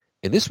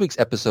In this week's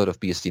episode of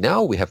BSD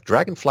Now, we have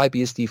Dragonfly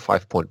BSD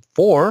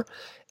 5.4.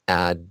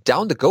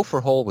 Down the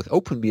gopher hole with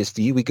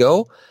OpenBSD we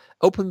go.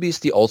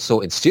 OpenBSD also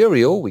in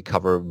stereo. We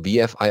cover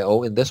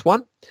VFIO in this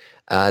one.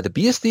 The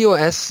BSD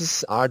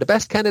OSs are the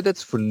best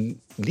candidates for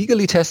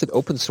legally tested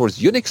open source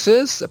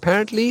Unixes,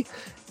 apparently.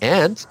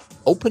 And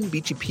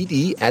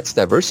OpenBGPD adds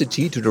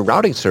diversity to the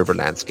routing server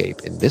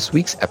landscape in this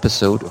week's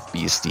episode of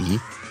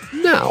BSD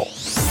Now.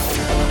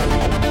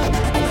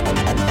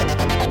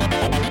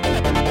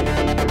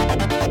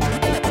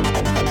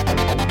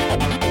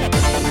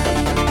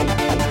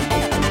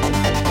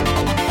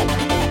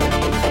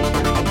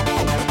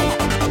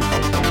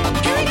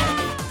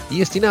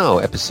 BSD Now,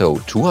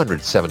 episode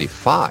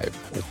 275,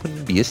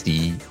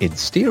 OpenBSD in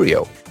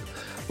stereo.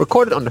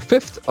 Recorded on the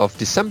 5th of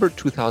December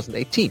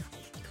 2018.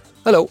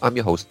 Hello, I'm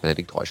your host,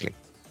 Benedikt Reuschling.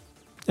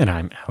 And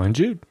I'm Alan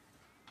Jude.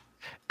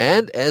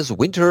 And as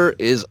winter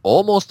is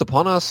almost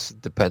upon us,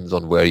 depends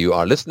on where you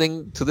are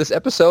listening to this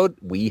episode,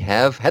 we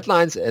have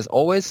headlines as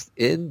always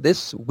in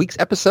this week's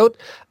episode,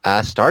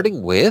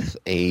 starting with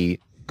a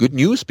good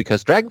news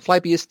because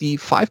Dragonfly BSD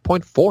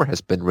 5.4 has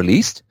been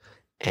released.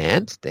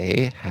 And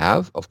they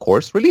have, of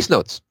course, release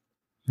notes.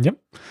 Yep.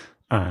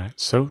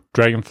 So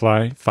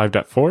Dragonfly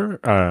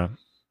 5.4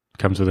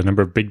 comes with a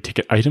number of big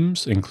ticket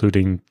items,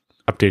 including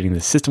updating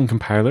the system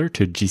compiler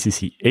to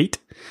GCC 8,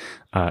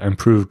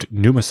 improved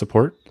NUMA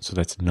support, so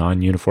that's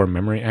non-uniform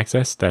memory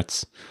access.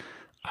 That's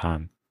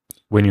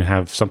when you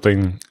have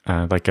something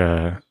like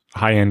a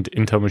high-end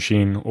Intel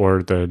machine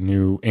or the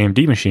new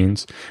AMD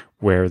machines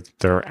where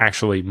there are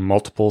actually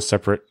multiple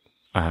separate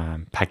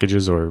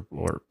packages or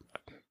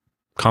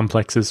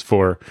complexes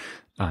for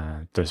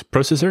the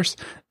processors,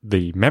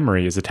 the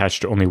memory is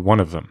attached to only one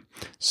of them.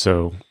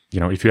 So,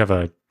 if you have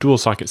a dual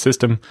socket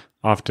system,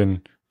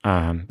 often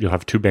you'll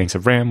have two banks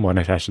of RAM, one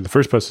attached to the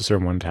first processor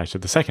and one attached to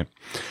the second.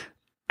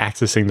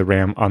 Accessing the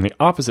RAM on the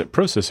opposite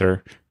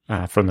processor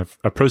from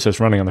a process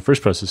running on the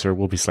first processor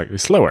will be slightly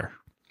slower,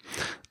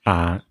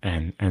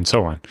 and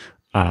so on.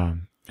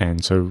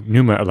 And so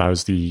NUMA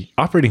allows the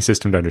operating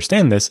system to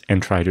understand this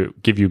and try to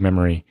give you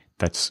memory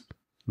that's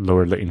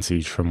lower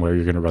latency from where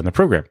you're going to run the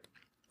program.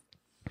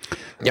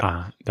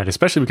 Yep. That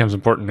especially becomes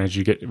important as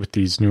you get with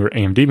these newer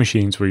AMD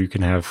machines where you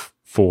can have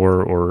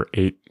 4 or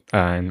 8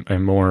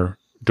 and more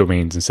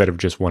domains instead of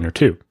just 1 or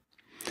 2.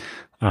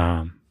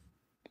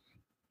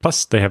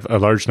 Plus, they have a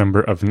large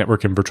number of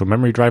network and virtual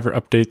memory driver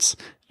updates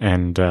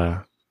and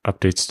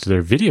updates to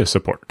their video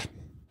support.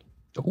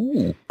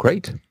 Ooh,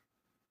 great.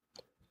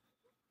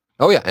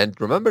 Oh yeah, and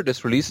remember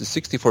this release is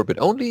 64-bit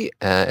only,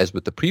 as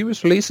with the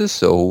previous releases,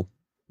 so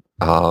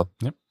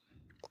yep.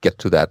 Get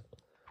to that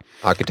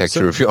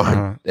architecture if you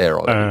aren't there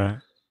already.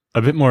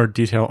 A bit more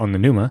detail on the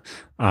NUMA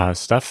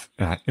stuff.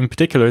 In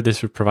particular,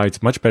 this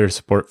provides much better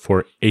support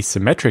for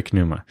asymmetric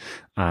NUMA.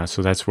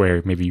 So that's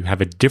where maybe you have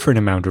a different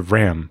amount of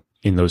RAM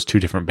in those 2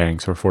 different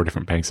banks or 4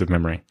 different banks of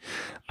memory.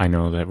 I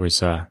know that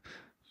was an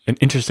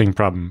interesting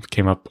problem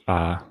came up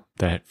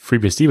that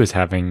FreeBSD was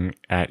having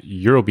at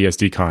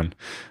EuroBSDCon,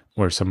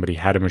 where somebody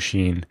had a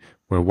machine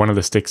where one of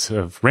the sticks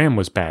of RAM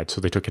was bad,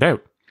 so they took it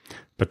out.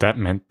 But that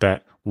meant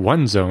that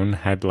one zone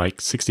had like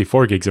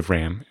 64 gigs of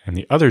RAM and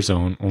the other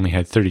zone only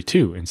had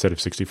 32 instead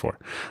of 64,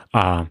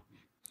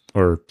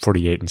 or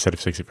 48 instead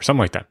of 64,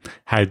 something like that.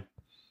 Had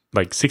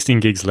like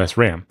 16 gigs less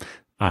RAM.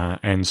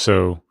 And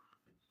so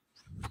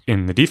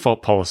in the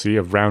default policy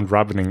of round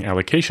robining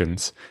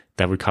allocations,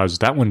 that would cause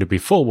that one to be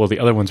full while the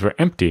other ones were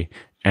empty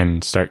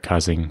and start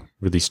causing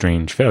really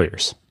strange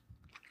failures.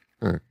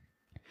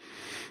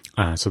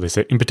 So they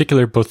say, in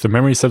particular, both the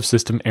memory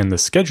subsystem and the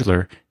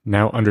scheduler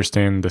now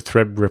understand the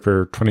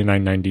Threadripper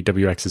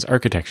 2990WX's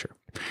architecture.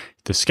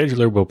 The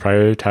scheduler will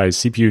prioritize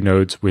CPU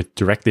nodes with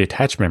directly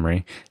attached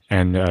memory,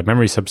 and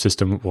memory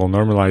subsystem will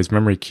normalize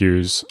memory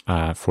queues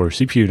for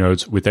CPU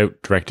nodes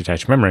without direct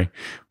attached memory,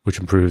 which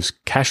improves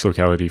cache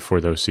locality for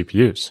those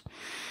CPUs.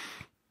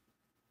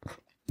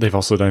 They've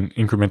also done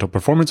incremental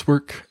performance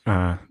work.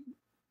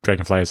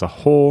 Dragonfly as a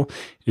whole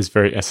is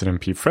very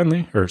SMP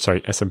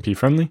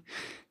friendly.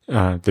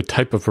 The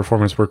type of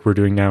performance work we're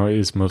doing now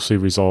is mostly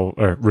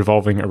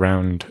revolving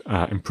around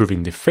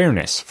improving the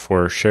fairness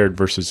for shared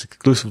versus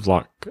exclusive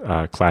lock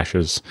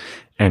clashes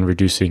and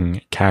reducing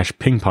cache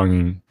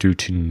ping-ponging due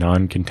to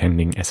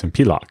non-contending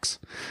SMP locks,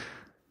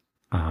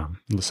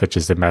 such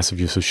as the massive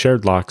use of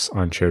shared locks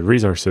on shared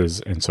resources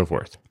and so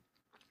forth.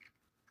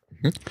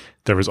 Mm-hmm.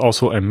 There was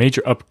also a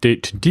major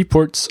update to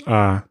dports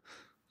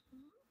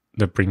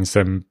that brings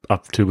them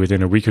up to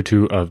within a week or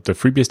 2 of the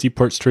FreeBSD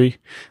ports tree.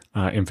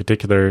 In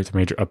particular, the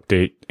major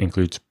update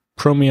includes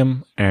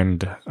Chromium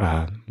and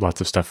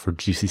lots of stuff for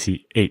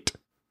GCC 8.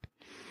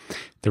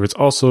 There was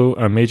also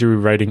a major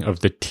rewriting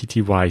of the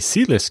TTY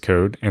CLIS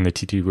code and the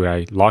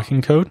TTY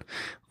locking code,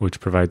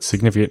 which provides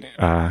significant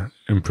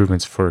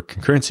improvements for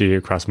concurrency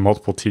across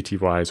multiple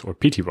TTYs or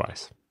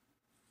PTYs.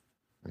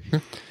 Mm-hmm.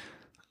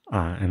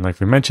 And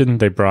like we mentioned,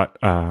 they brought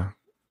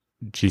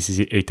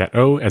GCC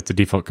 8.0 as the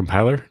default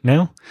compiler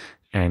now,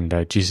 and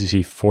GCC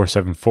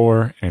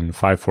 4.7.4 and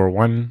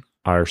 5.4.1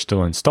 are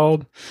still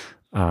installed.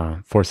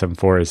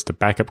 4.7.4 is the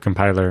backup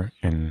compiler,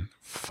 and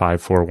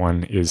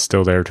 5.4.1 is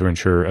still there to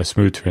ensure a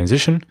smooth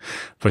transition,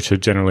 but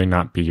should generally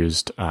not be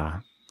used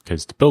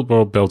because the build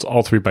world builds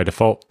all three by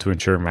default to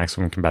ensure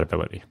maximum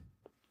compatibility.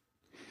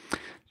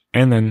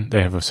 And then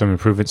they have some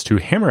improvements to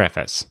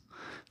HammerFS.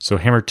 So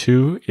Hammer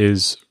 2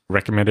 is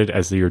recommended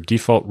as your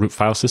default root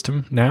file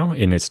system now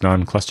in its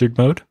non-clustered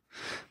mode.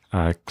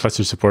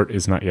 Cluster support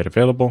is not yet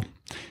available.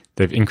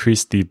 They've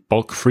increased the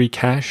bulk free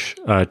cache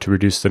to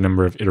reduce the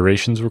number of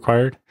iterations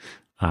required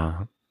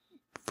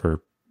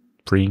for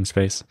freeing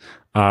space.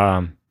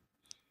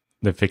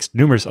 They fixed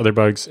numerous other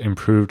bugs,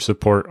 improved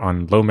support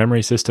on low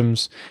memory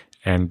systems,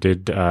 and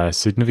did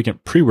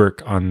significant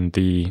pre-work on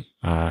the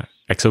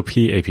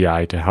XOP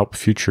API to help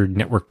future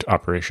networked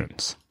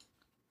operations.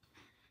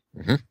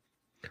 Mm-hmm.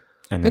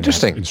 And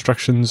interesting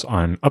instructions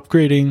on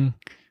upgrading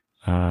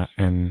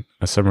and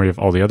a summary of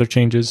all the other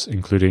changes,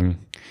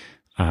 including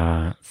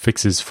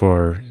fixes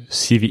for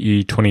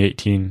CVE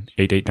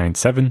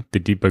 2018-8897, the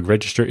debug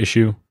register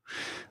issue,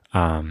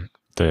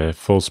 the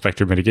full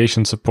spectrum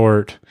mitigation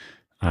support,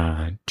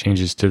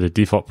 changes to the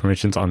default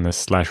permissions on the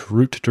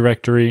 /root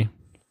directory.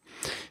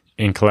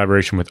 In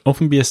collaboration with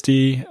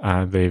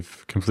OpenBSD,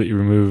 they've completely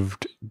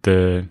removed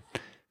the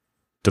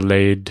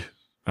delayed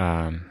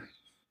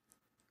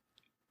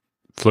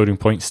floating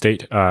point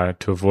state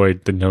to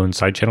avoid the known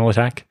side channel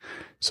attack.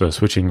 So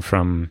switching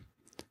from,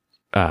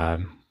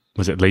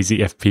 was it lazy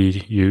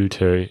FPU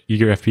to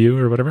eager FPU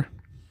or whatever?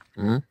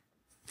 Mm-hmm.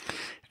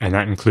 And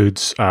that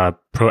includes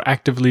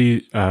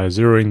proactively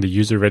zeroing the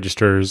user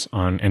registers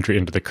on entry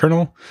into the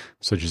kernel,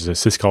 such as a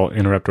syscall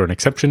interrupt or an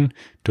exception,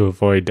 to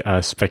avoid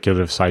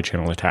speculative side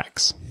channel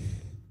attacks.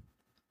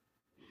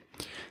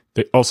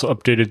 They also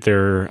updated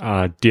their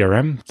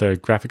DRM, the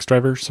graphics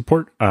driver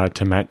support,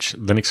 to match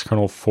Linux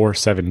kernel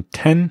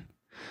 4.7.10.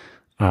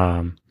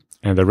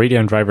 And the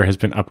Radeon driver has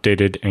been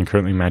updated and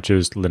currently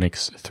matches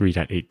Linux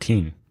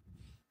 3.18.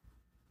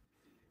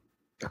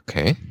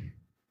 Okay.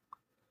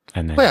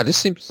 And then this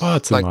seems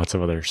lots and lots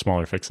of other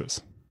smaller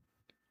fixes.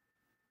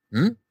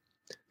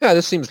 Yeah,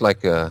 this seems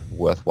like a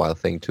worthwhile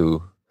thing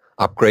to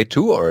upgrade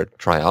to or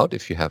try out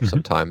if you have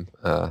some time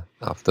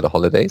after the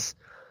holidays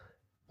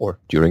or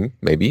during,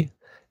 maybe.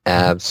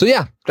 So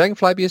yeah,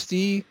 Dragonfly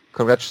BSD,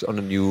 congrats on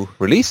a new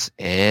release.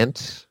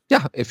 And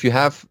yeah, if you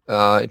have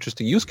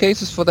interesting use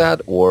cases for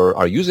that or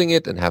are using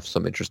it and have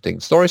some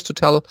interesting stories to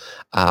tell,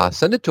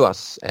 send it to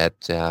us at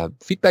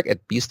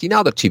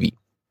feedback@bsdnow.tv.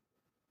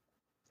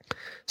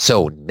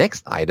 So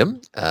next item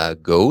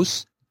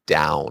goes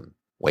down,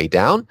 way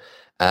down,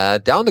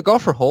 down the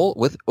Gopher hole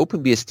with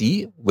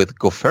OpenBSD, with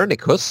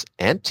Gophernicus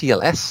and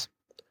TLS.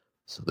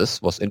 So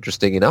this was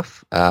interesting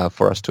enough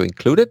for us to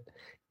include it,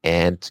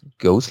 and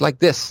goes like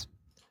this.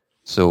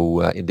 So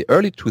in the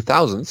early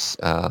 2000s,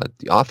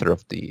 the author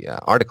of the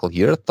article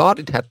here thought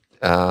it had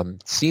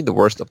seen the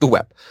worst of the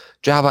web.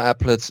 Java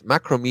applets,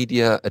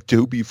 Macromedia,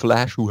 Adobe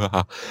Flash,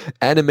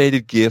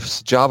 animated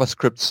GIFs,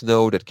 JavaScript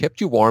snow that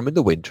kept you warm in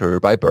the winter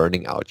by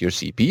burning out your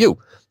CPU,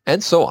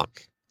 and so on.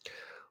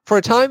 For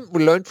a time,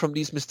 we learned from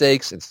these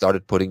mistakes and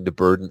started putting the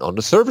burden on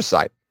the server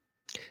side.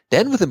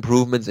 Then with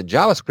improvements in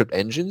JavaScript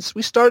engines,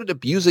 we started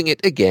abusing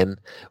it again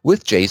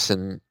with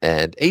JSON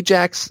and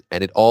Ajax,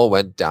 and it all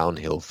went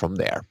downhill from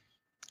there.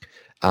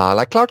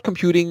 Like cloud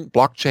computing,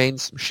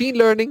 blockchains, machine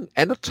learning,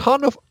 and a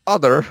ton of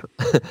other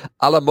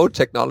a la mode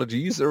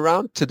technologies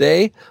around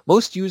today,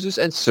 most users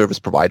and service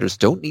providers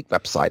don't need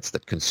websites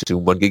that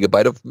consume 1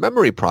 gigabyte of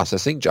memory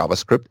processing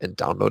JavaScript and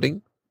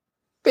downloading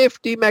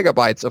 50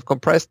 megabytes of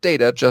compressed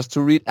data just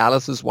to read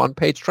Alice's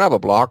one-page travel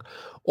blog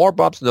or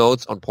Bob's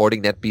notes on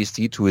porting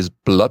NetBSD to his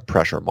blood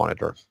pressure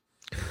monitor.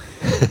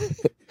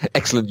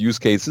 Excellent use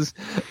cases.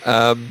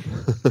 But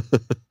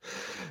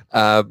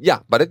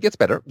it gets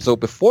better. So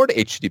before the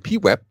HTTP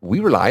web,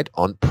 we relied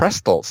on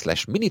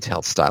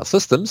Prestel/Minitel style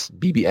systems,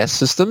 BBS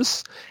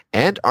systems,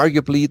 and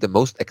arguably the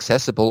most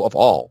accessible of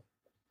all,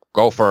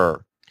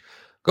 Gopher.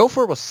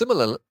 Gopher was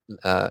similar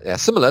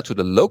to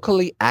the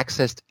locally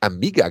accessed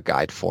Amiga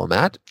guide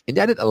format in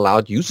that it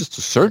allowed users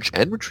to search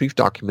and retrieve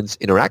documents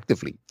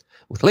interactively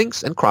with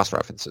links and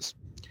cross-references.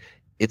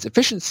 Its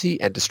efficiency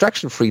and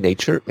distraction-free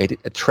nature made it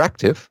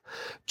attractive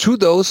to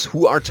those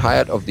who are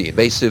tired of the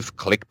invasive,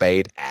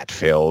 clickbait,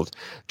 ad-filled,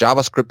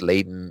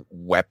 JavaScript-laden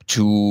Web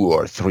 2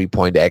 or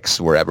 3.x,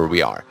 wherever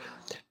we are.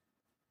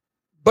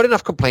 But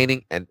enough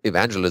complaining and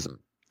evangelism.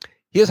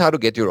 Here's how to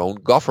get your own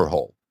Gopher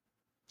hole.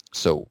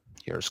 So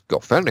here's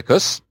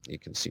Gophernicus. You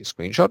can see a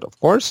screenshot, of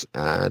course,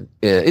 and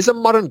is a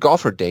modern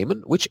Gopher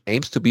daemon which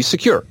aims to be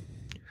secure.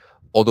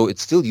 Although it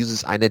still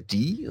uses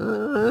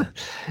inetd,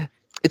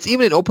 it's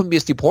even an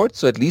OpenBSD port,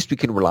 so at least we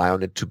can rely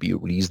on it to be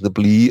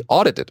reasonably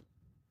audited.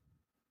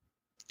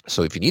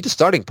 So if you need a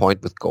starting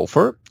point with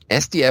Gopher,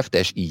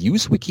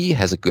 SDF-EU's wiki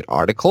has a good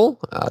article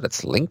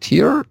that's linked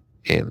here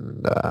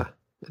in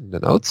the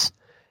notes.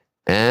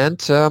 And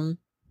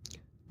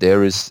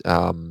there is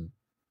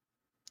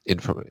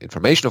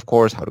information, of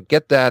course, how to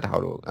get that, how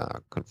to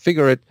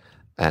configure it.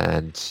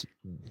 And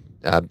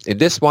In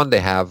this one, they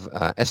have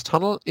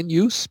S-Tunnel in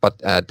use,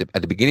 but at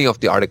the beginning of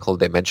the article,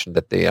 they mentioned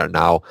that they are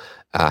now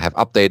have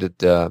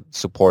updated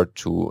support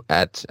to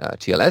add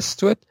TLS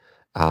to it.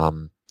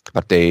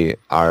 But they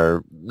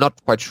are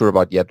not quite sure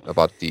about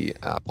the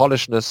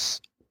polishness,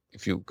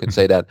 if you can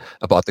say that,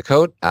 about the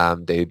code.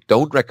 They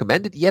don't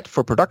recommend it yet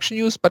for production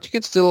use, but you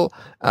can still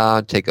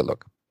take a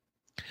look.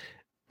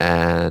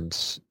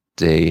 And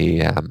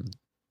they,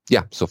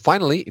 so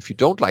finally, if you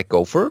don't like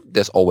Gopher,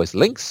 there's always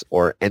Lynx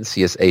or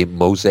NCSA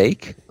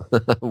Mosaic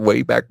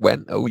way back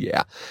when. Oh,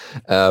 yeah.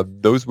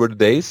 Those were the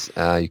days.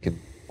 You can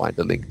find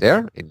the link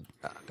there in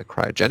the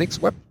Cryogenics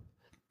web.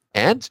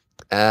 And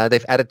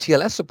they've added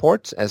TLS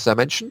support, as I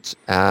mentioned.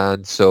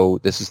 And so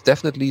this is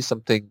definitely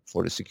something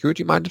for the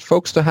security-minded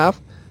folks to have.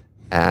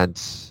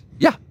 And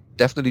yeah,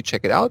 definitely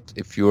check it out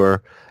if you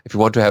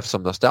want to have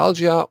some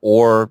nostalgia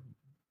or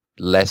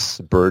less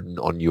burden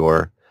on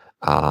your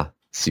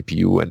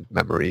CPU and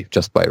memory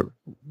just by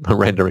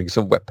rendering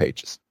some web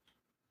pages.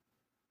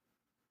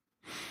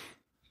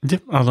 Yeah,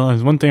 although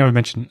one thing I would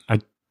mention, I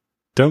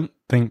don't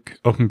think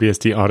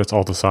OpenBSD audits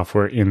all the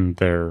software in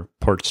their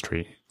ports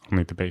tree,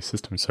 only the base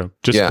system. So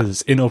just because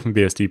it's in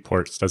OpenBSD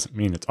ports doesn't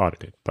mean it's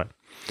audited. But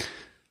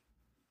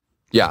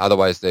yeah,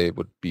 otherwise they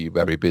would be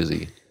very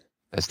busy,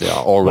 as they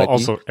are already. Well,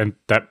 also, and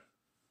that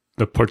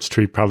the ports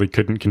tree probably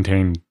couldn't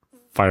contain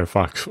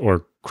Firefox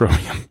or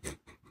Chromium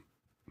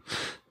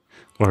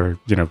or,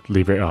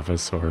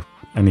 LibreOffice or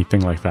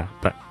anything like that.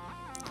 But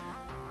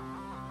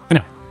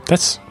anyway,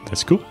 that's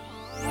cool.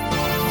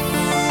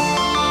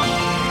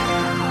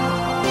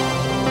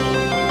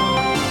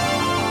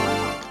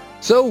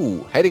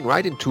 So, heading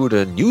right into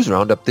the news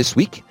roundup this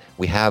week,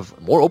 we have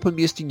more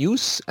OpenBSD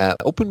news.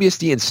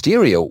 OpenBSD in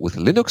stereo with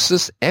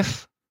Linux's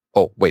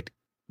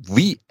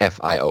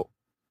VFIO.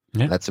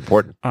 Yeah. That's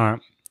important.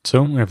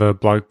 So we have a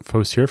blog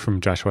post here from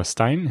Joshua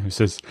Stein who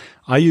says,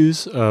 I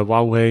use a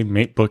Huawei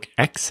MateBook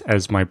X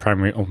as my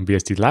primary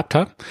OpenBSD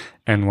laptop,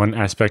 and one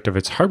aspect of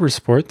its hardware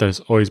support that has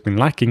always been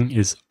lacking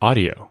is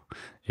audio.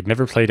 It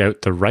never played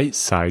out the right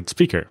side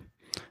speaker.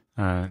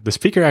 The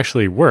speaker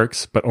actually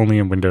works, but only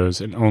in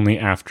Windows and only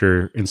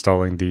after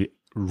installing the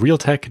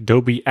Realtek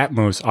Dolby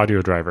Atmos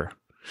audio driver.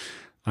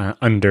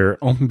 Under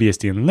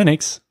OpenBSD and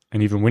Linux,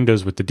 and even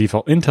Windows with the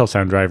default Intel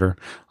sound driver,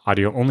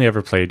 audio only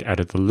ever played out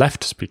of the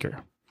left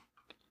speaker.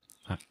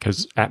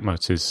 Because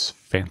Atmos is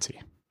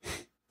fancy.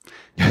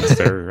 It's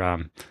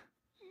their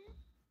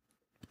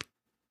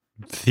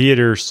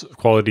theater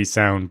quality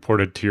sound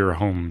ported to your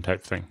home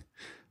type thing.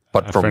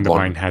 But a friend of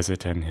mine has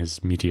it in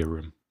his media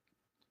room.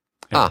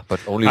 But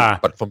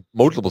from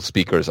multiple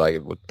speakers, I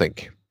would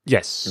think.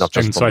 Yes, not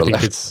just and so I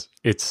think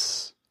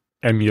it's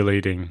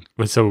emulating.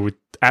 So with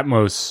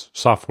Atmos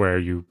software,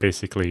 you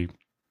basically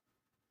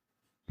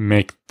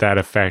make that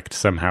effect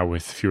somehow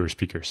with fewer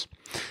speakers.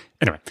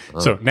 Anyway,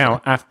 so now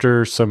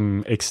after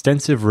some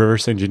extensive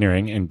reverse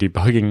engineering and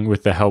debugging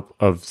with the help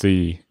of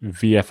the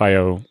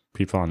VFIO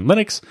people on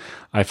Linux,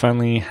 I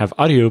finally have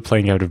audio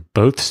playing out of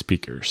both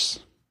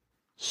speakers.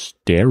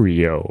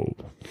 Stereo.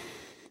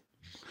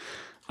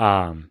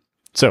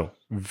 So,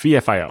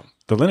 VFIO.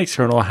 The Linux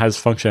kernel has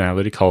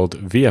functionality called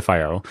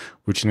VFIO,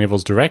 which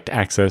enables direct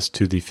access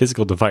to the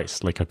physical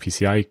device, like a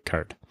PCI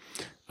card,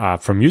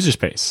 from user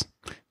space,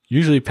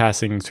 usually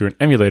passing through an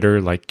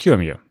emulator like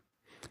QEMU.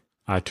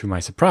 To my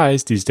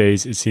surprise, these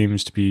days it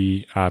seems to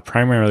be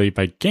primarily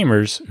by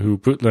gamers who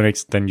boot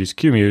Linux, then use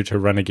QEMU to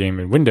run a game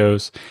in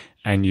Windows,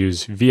 and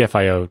use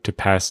VFIO to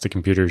pass the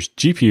computer's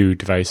GPU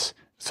device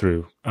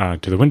through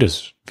to the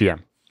Windows VM.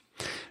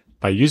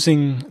 By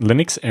using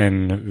Linux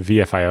and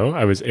VFIO,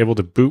 I was able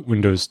to boot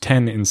Windows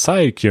 10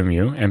 inside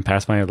QEMU and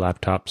pass my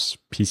laptop's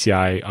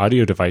PCI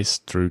audio device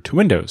through to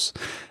Windows,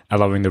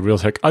 allowing the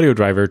Realtek audio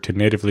driver to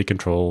natively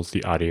control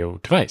the audio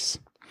device.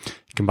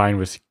 Combined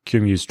with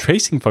QEMU's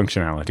tracing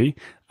functionality,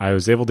 I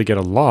was able to get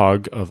a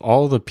log of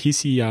all the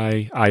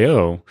PCI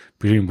I/O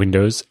between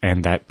Windows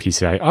and that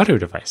PCI audio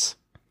device.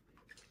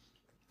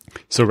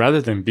 So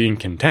rather than being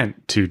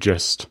content to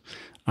just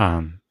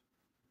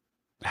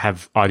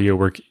have audio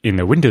work in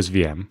the Windows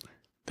VM,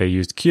 they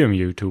used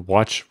QEMU to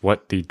watch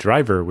what the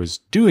driver was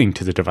doing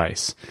to the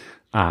device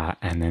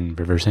and then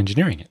reverse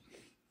engineering it.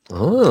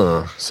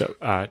 Oh. So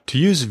to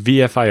use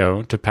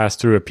VFIO to pass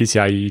through a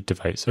PCI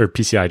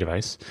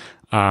device,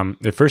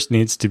 it first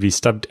needs to be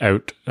stubbed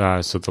out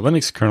so the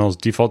Linux kernel's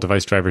default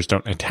device drivers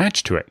don't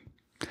attach to it.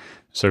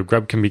 So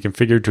Grub can be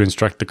configured to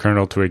instruct the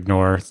kernel to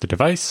ignore the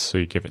device. So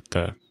you give it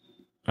the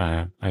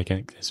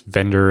this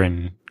vendor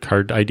and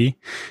card ID,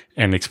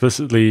 and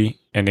explicitly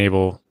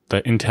enable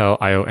the Intel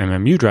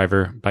IOMMU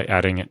driver by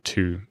adding it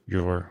to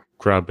your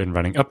Grub and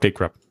running update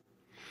Grub.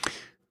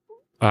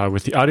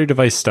 With the audio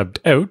device stubbed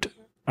out,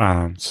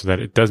 so that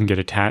it doesn't get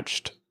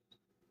attached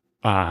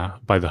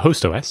by the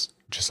host OS,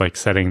 just like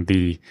setting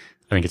the,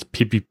 I think it's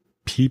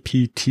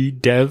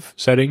PPT dev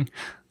setting,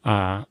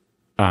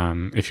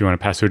 if you want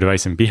to pass through a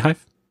device in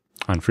Beehive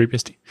on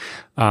FreeBSD.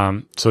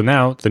 So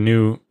now the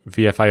new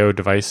VFIO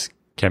device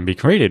can be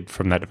created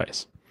from that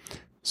device.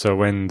 So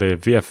when the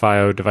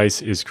VFIO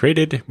device is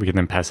created, we can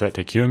then pass that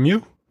to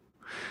QEMU.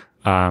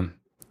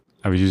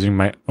 I was using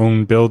my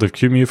own build of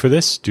QEMU for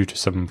this due to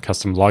some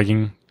custom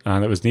logging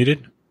that was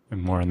needed,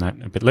 and more on that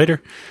a bit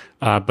later.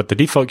 But the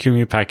default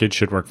QEMU package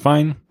should work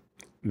fine.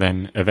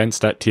 Then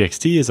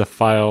events.txt is a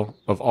file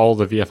of all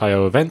the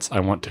VFIO events I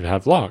want to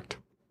have logged.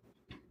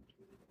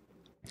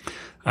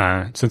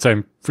 Since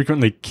I'm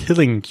frequently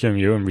killing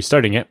QEMU and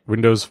restarting it,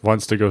 Windows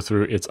wants to go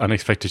through its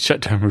unexpected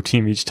shutdown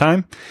routine each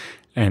time,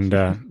 and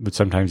would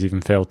sometimes even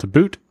fail to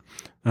boot.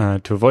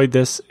 To avoid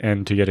this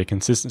and to get a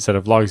consistent set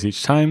of logs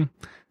each time,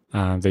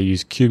 they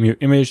use QEMU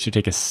image to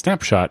take a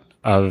snapshot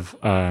of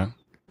the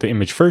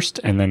image first,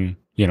 and then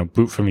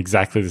boot from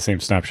exactly the same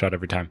snapshot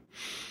every time.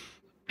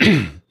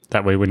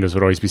 That way Windows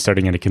would always be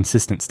starting in a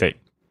consistent state.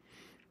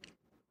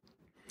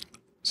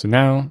 So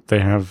now they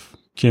have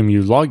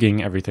QEMU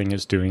logging everything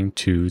it's doing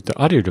to the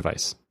audio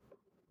device.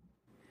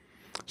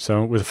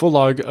 So with a full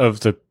log of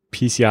the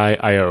PCI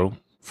I/O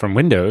from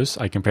Windows,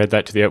 I compared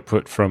that to the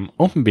output from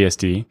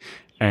OpenBSD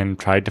and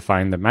tried to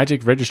find the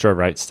magic register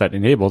writes that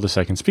enable the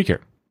second speaker.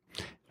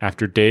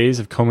 After days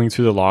of combing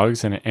through the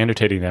logs and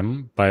annotating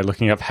them by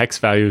looking up hex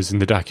values in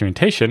the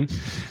documentation,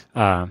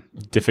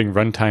 diffing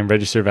runtime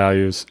register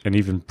values, and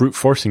even brute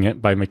forcing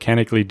it by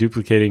mechanically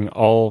duplicating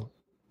all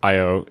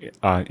I/O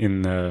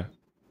in the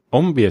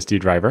OpenBSD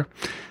driver,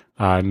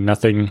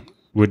 nothing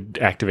would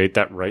activate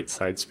that right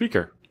side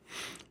speaker.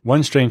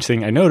 One strange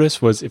thing I noticed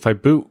was if I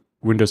boot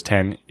Windows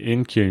 10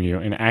 in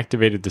QEMU and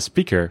activated the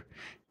speaker,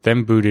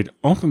 then booted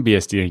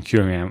OpenBSD in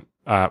QEMU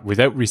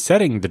without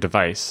resetting the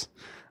device,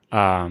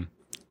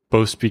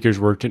 both speakers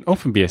worked in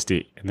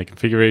OpenBSD, and the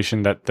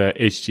configuration that the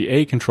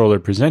HGA controller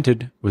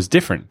presented was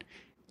different,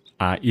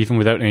 even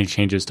without any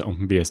changes to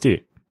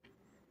OpenBSD.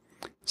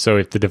 So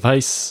if the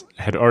device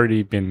had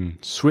already been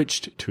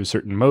switched to a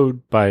certain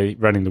mode by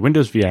running the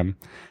Windows VM,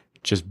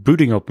 just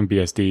booting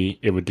OpenBSD,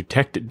 it would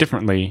detect it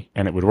differently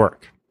and it would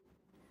work.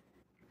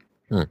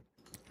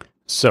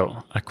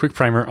 So a quick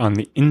primer on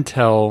the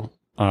Intel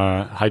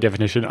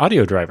high-definition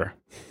audio driver.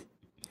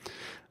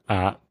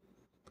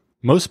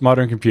 Most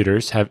modern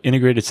computers have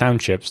integrated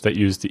sound chips that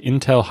use the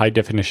Intel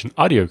high-definition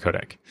audio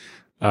codec,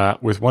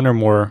 with one or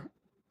more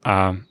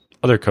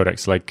other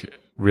codecs like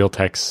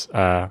Realtek's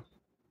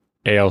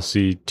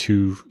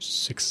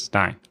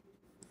ALC269.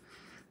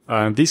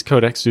 These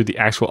codecs do the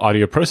actual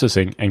audio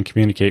processing and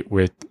communicate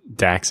with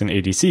DACs and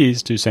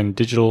ADCs to send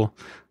digital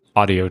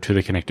audio to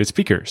the connected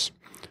speakers,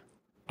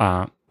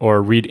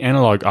 or read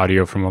analog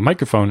audio from a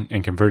microphone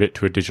and convert it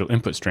to a digital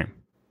input stream.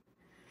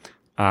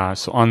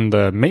 So on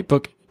the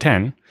MateBook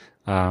 10,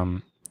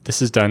 this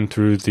is done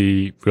through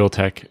the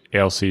Realtek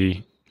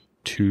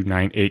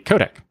ALC298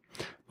 codec.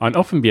 On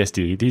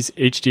OpenBSD, these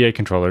HDA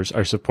controllers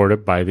are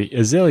supported by the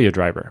Azalea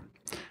driver,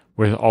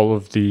 with all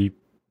of the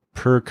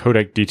per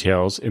codec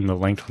details in the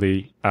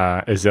lengthy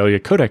Azalea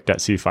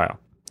codec.c file.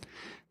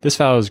 This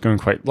file is going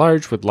quite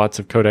large with lots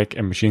of codec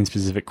and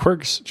machine-specific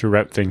quirks to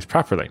route things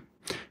properly,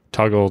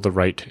 toggle the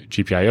right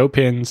GPIO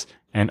pins,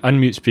 and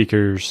unmute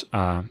speakers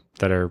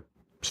that are,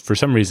 for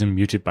some reason,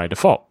 muted by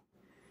default.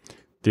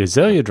 The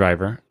Azalea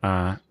driver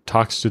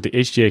talks to the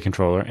HDA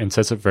controller and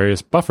sets up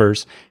various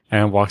buffers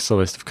and walks the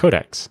list of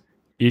codecs.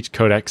 Each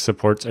codec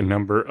supports a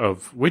number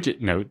of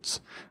widget nodes,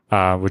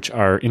 which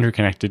are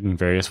interconnected in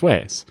various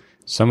ways.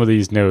 Some of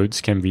these nodes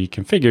can be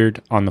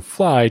configured on the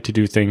fly to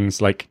do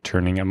things like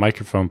turning a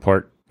microphone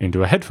port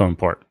into a headphone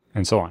port,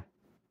 and so on.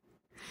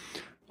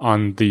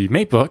 On the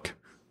MateBook,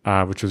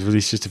 which was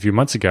released just a few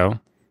months ago,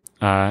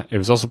 it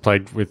was also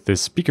plagued with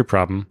this speaker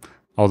problem,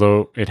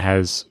 although it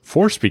has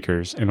 4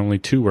 speakers and only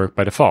 2 work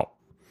by default.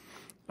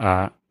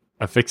 A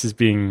fix is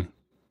being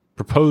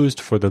proposed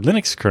for the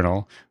Linux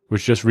kernel,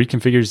 which just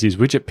reconfigures these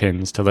widget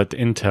pins to let the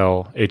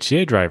Intel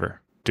HDA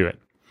driver do it.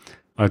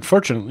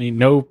 Unfortunately,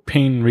 no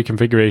pin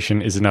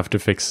reconfiguration is enough to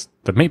fix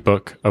the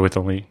MateBook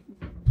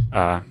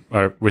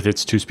with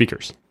its 2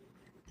 speakers.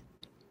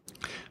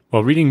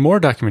 While reading more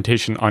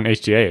documentation on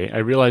HDA, I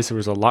realized there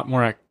was a lot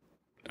more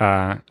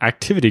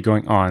activity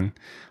going on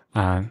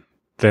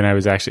than I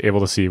was actually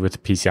able to see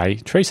with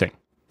PCI tracing.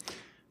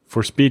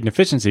 For speed and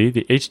efficiency,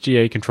 the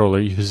HDA controller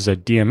uses a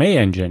DMA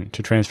engine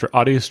to transfer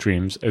audio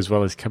streams as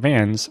well as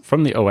commands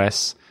from the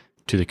OS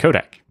to the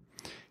codec.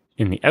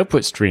 In the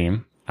output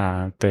stream,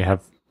 they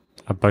have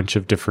a bunch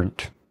of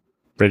different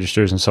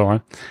registers and so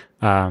on.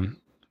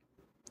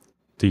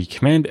 The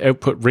command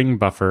output ring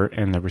buffer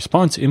and the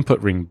response input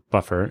ring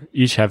buffer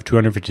each have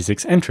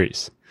 256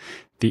 entries.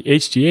 The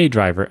HDA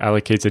driver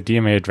allocates a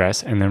DMA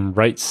address and then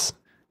writes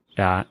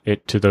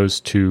it to those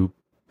 2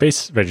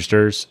 base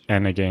registers,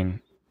 and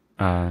again,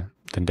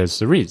 then does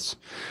the reads.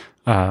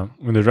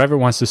 When the driver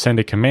wants to send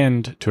a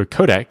command to a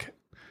codec,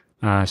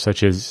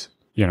 such as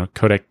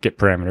codec get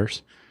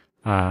parameters,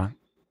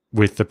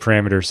 with the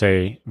parameter,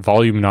 say,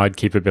 volume node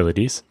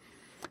capabilities,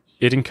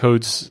 it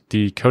encodes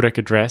the codec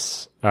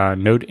address,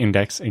 node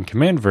index, and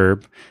command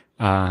verb,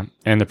 and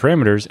the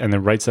parameters, and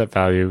then writes that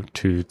value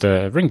to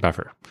the ring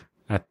buffer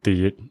at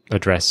the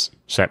address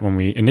set when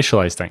we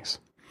initialize things.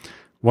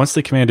 Once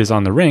the command is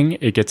on the ring,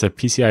 it gets a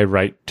PCI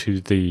write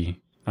to the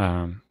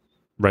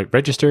write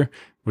register,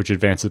 which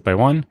advances by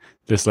 1.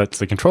 This lets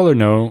the controller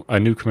know a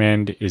new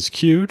command is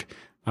queued,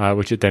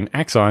 which it then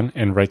acts on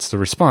and writes the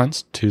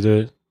response to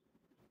the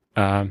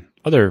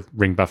other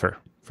ring buffer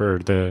for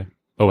the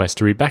OS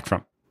to read back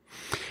from.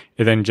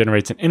 It then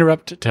generates an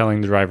interrupt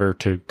telling the driver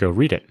to go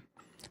read it.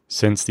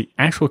 Since the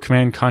actual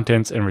command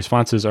contents and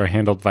responses are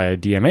handled via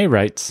DMA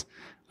writes,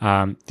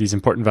 these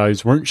important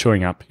values weren't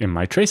showing up in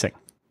my tracing.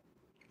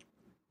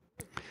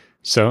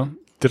 So,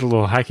 did a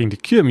little hacking to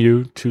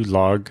QEMU to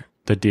log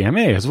the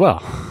DMA as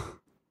well.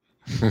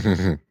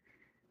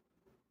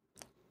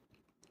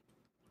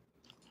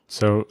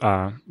 So,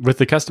 with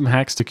the custom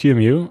hacks to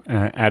QEMU,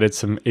 added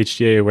some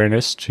HDA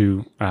awareness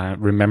to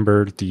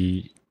remember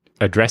the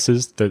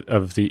addresses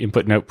of the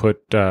input and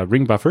output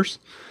ring buffers.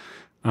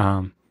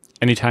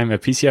 Anytime a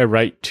PCI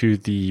write to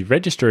the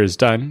register is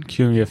done,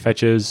 QEMU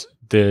fetches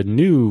the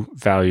new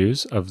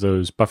values of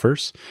those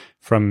buffers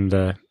from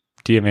the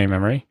DMA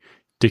memory,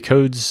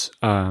 decodes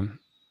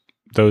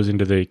those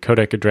into the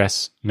codec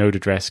address, node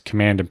address,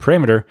 command, and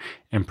parameter,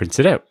 and prints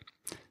it out.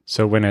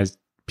 So when a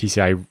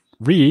PCI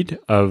read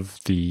of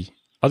the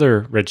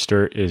other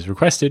register is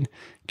requested,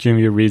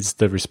 QEMU reads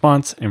the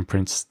response and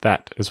prints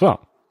that as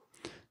well.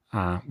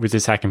 With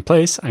this hack in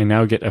place, I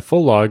now get a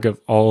full log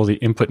of all the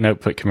input and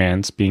output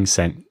commands being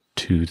sent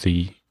to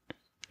the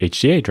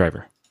HDA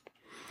driver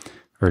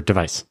or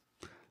device.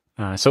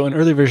 So an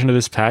early version of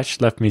this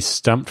patch left me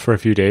stumped for a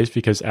few days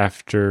because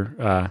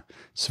after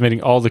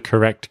submitting all the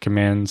correct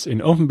commands in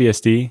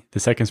OpenBSD, the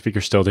second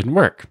speaker still didn't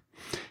work.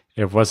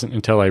 It wasn't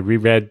until I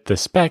reread the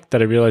spec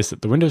that I realized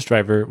that the Windows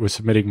driver was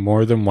submitting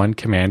more than one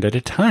command at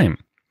a time,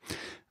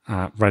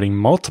 writing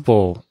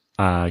multiple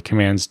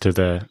commands to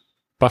the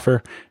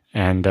buffer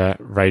and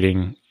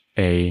writing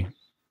a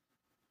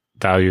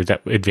value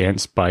that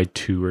advanced by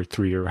 2 or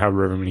 3 or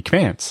however many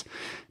commands,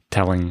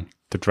 telling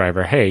the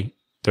driver, hey,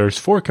 there's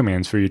 4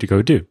 commands for you to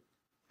go do.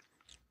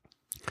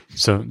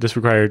 So this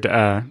required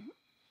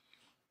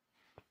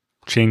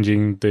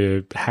changing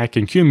the hack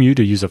in QEMU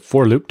to use a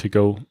for loop to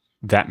go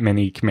that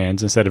many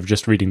commands instead of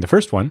just reading the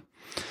first one.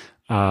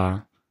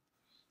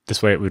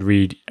 This way it would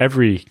read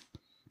every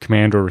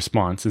command or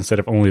response instead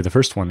of only the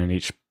first one in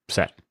each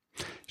set.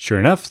 Sure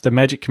enough, the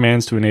magic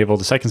commands to enable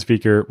the second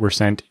speaker were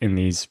sent in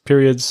these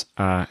periods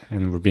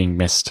and were being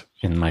missed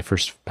in my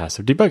first pass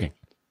of debugging.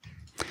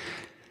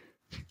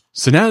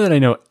 So now that I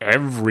know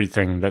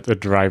everything that the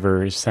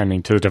driver is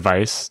sending to the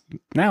device,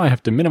 now I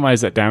have to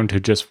minimize that down to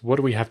just what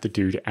do we have to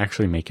do to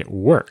actually make it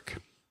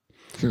work.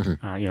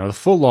 The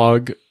full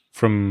log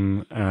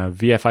from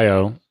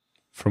VFIO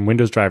from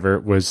Windows driver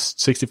was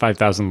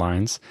 65,000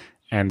 lines,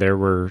 and there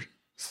were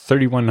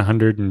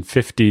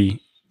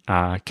 3,150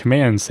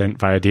 commands sent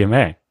via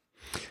DMA,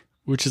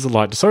 which is a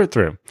lot to sort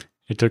through.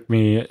 It took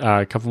me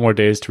a couple more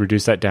days to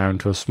reduce that down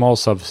to a small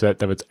subset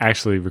that was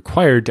actually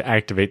required to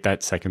activate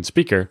that second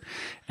speaker,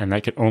 and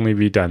that could only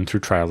be done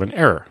through trial and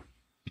error.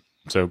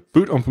 So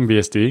boot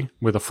OpenBSD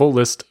with a full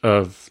list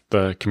of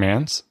the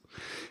commands,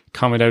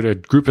 comment out a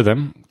group of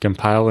them,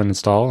 compile and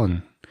install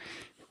and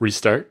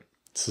restart,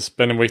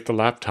 suspend and wait the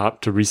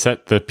laptop to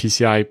reset the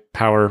PCI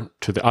power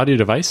to the audio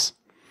device,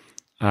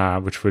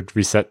 which would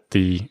reset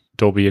the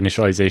Dolby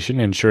initialization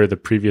and ensure the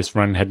previous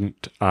run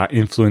hadn't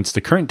influenced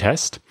the current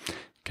test.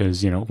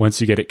 Because,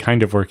 once you get it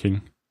kind of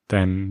working,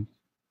 then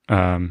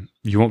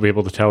you won't be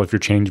able to tell if your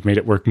change made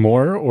it work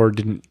more or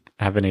didn't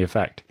have any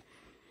effect.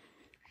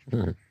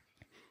 He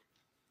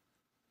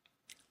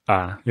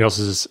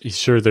also says he's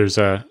sure there's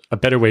a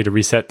better way to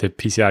reset the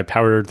PCI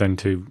power than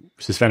to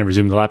suspend and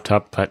resume the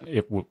laptop, but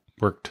it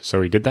worked,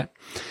 so he did that.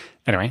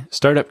 Anyway,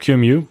 start up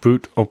QEMU,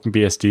 boot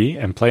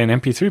OpenBSD, and play an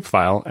MP3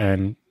 file,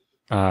 and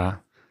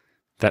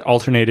that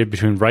alternated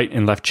between right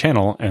and left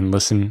channel, and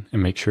listen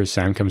and make sure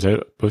sound comes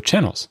out both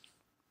channels.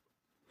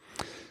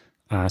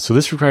 So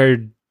this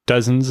required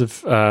dozens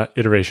of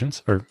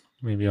iterations, or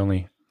maybe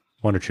only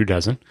 1 or 2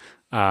 dozen,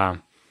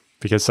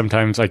 because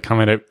sometimes I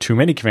comment out too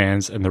many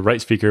commands and the right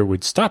speaker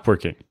would stop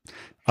working.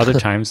 Other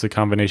times, the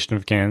combination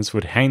of commands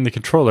would hang the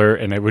controller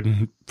and I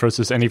wouldn't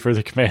process any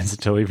further commands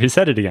until he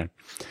reset it again.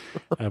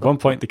 At one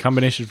point, the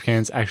combination of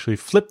commands actually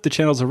flipped the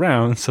channels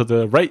around so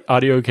the right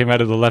audio came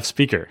out of the left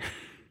speaker.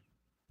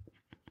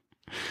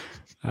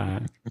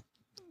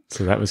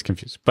 So that was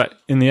confused. But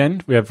in the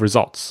end, we have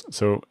results.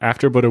 So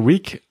after about a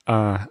week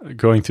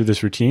going through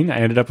this routine, I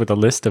ended up with a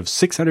list of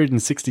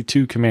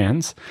 662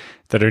 commands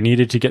that are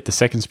needed to get the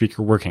second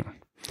speaker working.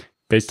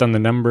 Based on the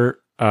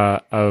number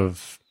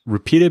of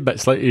repeated but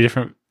slightly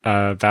different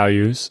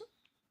values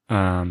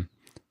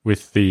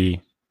with the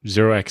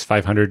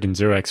 0x500 and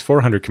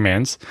 0x400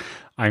 commands,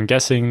 I'm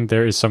guessing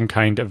there is some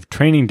kind of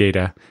training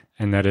data,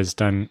 and that is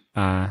done,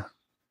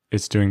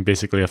 it's doing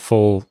basically a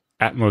full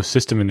Atmos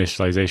system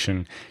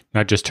initialization,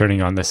 not just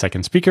turning on the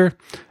second speaker,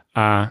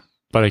 but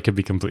I could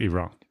be completely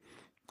wrong.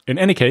 In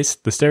any case,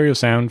 the stereo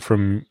sound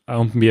from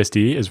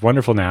OpenBSD is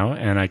wonderful now,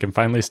 and I can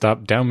finally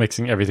stop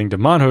downmixing everything to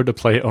mono to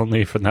play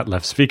only from that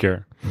left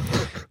speaker.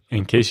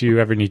 In case you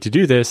ever need to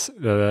do this,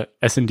 the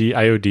SND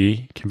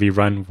IOD can be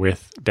run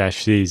with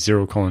 -C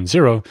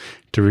 0:0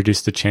 to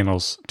reduce the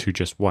channels to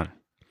just 1.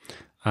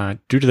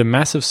 Due to the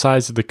massive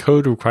size of the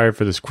code required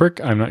for this quirk,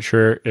 I'm not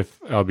sure if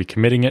I'll be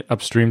committing it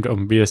upstream to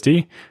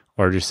OpenBSD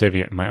or just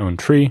saving it in my own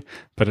tree,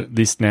 but at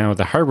least now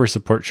the hardware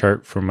support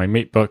chart for my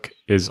matebook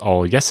is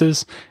all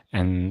yeses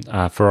and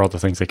for all the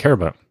things I care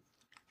about.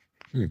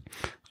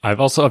 I've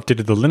also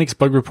updated the Linux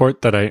bug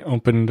report that I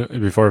opened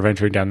before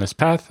venturing down this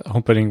path,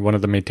 hoping one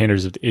of the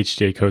maintainers of the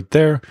HDA code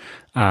there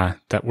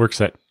that works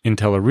at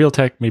Intel or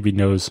Realtek maybe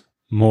knows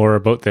more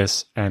about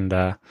this and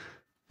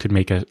could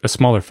make a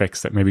smaller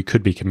fix that maybe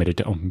could be committed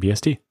to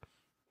OpenBSD.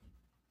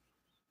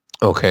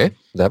 Okay,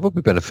 that would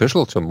be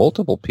beneficial to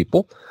multiple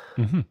people.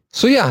 Mm-hmm.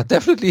 So yeah,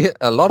 definitely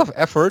a lot of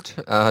effort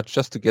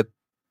just to get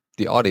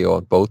the audio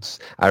on both.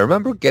 I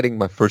remember getting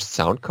my first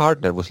sound card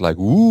and it was like,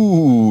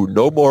 ooh,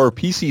 no more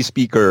PC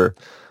speaker.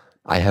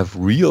 I have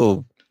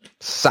real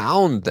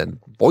sound and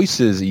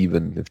voices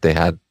even if they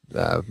had,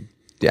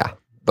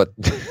 but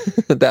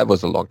that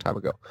was a long time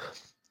ago.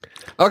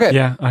 Okay.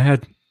 Yeah,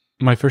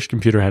 my first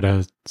computer had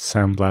a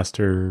Sound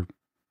Blaster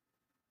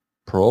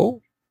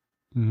Pro?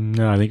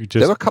 No, I think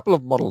just there were a couple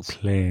of models.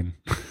 Plain.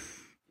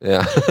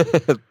 Yeah.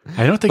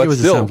 I don't think it was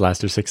still. a Sound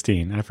Blaster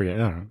 16. I forget. I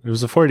don't know. It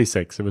was a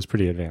 46. It was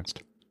pretty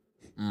advanced.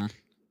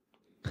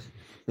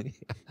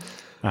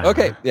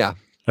 Okay, yeah.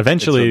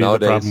 Eventually, so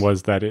the problem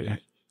was that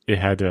it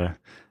had a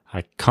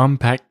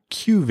compact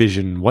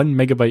QVision 1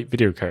 megabyte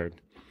video card,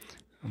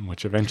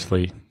 which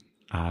eventually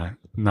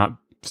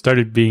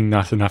started being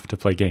not enough to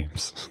play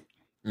games.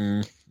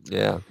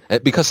 Yeah,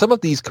 because some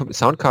of these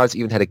sound cards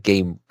even had a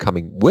game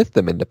coming with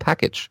them in the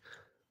package.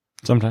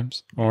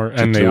 Sometimes,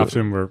 and they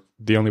often were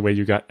the only way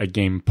you got a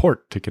game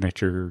port to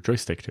connect your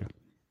joystick to.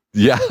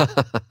 Yeah.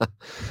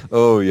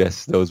 Oh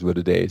yes, those were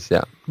the days.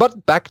 Yeah.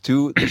 But back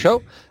to the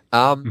show.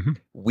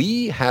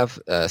 We have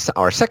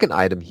our second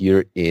item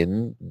here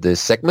in this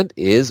segment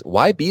is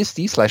why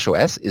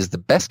BSD/OS is the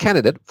best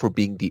candidate for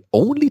being the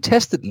only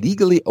tested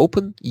legally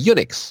open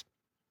Unix.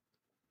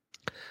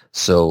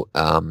 So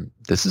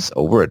this is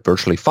over at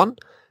Virtually Fun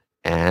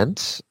and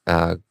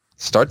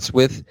starts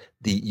with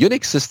the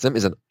Unix system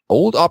is an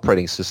old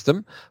operating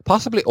system,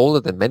 possibly older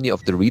than many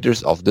of the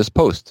readers of this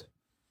post,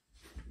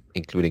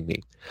 including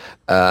me.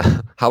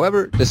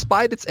 However,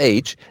 despite its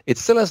age, it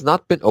still has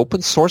not been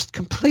open sourced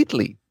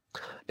completely.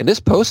 In this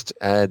post,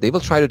 they will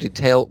try to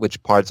detail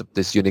which parts of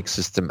this Unix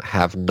system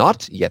have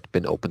not yet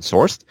been open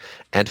sourced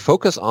and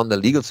focus on the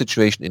legal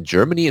situation in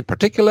Germany in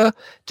particular,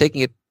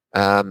 taking it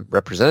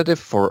representative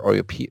for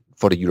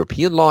the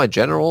European law in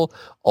general,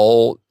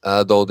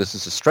 although this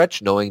is a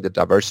stretch knowing the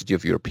diversity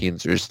of European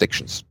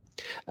jurisdictions.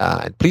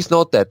 And please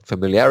note that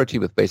familiarity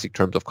with basic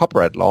terms of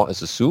copyright law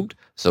is assumed.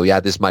 So yeah,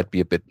 this might be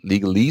a bit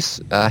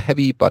legalese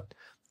heavy, but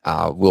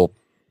we'll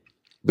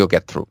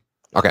get through.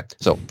 Okay,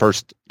 so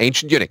first,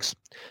 Ancient Unix.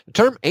 The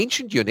term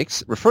Ancient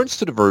Unix refers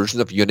to the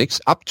versions of Unix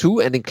up to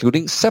and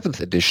including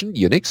 7th edition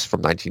Unix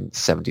from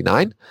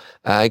 1979,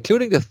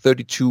 including the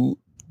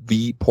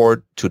 32V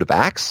port to the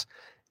VAX.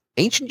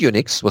 Ancient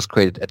Unix was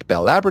created at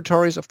Bell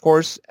Laboratories, of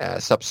course,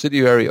 a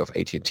subsidiary of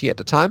AT&T at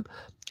the time.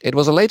 It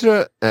was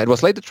later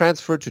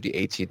transferred to the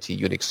AT&T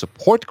Unix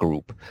Support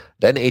Group,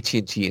 then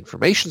AT&T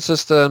Information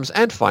Systems,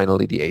 and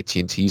finally the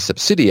AT&T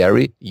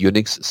subsidiary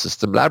Unix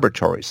System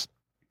Laboratories,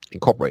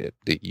 Incorporated,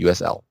 the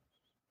USL.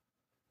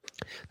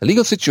 The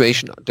legal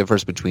situation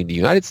differs between the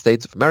United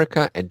States of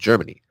America and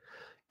Germany.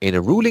 In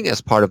a ruling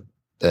as part of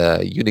the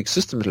Unix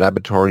Systems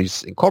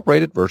Laboratories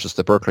Incorporated versus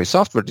the Berkeley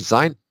Software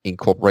Design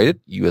Incorporated,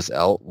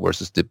 USL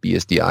versus the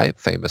BSDI,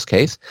 famous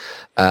case,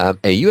 a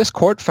U.S.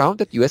 court found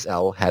that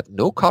USL had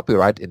no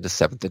copyright in the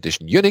 7th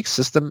edition Unix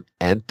system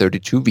and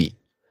 32V.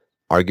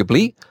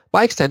 Arguably,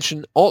 by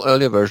extension, all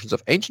earlier versions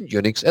of Ancient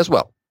Unix as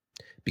well,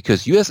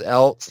 because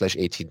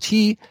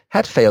USL/AT&T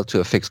had failed to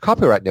affix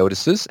copyright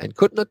notices and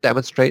could not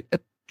demonstrate a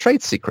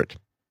trade secret.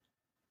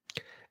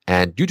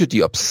 And due to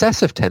the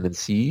obsessive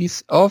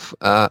tendencies of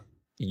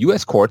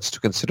U.S. courts to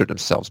consider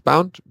themselves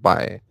bound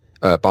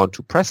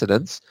to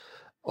precedents,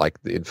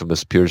 like the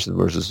infamous Pearson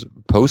versus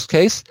Post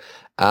case,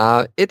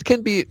 it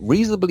can be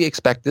reasonably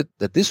expected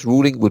that this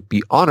ruling would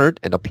be honored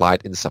and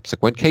applied in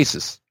subsequent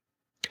cases.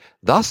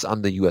 Thus,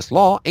 under U.S.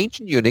 law,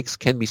 Ancient Unix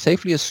can be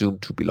safely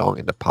assumed to belong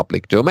in the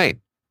public domain.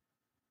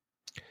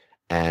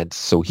 And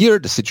so here,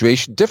 the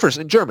situation differs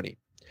in Germany.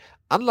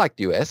 Unlike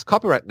the U.S.,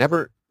 copyright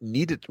never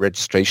needed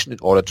registration in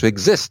order to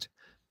exist.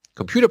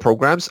 Computer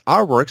programs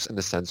are works in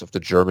the sense of the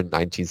German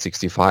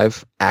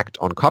 1965 Act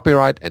on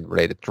Copyright and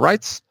Related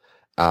Rights,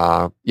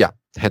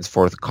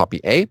 henceforth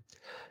Copy A.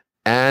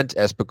 And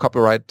as per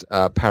copyright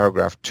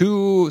paragraph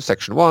 2,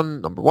 section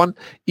 1, number 1,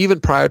 even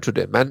prior to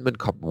the amendment,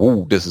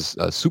 this is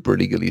a super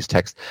legalese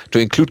text, to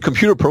include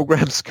computer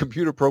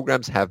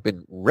programs have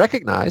been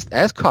recognized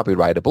as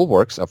copyrightable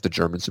works of the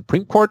German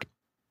Supreme Court.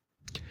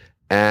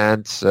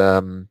 And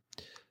the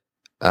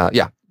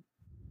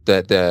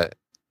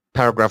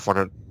paragraph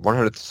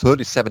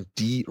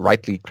 137D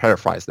rightly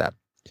clarifies that.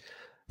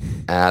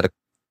 The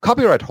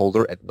copyright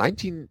holder at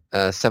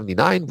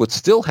 1979 would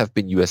still have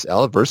been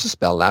USL versus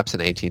Bell Labs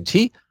and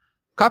AT&T.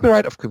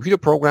 Copyright of computer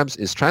programs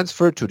is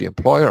transferred to the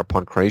employer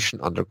upon creation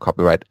under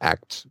Copyright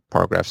Act,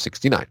 paragraph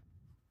 69.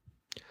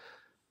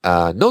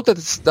 Note that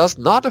this does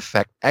not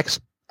affect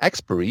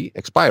expiry,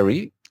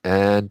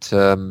 and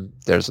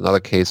there's another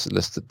case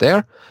listed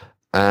there.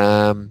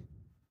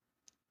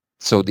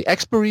 So the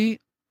expiry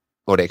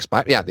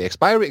the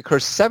expiry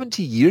occurs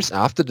 70 years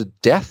after the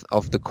death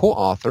of the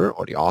co-author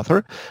or the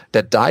author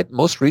that died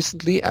most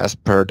recently as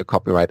per the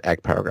Copyright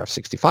Act paragraph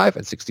 65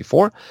 and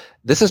 64.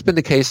 This has been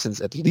the case since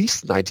at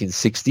least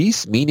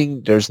 1960s,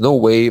 meaning there's no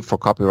way for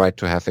copyright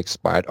to have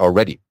expired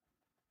already.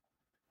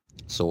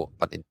 So,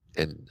 but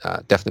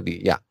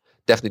definitely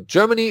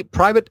Germany,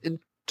 private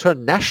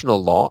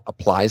international law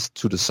applies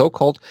to the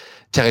so-called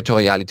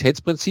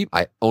Territorialitätsprinzip.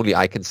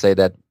 I can say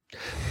that.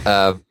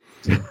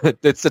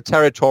 It's a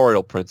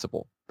territorial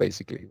principle,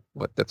 basically.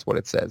 That's what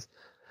it says.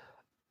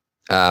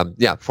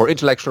 For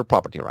intellectual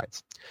property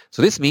rights.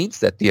 So this means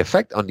that the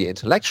effect on the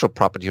intellectual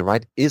property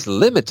right is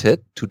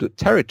limited to the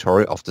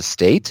territory of the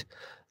state,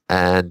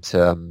 and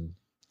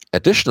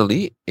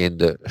additionally, in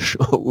the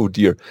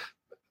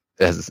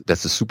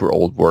that's a super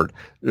old word.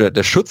 The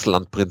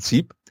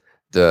Schutzlandprinzip,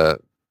 the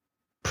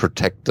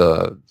protect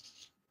the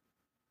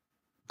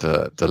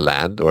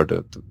land, or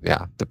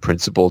the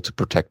principle to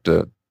protect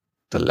the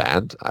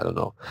land. I don't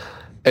know.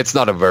 It's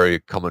not a very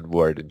common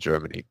word in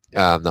Germany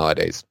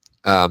nowadays,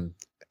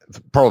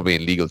 probably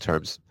in legal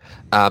terms.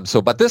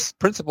 But this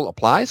principle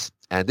applies,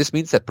 and this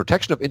means that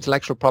protection of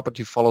intellectual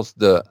property follows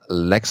the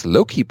lex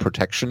loci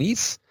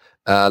protectionis,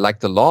 like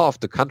the law of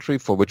the country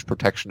for which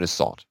protection is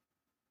sought.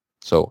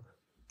 So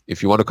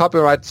if you want to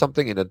copyright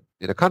something in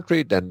a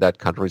country, then that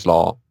country's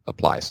law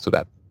applies to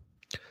that.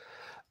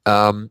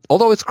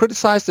 Although it's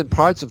criticized in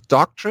parts of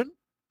doctrine,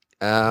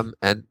 and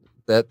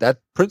that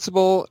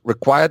principle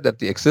required that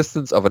the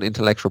existence of an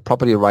intellectual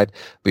property right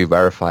be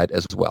verified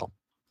as well.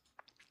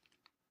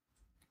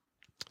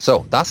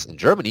 So, thus, in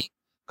Germany,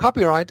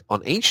 copyright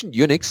on ancient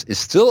Unix is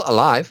still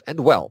alive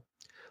and well.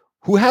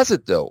 Who has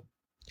it, though?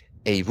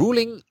 A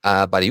ruling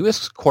by the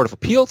U.S. Court of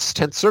Appeals,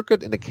 10th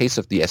Circuit, in the case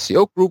of the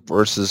SCO Group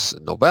versus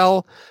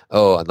Novell,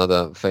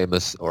 another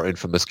famous or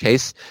infamous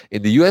case,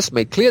 in the U.S.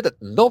 made clear that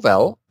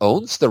Novell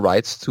owns the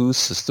rights to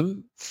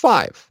System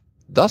 5,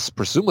 thus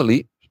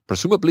presumably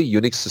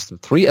Unix System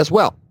 3 as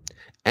well.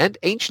 And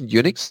ancient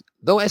Unix,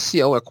 though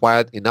SCO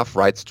acquired enough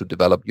rights to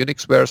develop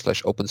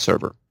Unixware/Open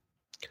Server.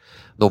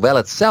 Novell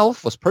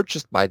itself was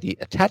purchased by the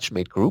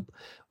Attachmate Group,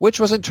 which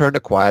was in turn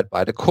acquired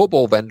by the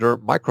COBOL vendor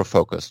Micro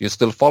Focus. You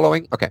still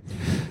following? Okay.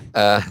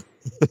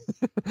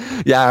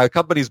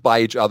 Companies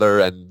buy each other,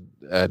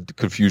 and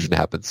confusion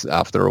happens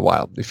after a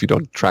while if you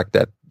don't track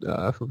that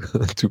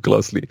too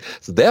closely.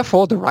 So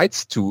therefore, the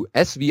rights to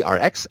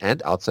SVRX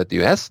and outside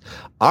the US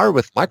are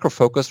with Micro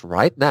Focus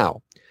right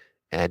now.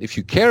 And if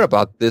you care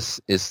about this,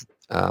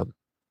 the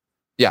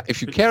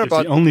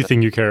only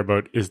thing you care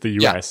about is the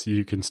US,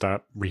 you can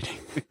stop reading.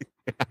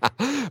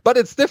 But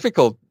it's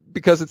difficult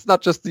because it's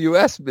not just the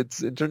US,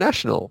 it's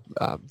international.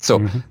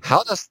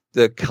 How does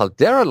the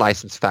Caldera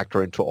license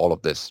factor into all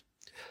of this?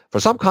 For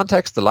some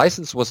context, the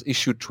license was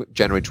issued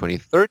January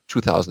 23rd,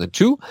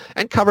 2002,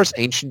 and covers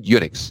ancient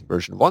Unix,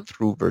 version 1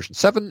 through version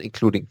 7,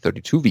 including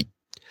 32V.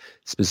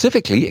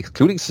 Specifically,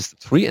 excluding System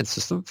 3 and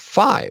System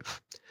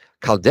 5.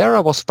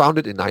 Caldera was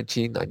founded in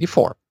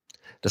 1994.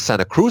 The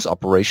Santa Cruz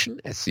operation,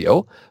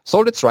 SCO,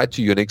 sold its right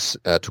to Unix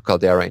to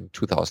Caldera in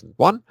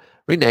 2001,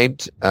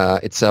 renamed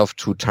itself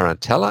to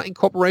Tarantella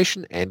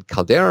Incorporation, and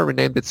Caldera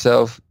renamed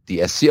itself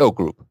the SCO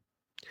Group.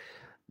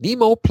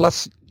 Nemo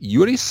plus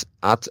Juris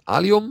ad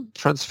alium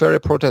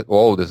transfere protest.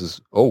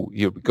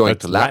 Here we're going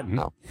to Latin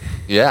now.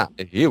 Yeah,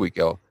 and here we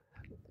go.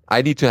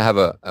 I need to have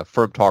a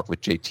firm talk with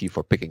JT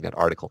for picking that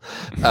article.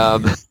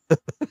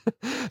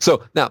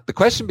 So now the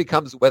question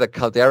becomes whether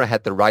Caldera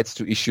had the rights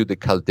to issue the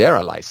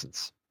Caldera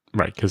license.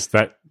 Right, because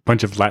that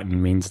bunch of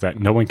Latin means that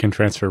no one can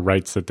transfer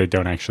rights that they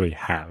don't actually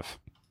have.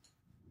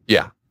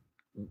 Yeah,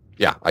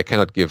 I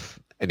cannot give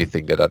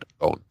anything that I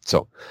own.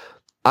 So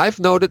I've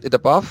noted it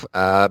above,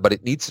 but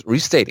it needs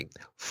restating.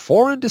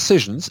 Foreign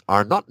decisions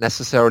are not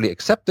necessarily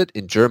accepted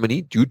in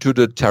Germany due to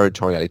the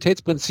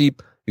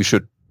Territorialitätsprinzip. You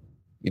should,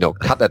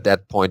 cut at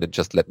that point and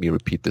just let me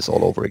repeat this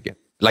all over again,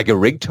 like a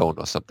ringtone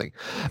or something.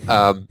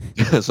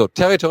 So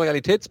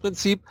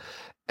Territorialitätsprinzip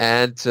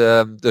and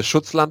the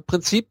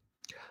Schutzlandprinzip.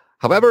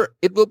 However,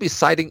 it will be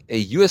citing a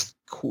U.S.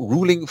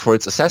 ruling for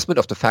its assessment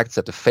of the facts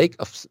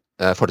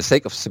for the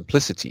sake of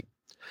simplicity.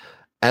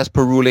 As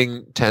per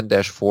ruling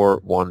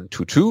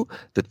 10-4122,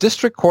 the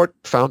district court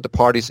found the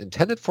parties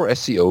intended for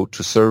SCO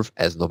to serve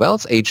as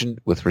Novell's agent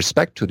with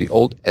respect to the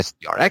old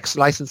SVRX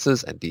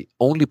licenses and the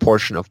only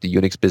portion of the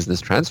Unix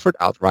business transferred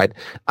outright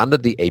under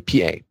the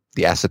APA,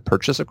 the Asset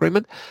Purchase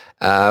Agreement,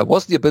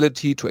 was the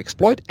ability to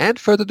exploit and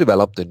further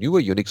develop the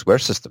newer Unixware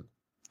system.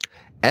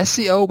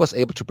 SCO was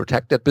able to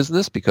protect that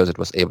business because it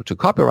was able to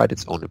copyright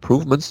its own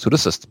improvements to the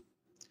system.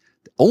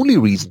 The only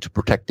reason to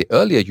protect the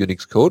earlier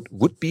Unix code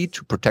would be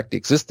to protect the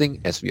existing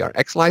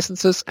SVRX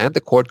licenses, and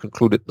the court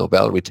concluded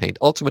Novell retained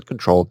ultimate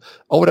control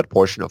over that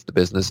portion of the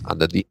business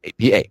under the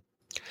APA.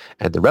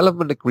 And the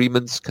relevant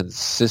agreements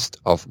consist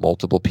of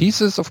multiple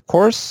pieces, of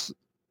course.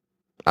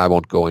 I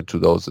won't go into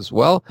those as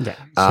well.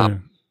 Yeah,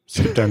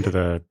 skip down to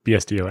the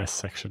BSDOS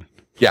section.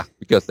 Yeah,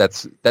 because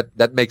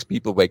that makes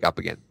people wake up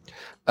again.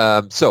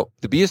 So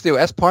the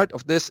BSD-OS part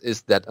of this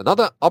is that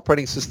another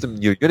operating system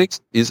near Unix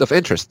is of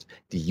interest.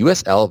 The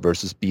USL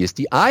versus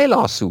BSDI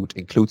lawsuit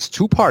includes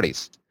two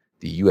parties.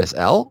 The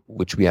USL,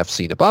 which we have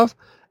seen above,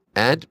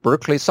 and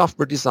Berkeley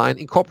Software Design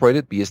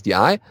Incorporated,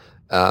 BSDI,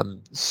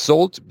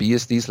 sold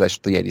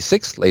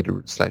BSD/386,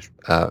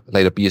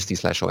 later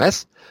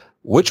BSD/OS,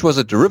 which was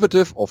a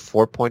derivative of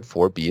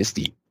 4.4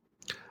 BSD.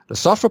 The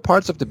software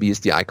parts of the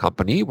BSDI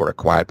company were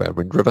acquired by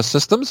Wind River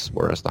Systems,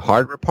 whereas the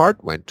hardware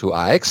part went to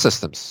IX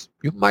Systems.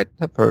 You might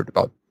have heard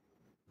about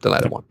the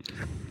latter one.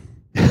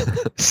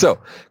 So,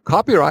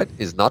 copyright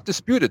is not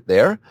disputed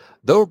there,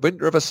 though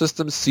Wind River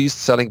Systems ceased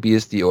selling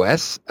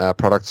BSD-OS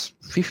products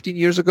 15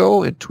 years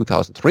ago in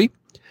 2003.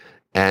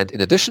 And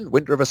in addition,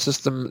 Wind River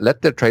System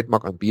let their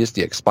trademark on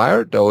BSD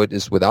expire, though it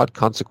is without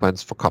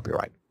consequence for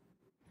copyright.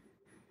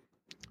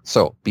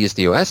 So,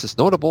 BSD-OS is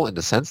notable in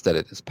the sense that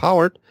it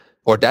powered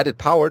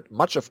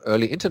much of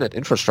early internet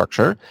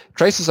infrastructure.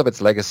 Traces of its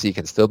legacy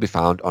can still be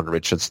found on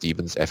Richard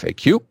Stevens'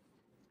 FAQ.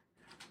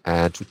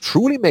 And to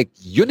truly make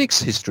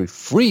Unix history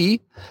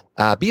free,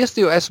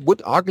 BSD-OS would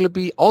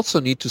arguably also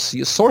need to see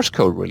a source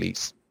code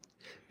release.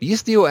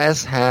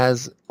 BSD-OS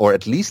has, or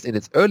at least in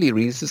its early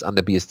releases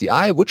under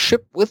BSDI, would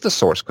ship with the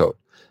source code,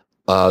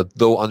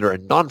 though under a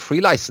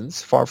non-free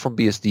license, far from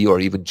BSD or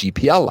even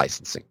GPL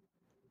licensing.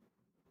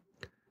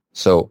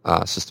 So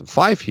System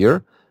 5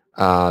 here,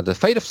 the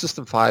fate of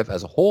System 5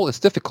 as a whole is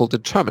difficult to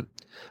determine.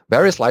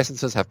 Various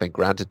licenses have been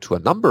granted to a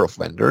number of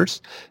vendors.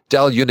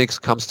 Dell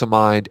Unix comes to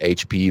mind,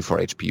 HP for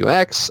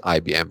HPUX,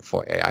 IBM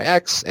for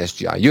AIX,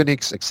 SGI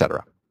Unix,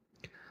 etc.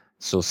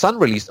 So Sun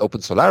released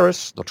Open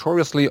Solaris.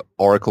 Notoriously,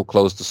 Oracle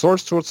closed the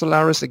source tool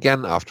Solaris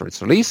again after its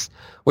release,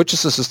 which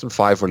is a System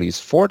 5 Release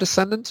 4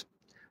 descendant.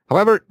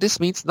 However, this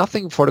means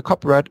nothing for the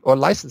copyright or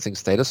licensing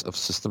status of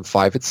System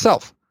 5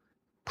 itself.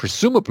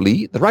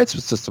 Presumably, the rights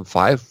with System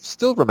 5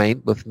 still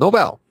remain with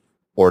Novell,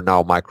 or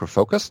now Micro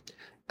Focus.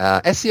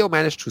 SCO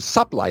managed to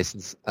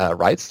sub-license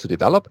rights to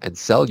develop and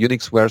sell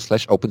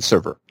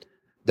Unixware/OpenServer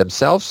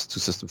themselves to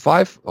System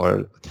 5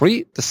 or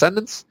 3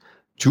 descendants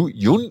to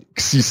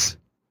Unixis,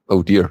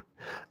 oh dear,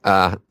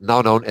 now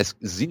known as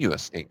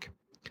Xinuous Inc.,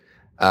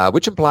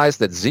 which implies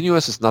that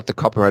Xinuous is not the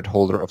copyright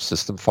holder of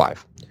System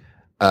 5.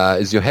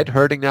 Is your head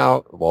hurting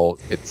now? Well,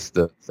 it's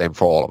the same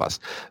for all of us.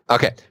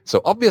 Okay,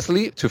 so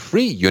obviously to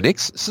free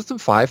Unix, System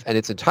 5 and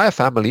its entire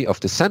family of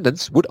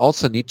descendants would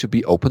also need to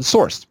be open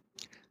sourced.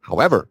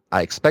 However,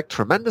 I expect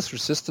tremendous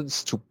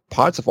resistance to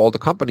parts of all the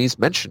companies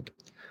mentioned.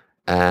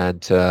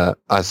 And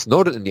as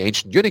noted in the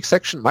Ancient Unix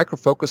section, Micro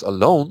Focus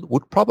alone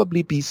would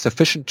probably be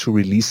sufficient to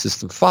release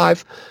System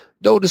 5,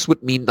 though this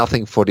would mean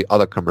nothing for the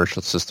other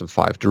commercial System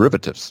 5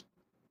 derivatives.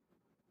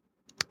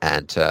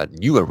 And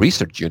newer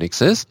research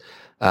Unixes,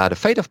 the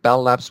fate of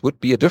Bell Labs would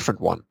be a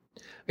different one.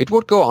 It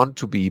would go on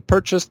to be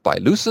purchased by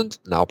Lucent,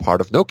 now part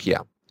of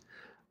Nokia.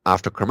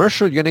 After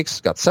commercial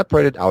Unix got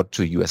separated out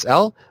to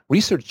USL,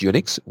 Research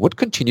Unix would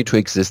continue to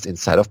exist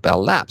inside of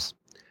Bell Labs.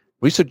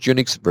 Research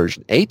Unix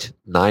version 8,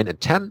 9,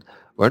 and 10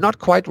 were not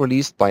quite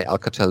released by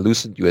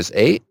Alcatel-Lucent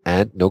USA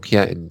and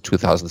Nokia in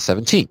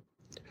 2017.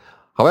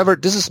 However,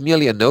 this is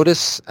merely a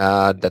notice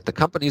that the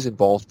companies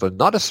involved will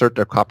not assert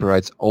their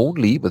copyrights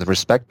only with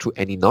respect to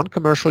any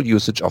non-commercial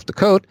usage of the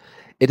code.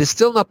 It is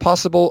still not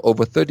possible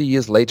over 30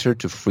 years later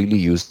to freely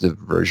use the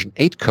version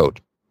 8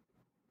 code.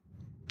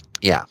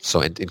 Yeah, so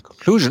in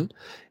conclusion,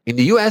 in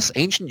the US,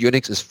 Ancient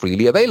Unix is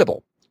freely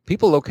available.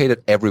 People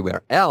located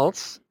everywhere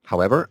else,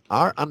 however,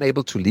 are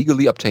unable to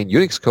legally obtain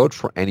Unix code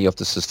for any of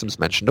the systems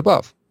mentioned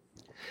above.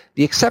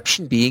 The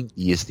exception being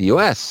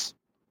BSD-OS,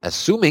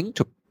 assuming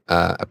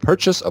a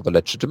purchase of a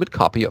legitimate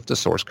copy of the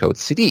source code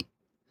CD.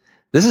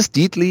 This is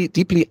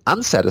deeply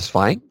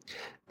unsatisfying,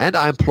 and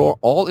I implore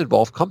all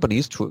involved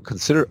companies to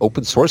consider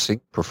open sourcing,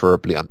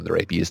 preferably under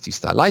a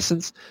BSD-style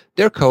license,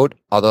 their code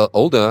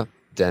older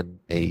than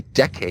a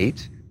decade,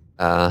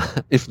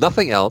 if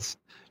nothing else,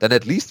 then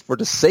at least for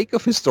the sake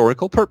of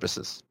historical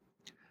purposes.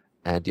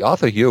 And the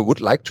author here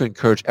would like to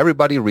encourage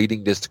everybody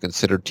reading this to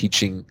consider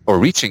teaching or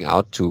reaching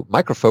out to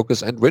Micro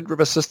Focus and Wind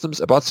River Systems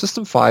about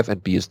System 5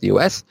 and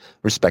BSD-OS,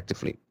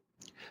 respectively.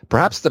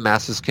 Perhaps the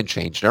masses can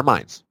change their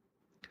minds.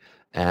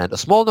 And a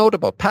small note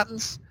about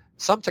patents.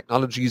 Some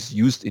technologies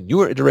used in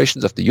newer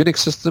iterations of the Unix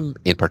system,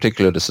 in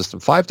particular the System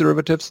 5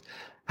 derivatives,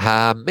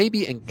 may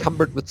be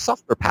encumbered with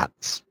software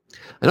patents.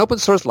 An open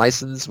source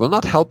license will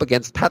not help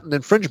against patent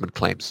infringement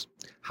claims.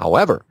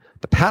 However,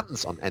 the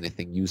patents on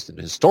anything used in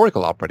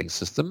historical operating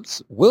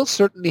systems will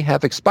certainly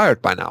have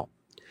expired by now.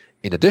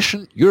 In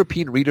addition,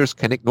 European readers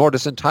can ignore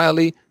this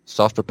entirely.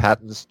 Software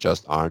patents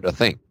just aren't a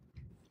thing.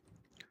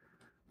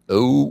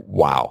 Oh,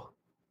 wow.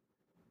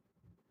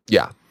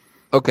 Yeah.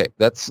 Okay,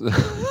 that's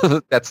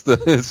that's the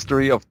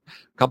history of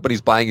companies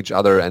buying each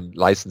other and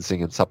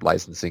licensing and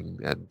sub-licensing,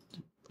 and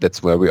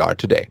that's where we are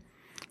today.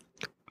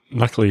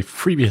 Luckily,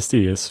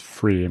 FreeBSD is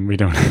free, and we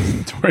don't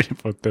have to worry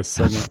about this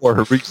so much. For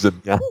a reason,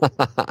 yeah.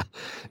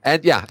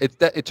 And yeah,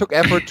 it took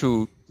effort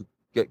to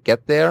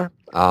get there,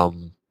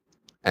 and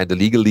the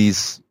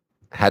legalese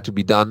had to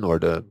be done, or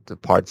the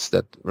parts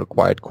that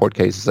required court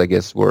cases, I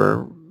guess,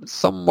 were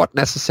somewhat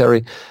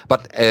necessary.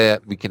 But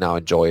we can now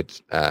enjoy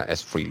it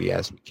as freely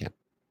as we can.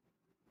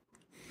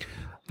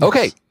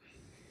 Okay.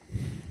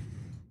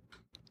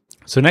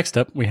 So next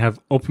up, we have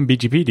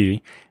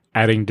OpenBGPD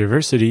adding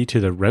diversity to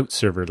the route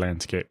server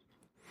landscape.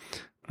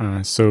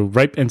 So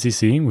RIPE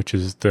NCC, which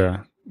is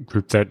the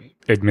group that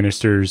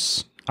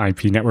administers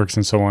IP networks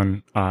and so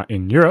on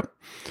in Europe,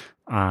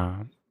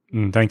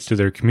 and thanks to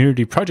their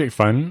community project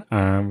fund,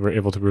 we're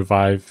able to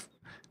revive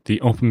the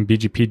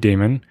OpenBGP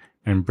daemon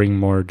and bring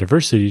more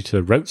diversity to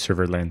the route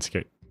server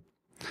landscape.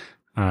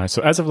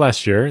 So as of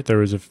last year, there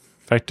was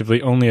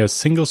effectively only a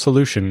single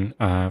solution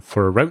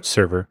for a route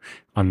server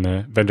on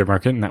the vendor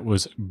market, and that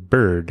was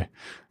Bird.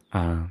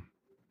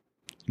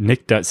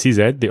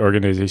 NIC.CZ, the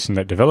organization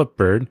that developed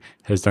Bird,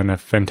 has done a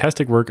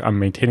fantastic work on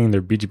maintaining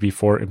their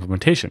BGP4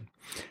 implementation.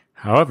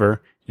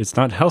 However, it's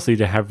not healthy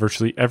to have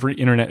virtually every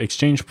internet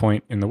exchange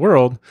point in the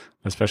world,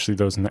 especially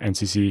those in the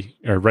NCC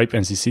or RIPE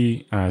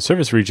NCC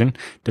service region,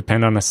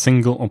 depend on a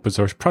single open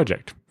source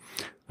project.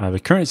 The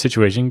current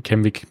situation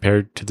can be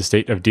compared to the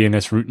state of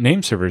DNS root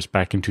name servers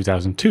back in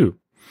 2002.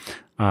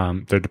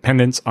 Their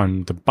dependence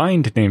on the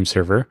bind name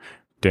server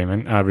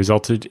daemon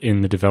resulted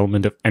in the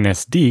development of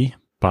NSD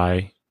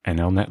by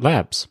NLNet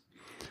Labs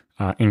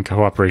in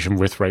cooperation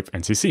with RIPE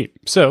NCC.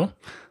 So,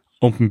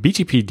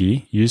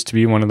 OpenBGPD used to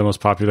be one of the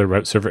most popular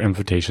route server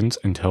implementations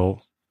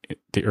until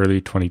the early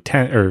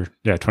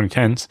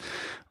 2010s,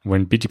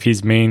 when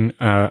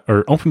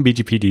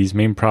OpenBGPD's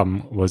main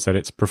problem was that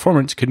its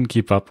performance couldn't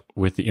keep up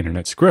with the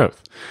internet's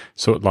growth,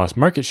 so it lost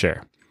market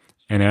share.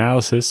 An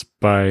analysis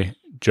by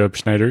Job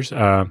Schneiders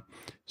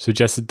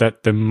suggested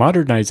that the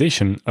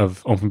modernization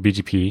of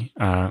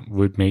OpenBGP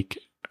would make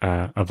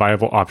a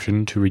viable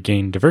option to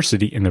regain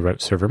diversity in the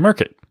route server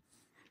market.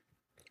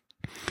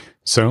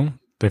 So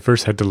they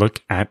first had to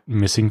look at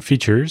missing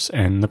features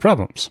and the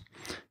problems.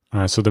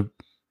 So the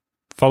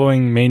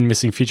following main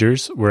missing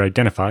features were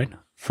identified.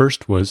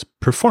 First was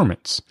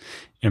performance.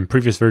 In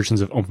previous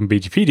versions of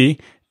OpenBGPD,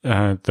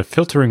 the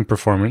filtering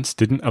performance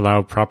didn't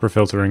allow proper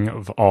filtering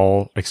of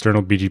all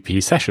external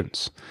BGP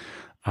sessions.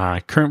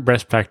 Current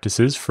best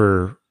practices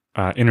for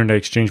Internet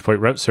Exchange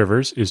Point route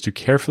servers is to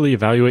carefully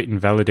evaluate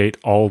and validate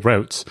all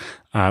routes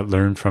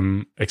learned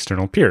from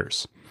external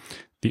peers.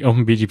 The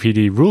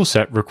OpenBGPD rule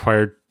set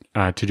required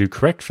to do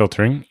correct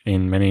filtering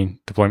in many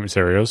deployment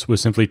scenarios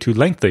was simply too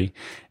lengthy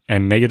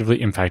and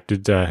negatively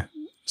impacted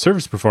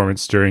service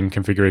performance during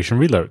configuration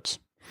reloads.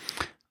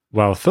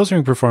 While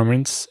filtering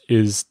performance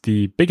is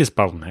the biggest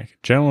bottleneck,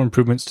 general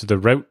improvements to the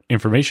route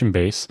information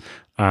base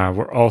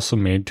were also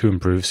made to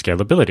improve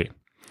scalability.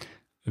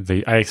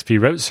 The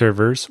IXP route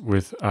servers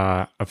with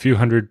a few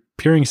hundred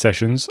peering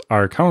sessions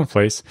are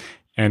commonplace,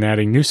 and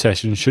adding new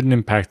sessions shouldn't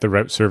impact the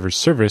route server's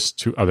service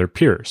to other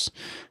peers.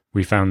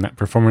 We found that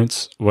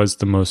performance was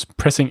the most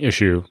pressing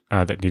issue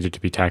that needed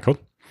to be tackled.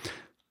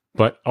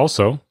 But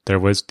also, there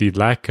was the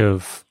lack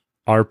of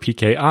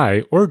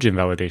RPKI origin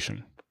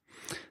validation.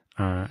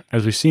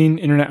 As we've seen,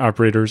 internet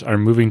operators are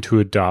moving to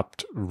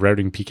adopt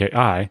routing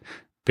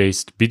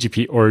PKI-based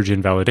BGP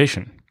origin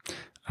validation.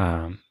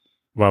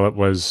 While it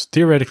was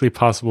theoretically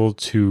possible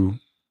to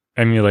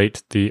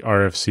emulate the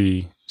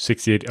RFC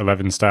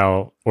 6811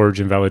 style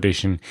origin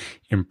validation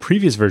in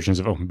previous versions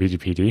of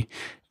OpenBGPD,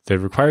 the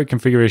required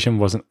configuration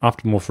wasn't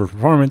optimal for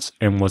performance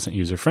and wasn't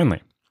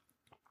user-friendly.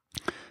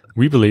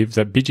 We believe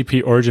that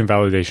BGP origin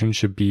validation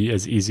should be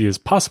as easy as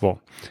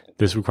possible.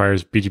 This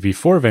requires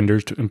BGP4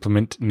 vendors to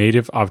implement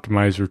native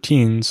optimized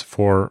routines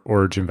for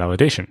origin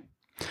validation.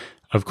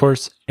 Of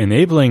course,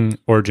 enabling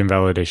origin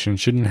validation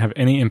shouldn't have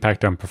any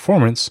impact on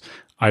performance,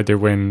 either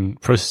when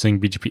processing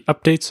BGP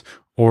updates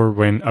or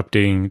when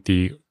updating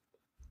the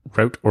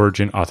route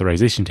origin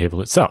authorization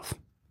table itself.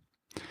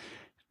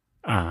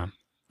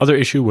 Other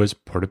issue was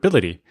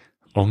portability.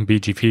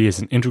 OpenBGP is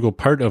an integral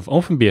part of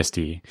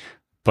OpenBSD,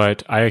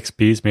 but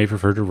IXPs may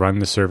prefer to run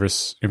the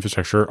service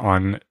infrastructure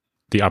on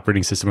the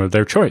operating system of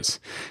their choice.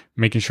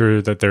 Making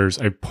sure that there's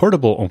a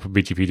portable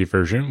OpenBGP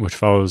version, which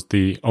follows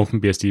the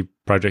OpenBSD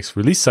project's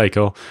release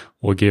cycle,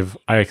 will give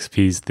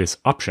IXPs this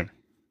option.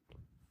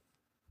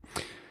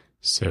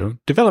 So,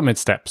 development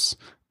steps.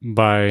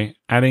 By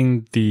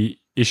adding the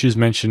issues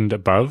mentioned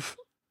above,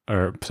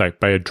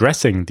 by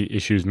addressing the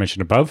issues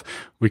mentioned above,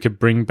 we could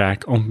bring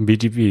back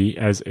OpenBGP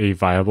as a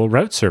viable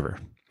route server.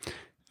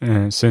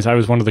 Since I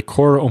was one of the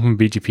core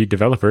OpenBGP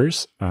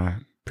developers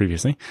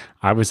previously,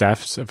 I was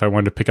asked if I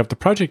wanted to pick up the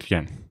project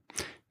again.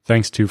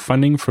 Thanks to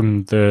funding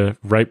from the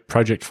RIPE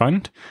Project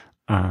Fund,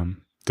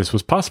 this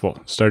was possible.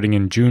 Starting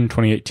in June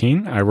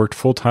 2018, I worked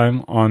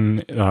full-time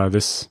on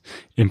this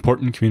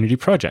important community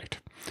project.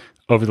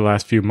 Over the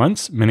last few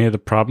months, many of the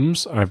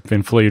problems have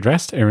been fully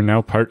addressed and are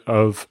now part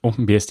of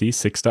OpenBSD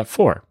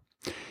 6.4.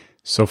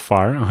 So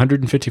far,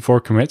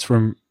 154 commits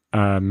were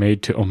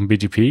made to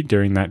OpenBGP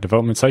during that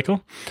development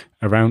cycle,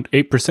 around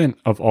 8%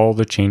 of all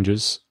the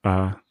changes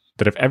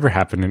that have ever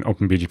happened in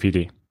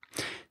OpenBGPD.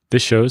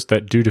 This shows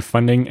that due to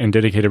funding and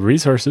dedicated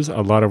resources,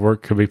 a lot of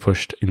work could be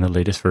pushed in the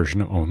latest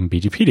version of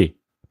OpenBGPD.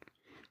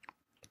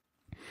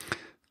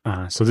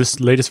 So this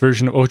latest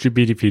version of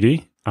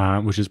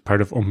OpenBGPD, which is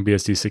part of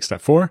OpenBSD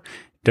 6.4,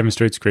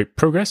 demonstrates great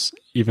progress.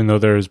 Even though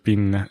there has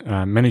been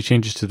many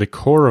changes to the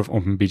core of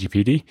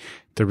OpenBGPD,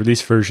 the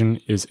release version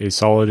is as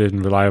solid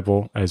and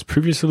reliable as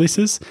previous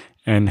releases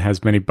and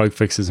has many bug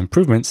fixes and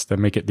improvements that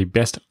make it the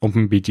best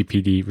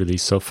OpenBGPD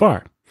release so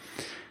far.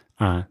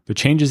 The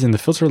changes in the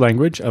filter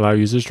language allow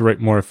users to write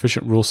more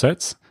efficient rule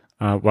sets,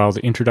 while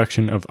the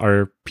introduction of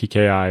our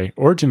PKI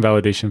origin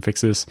validation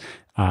fixes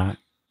that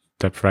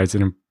provides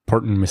an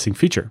important missing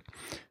feature.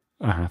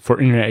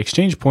 For Internet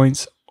Exchange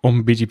points,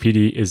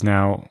 OpenBGPD is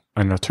now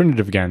an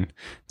alternative again.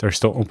 There are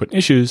still open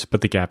issues,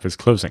 but the gap is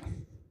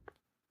closing.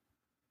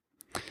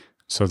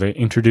 So they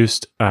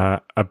introduced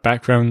a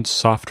background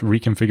soft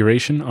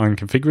reconfiguration on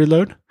config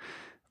reload.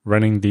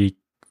 Running the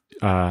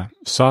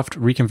soft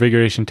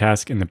reconfiguration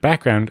task in the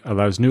background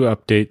allows new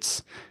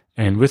updates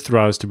and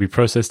withdrawals to be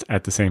processed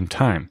at the same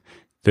time.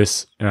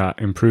 This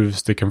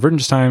improves the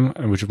convergence time,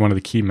 which is one of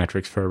the key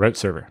metrics for a route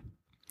server.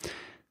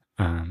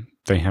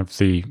 They have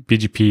the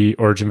BGP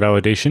origin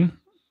validation,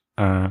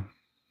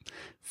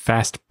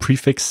 fast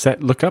prefix set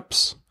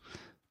lookups.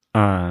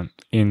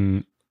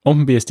 In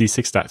OpenBSD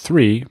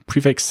 6.3,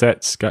 prefix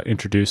sets got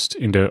introduced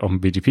into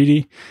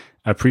OpenBGPD.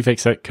 A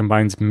prefix set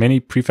combines many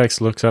prefix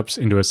lookups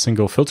into a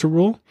single filter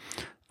rule.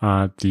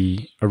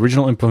 The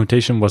original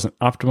implementation wasn't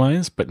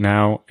optimized, but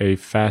now a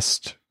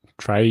fast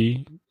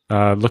try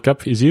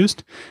lookup is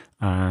used.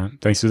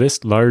 Thanks to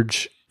this,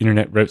 large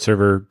internet route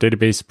server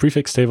database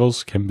prefix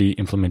tables can be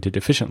implemented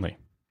efficiently.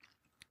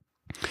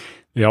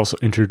 They also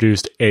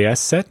introduced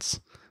AS sets,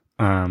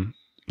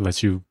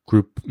 lets you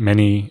group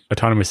many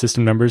autonomous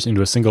system numbers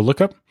into a single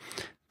lookup.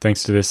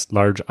 Thanks to this,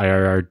 large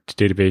IRR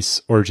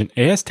database origin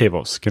AS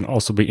tables can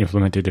also be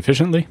implemented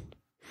efficiently.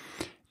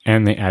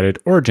 And they added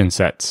origin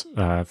sets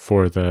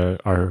for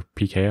our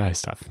PKI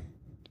stuff.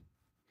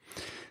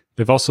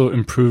 They've also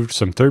improved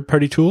some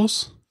third-party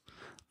tools.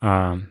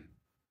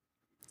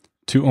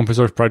 Two open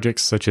source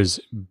projects such as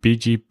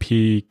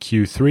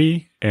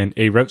BGP-Q3 and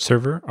a route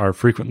server are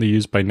frequently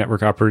used by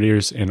network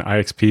operators and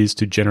IXPs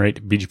to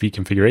generate BGP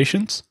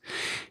configurations.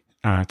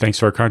 Thanks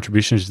to our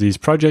contributions to these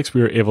projects,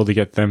 we were able to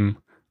get them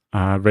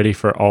ready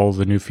for all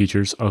the new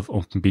features of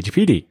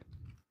OpenBGPD.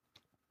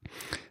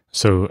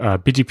 So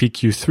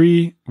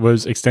BGP-Q3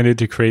 was extended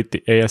to create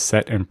the AS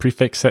set and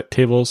prefix set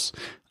tables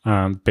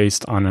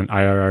based on an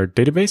IRR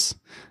database.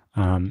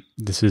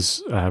 This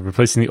is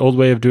replacing the old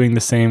way of doing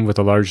the same with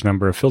a large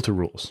number of filter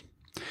rules.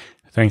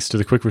 Thanks to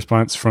the quick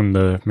response from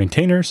the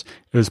maintainers,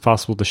 it was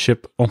possible to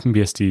ship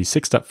OpenBSD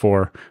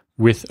 6.4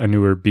 with a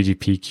newer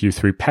BGP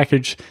Q3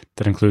 package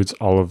that includes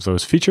all of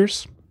those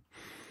features.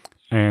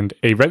 And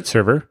a route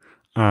server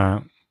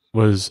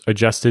was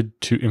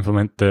adjusted to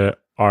implement the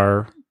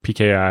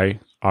RPKI,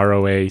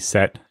 ROA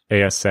set,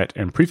 AS set,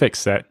 and prefix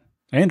set,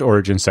 and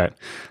origin set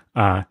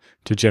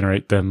to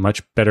generate the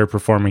much better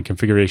performing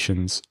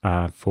configurations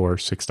for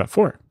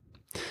 6.4.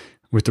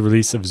 With the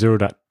release of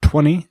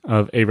 0.20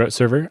 of a route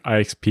server,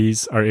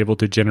 IXPs are able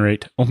to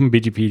generate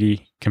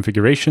OpenBGPD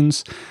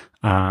configurations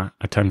a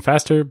ton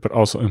faster, but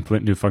also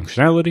implement new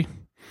functionality.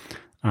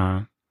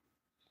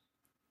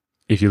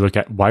 If you look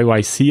at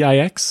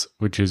YYCIX,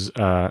 which is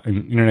an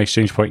internet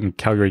exchange point in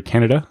Calgary,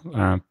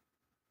 Canada,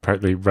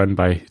 partly run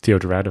by Theo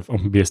Durad of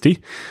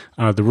OpenBSD,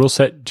 the rule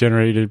set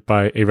generated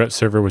by a route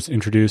server was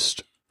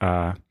introduced,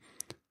 so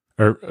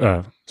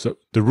the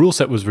rule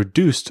set was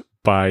reduced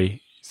by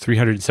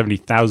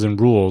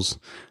 370,000 rules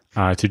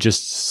to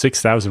just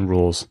 6,000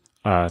 rules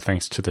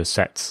thanks to the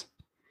sets.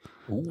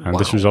 Wow.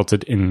 This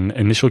resulted in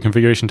initial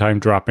configuration time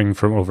dropping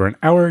from over an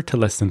hour to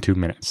less than 2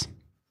 minutes.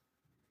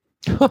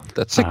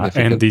 That's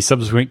significant. And the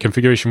subsequent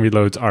configuration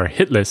reloads are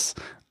hitless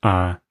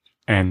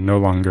and no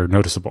longer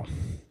noticeable.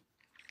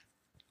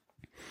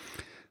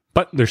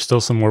 But there's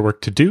still some more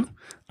work to do.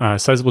 A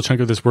sizable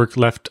chunk of this work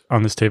left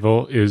on this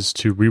table is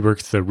to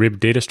rework the RIB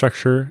data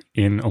structure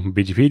in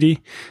OpenBGPD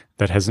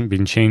that hasn't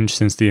been changed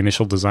since the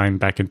initial design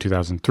back in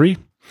 2003.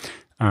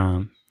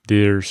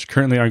 There's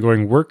currently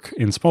ongoing work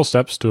in small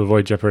steps to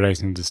avoid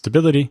jeopardizing the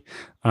stability.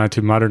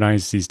 To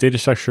modernize these data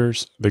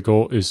structures, the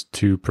goal is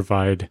to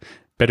provide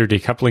better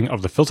decoupling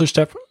of the filter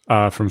step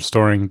from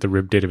storing the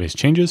RIB database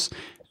changes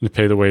and to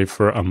pave the way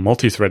for a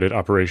multi-threaded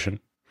operation.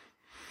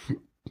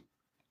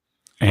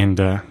 And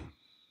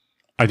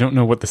I don't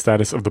know what the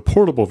status of the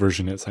portable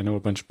version is. I know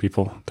a bunch of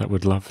people that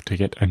would love to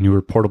get a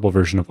newer portable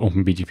version of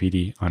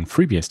OpenBGPD on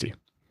FreeBSD.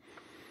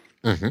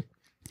 Mm-hmm.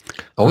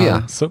 Oh,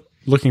 yeah. So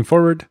looking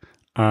forward,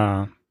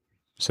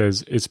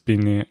 says it's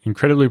been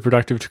incredibly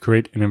productive to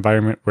create an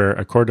environment where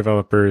a core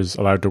developer is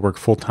allowed to work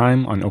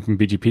full-time on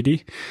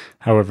OpenBGPD.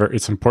 However,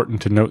 it's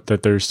important to note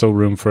that there's still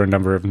room for a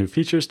number of new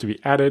features to be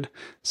added,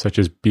 such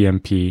as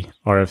BMP,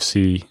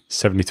 RFC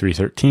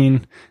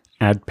 7313,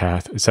 add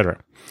path, etc.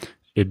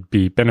 It'd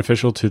be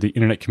beneficial to the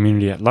internet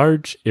community at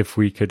large if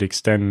we could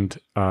extend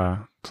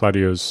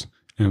Claudio's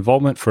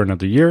involvement for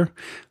another year.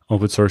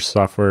 Open source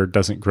software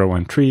doesn't grow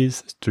on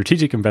trees.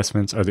 Strategic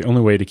investments are the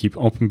only way to keep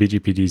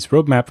OpenBGPD's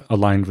roadmap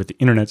aligned with the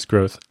internet's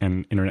growth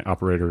and internet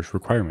operators'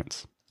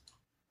 requirements.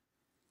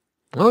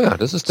 Oh yeah,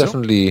 this is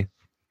definitely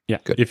Yeah.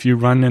 Good. If you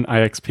run an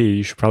IXP,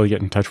 you should probably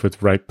get in touch with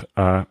Ripe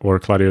or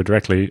Claudio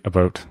directly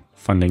about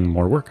funding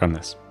more work on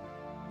this.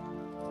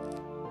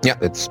 Yeah,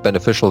 it's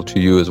beneficial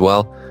to you as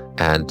well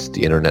and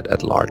the internet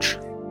at large.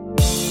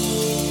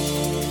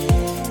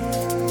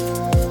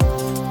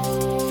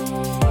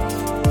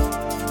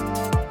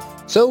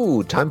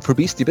 So, time for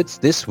Beastie Bits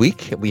this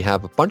week. We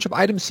have a bunch of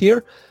items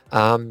here.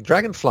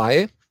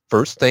 Dragonfly,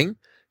 first thing,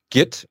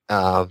 Git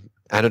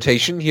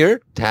annotation here,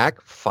 tag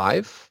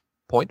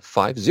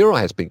 5.50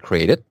 has been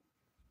created.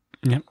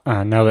 Yep.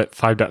 Now that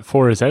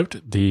 5.4 is out,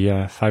 the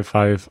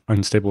 5.5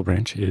 unstable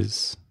branch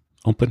is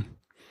open.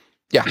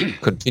 Yeah,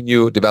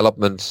 continue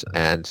development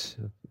and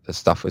the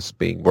stuff is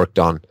being worked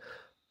on.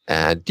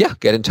 And yeah,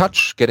 get in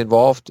touch, get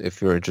involved if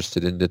you're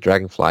interested in the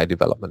Dragonfly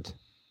development.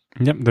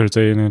 Yep, there's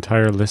an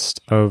entire list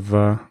of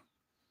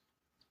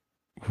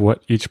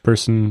what each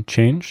person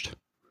changed.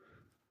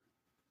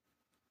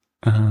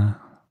 I'm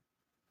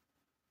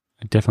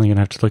definitely going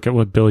to have to look at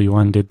what Bill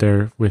Yuan did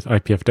there with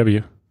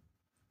IPFW.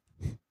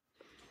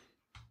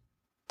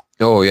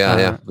 Oh,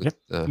 yeah.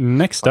 Yep.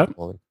 Next up,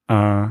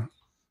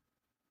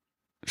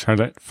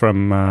 Charlotte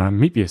from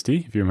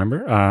MeetBSD, if you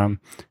remember,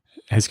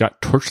 has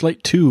got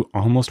Torchlight 2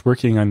 almost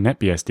working on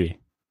NetBSD.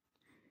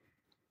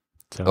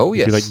 So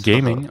if you like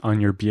gaming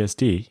on your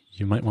BSD,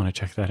 you might want to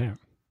check that out.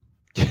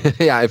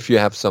 Yeah, if you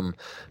have some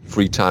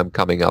free time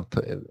coming up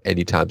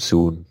anytime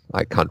soon.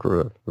 I can't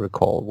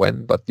recall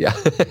when, but yeah,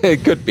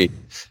 it could be.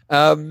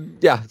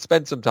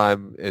 Spend some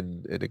time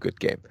in a good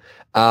game.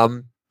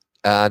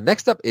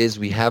 Next up is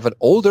we have an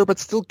older but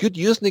still good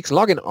Usenix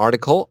login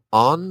article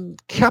on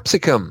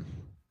Capsicum.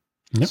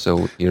 Yep.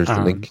 So here's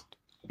the link.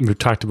 We've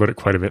talked about it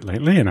quite a bit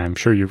lately, and I'm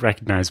sure you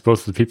recognize both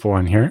of the people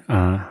on here.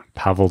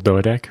 Pavel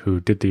Doedek, who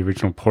did the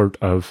original port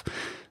of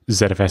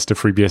ZFS to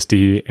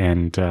FreeBSD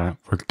and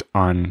worked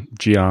on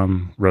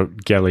Geom, wrote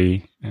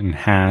Geli and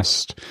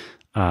Hast,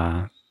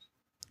 the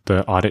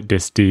audit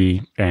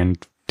dist-d,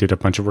 and did a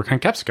bunch of work on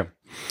Capsicum.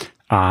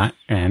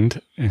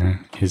 And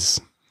his,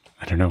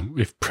 I don't know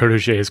if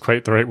protege is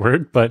quite the right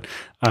word, but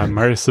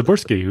Marius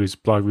Zaborski, whose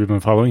blog we've been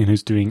following and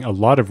who's doing a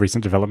lot of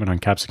recent development on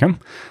Capsicum.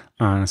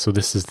 So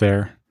this is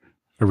their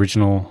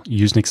original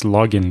Usenix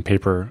login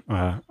paper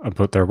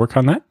about their work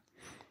on that.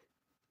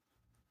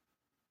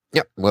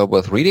 Yeah, well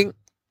worth reading.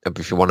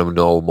 If you want to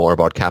know more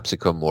about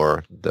Capsicum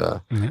or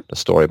the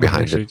story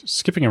behind it.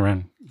 Skipping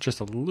around just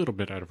a little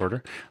bit out of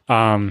order.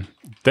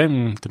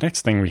 Then the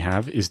next thing we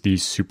have is the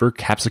Super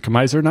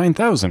Capsicumizer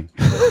 9000.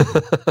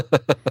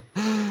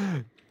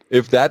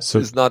 If that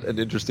is not an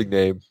interesting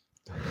name.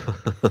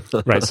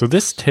 Right, so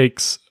this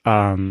takes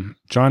John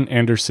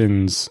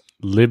Anderson's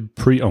lib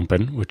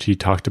pre-open, which he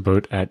talked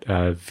about at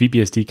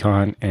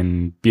VBSDCon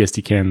and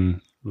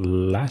BSDCan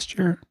last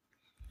year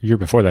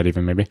before that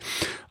even maybe,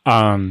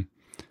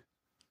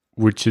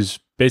 which is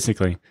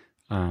basically,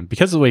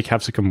 because of the way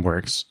Capsicum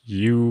works,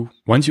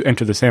 once you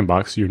enter the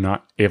sandbox, you're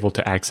not able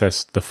to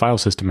access the file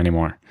system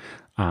anymore.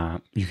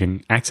 You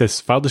can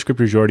access file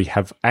descriptors you already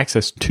have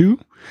access to,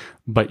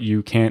 but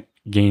you can't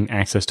gain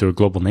access to a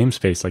global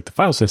namespace like the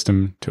file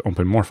system to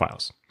open more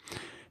files.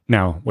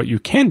 Now, what you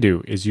can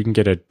do is you can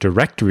get a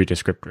directory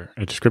descriptor,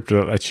 a descriptor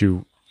that lets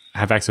you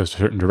have access to a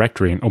certain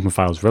directory and open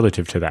files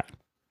relative to that.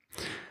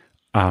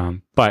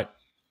 But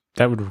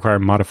that would require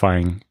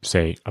modifying,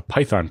 say, a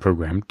Python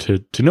program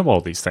to know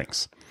all these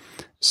things.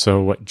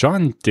 So what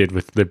John did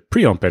with the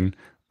pre-open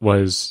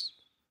was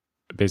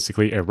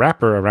basically a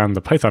wrapper around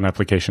the Python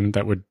application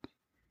that would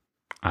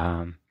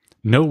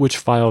know which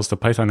files the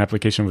Python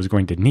application was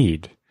going to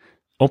need,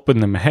 open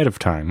them ahead of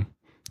time,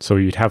 so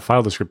you'd have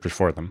file descriptors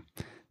for them.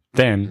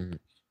 Then,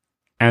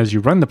 as you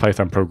run the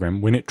Python program,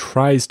 when it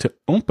tries to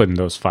open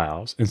those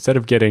files, instead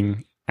of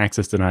getting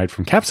access denied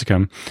from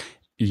Capsicum,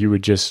 you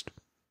would just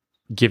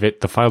give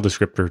it the file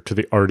descriptor to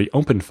the already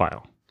opened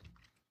file.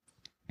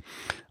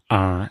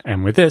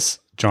 And with this,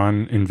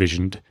 John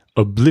envisioned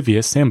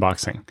oblivious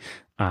sandboxing,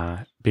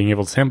 being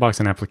able to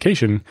sandbox an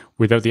application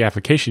without the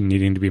application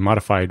needing to be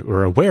modified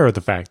or aware of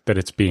the fact that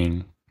it's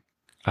being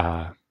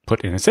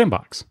put in a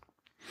sandbox.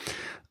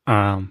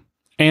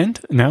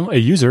 And now a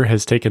user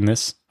has taken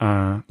this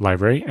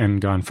library and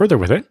gone further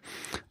with it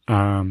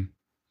and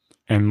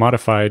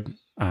modified,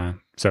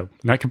 so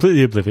not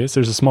completely oblivious,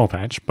 there's a small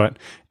patch, but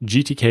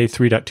GTK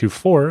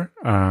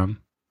 3.24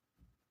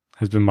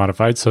 has been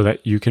modified so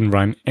that you can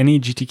run any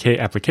GTK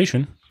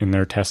application. In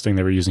their testing,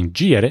 they were using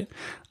gedit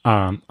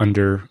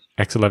under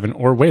X11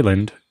 or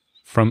Wayland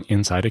from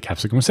inside a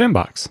Capsicum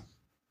sandbox.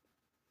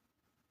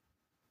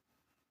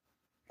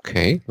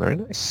 Okay, very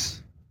nice.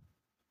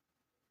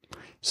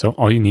 So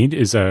all you need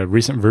is a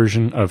recent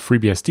version of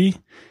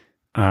FreeBSD,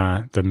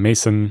 the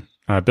Mason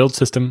build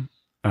system,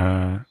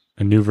 a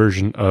new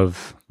version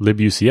of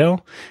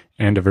libucl,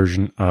 and a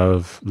version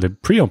of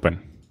libpreopen.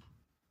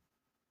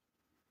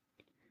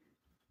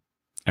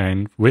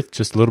 And with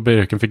just a little bit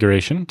of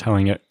configuration,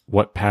 telling it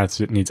what paths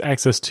it needs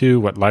access to,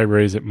 what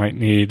libraries it might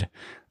need,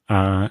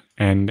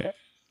 and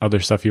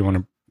other stuff you want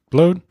to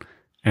load.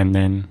 And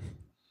then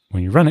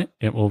when you run it,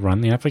 it will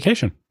run the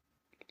application.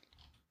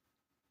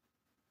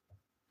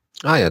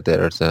 Yeah,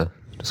 there's a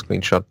the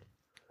screenshot.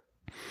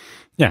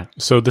 Yeah,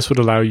 so this would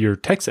allow your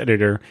text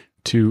editor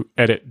to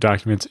edit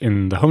documents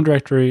in the home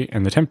directory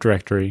and the temp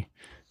directory,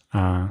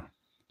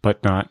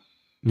 but not,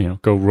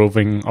 go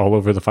roving all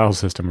over the file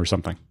system or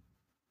something.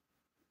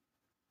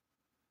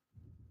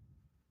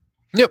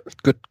 Yep,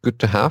 good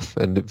to have.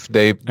 And if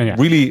they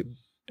really,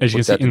 as you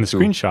can see in the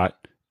screenshot,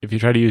 if you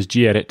try to use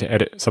gedit to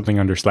edit something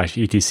under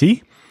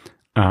 /etc,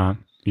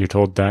 you're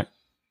told that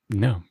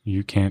no,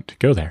 you can't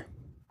go there.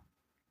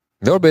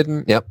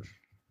 Forbidden. Yep.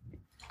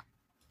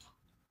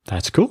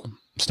 That's cool.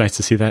 It's nice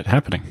to see that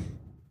happening.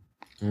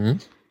 Mm-hmm.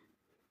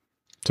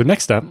 So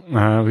next up,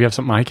 we have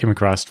something I came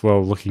across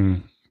while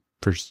looking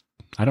for.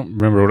 I don't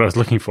remember what I was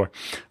looking for,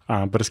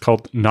 but it's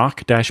called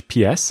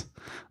Knock-PS,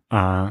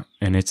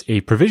 and it's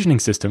a provisioning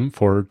system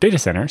for data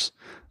centers,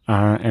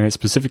 and it's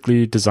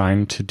specifically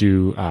designed to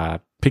do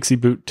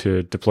PXE boot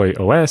to deploy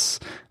OS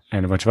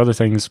and a bunch of other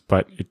things,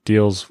 but it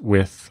deals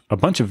with a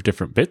bunch of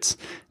different bits,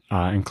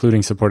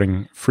 including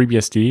supporting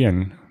FreeBSD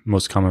and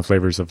most common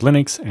flavors of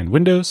Linux and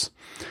Windows,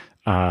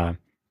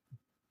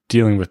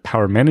 dealing with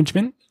power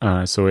management,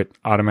 so it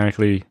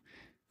automatically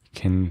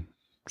can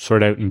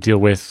sort out and deal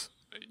with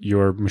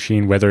your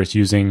machine, whether it's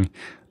using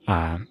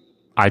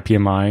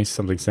IPMI,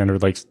 something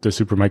standard like the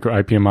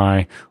Supermicro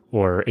IPMI,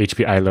 or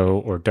HP ILO,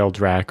 or Dell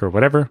DRAC, or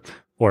whatever,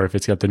 or if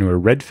it's got the newer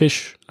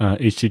Redfish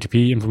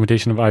HTTP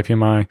implementation of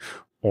IPMI,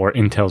 or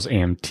Intel's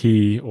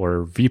AMT,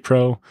 or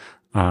vPro,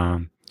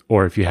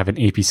 or if you have an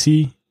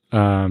APC,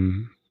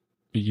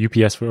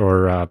 UPS,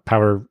 or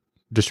power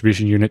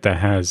distribution unit that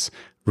has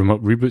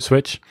remote reboot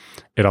switch.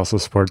 It also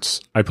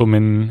supports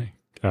IPLMIN,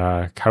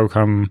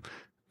 Qualcomm,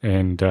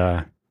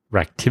 and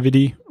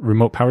Reactivity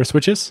remote power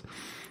switches,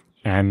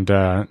 and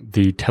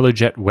the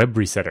Telejet web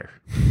resetter.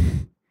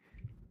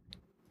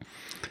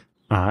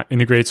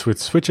 Integrates with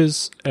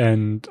switches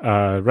and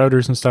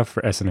routers and stuff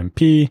for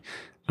SNMP.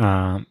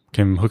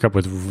 Can hook up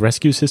with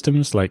rescue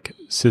systems like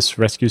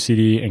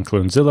sysrescuecd and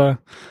Clonezilla.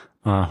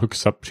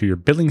 Hooks up to your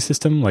billing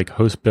system like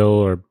HostBill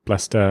or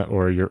Blesta,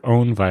 or your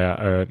own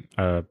via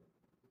a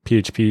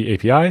PHP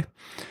API.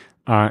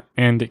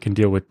 And it can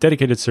deal with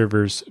dedicated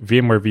servers,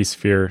 VMware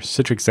vSphere,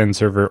 Citrix Zen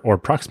Server, or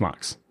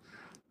Proxmox.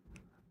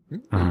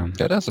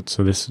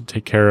 So this will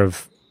take care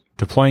of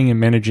deploying and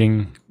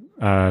managing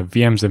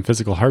VMs and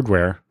physical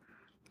hardware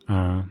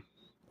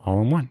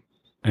all in one.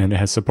 And it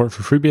has support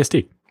for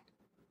FreeBSD.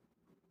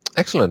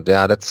 Excellent.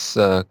 Yeah, that's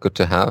good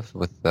to have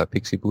with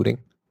PXE booting.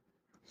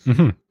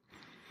 Mm-hmm.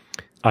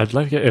 I'd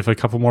like it if a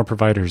couple more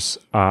providers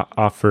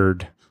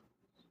offered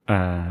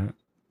a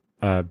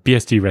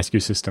BSD rescue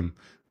system,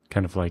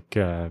 kind of like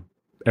MFS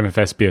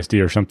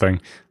BSD or something,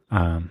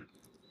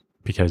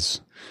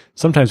 because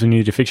sometimes when you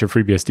need to fix your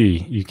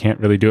FreeBSD, you can't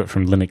really do it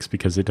from Linux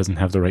because it doesn't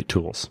have the right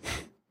tools.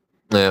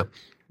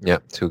 Yeah,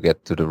 to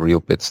get to the real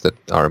bits that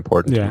are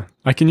important. Yeah,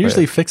 I can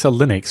usually fix a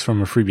Linux from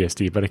a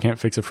FreeBSD, but I can't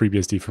fix a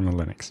FreeBSD from a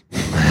Linux.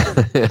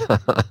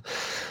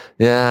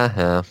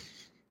 Yeah.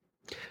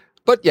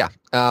 But yeah,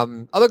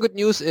 other good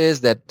news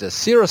is that the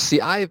Cirrus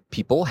CI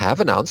people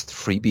have announced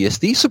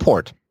FreeBSD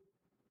support.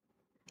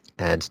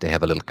 And they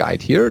have a little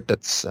guide here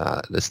that's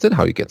listed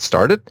how you get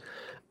started.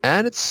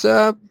 And it's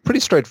pretty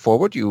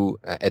straightforward. You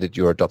edit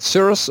your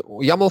 .cirrus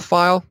YAML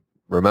file.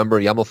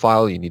 Remember, YAML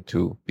file, you need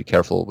to be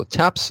careful with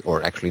tabs,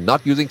 or actually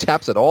not using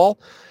tabs at all.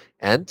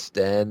 And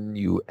then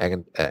you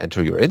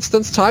enter your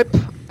instance type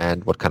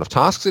and what kind of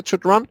tasks it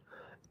should run.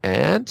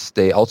 And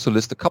they also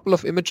list a couple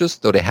of images,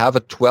 though they have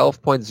a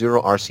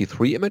 12.0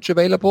 RC3 image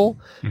available,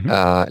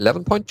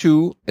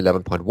 11.2,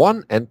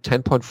 11.1, and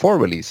 10.4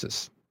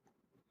 releases.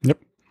 Yep.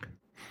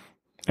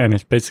 And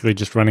it's basically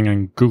just running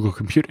on Google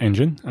Compute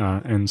Engine,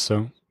 and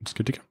so it's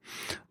good to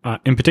go.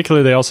 In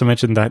particular, they also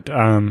mentioned that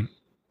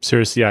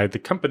Cirrus CI, the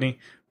company,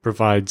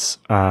 provides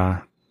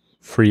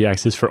free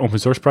access for open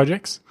source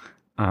projects,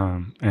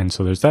 and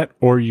so there's that.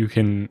 Or you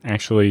can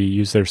actually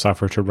use their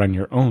software to run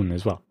your own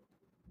as well.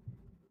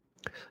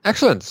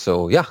 Excellent.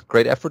 So yeah,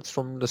 great efforts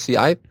from the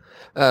CI,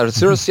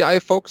 Cirrus CI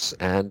folks,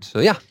 and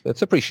yeah,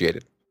 it's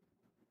appreciated.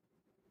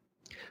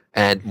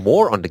 And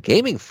more on the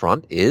gaming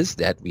front is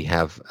that we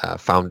have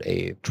found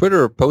a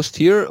Twitter post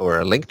here,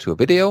 or a link to a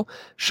video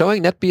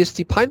showing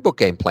NetBSD Pinebook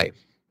gameplay.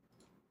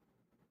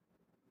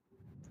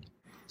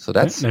 So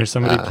that's there's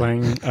somebody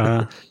playing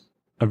a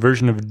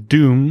version of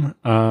Doom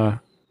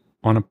on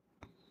a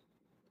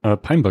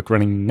Pinebook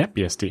running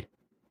NetBSD.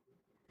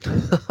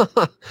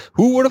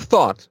 Who would have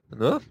thought,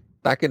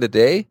 back in the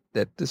day,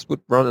 that this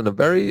would run on a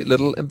very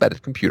little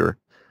embedded computer?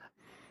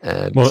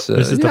 And, well,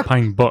 this is the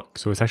Pinebook,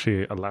 so it's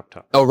actually a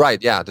laptop. Oh,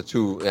 right. Yeah, the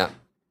two. Yeah,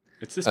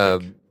 it's this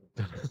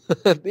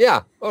big.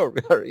 Yeah. Oh,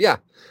 yeah.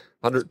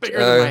 $100 bigger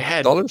than my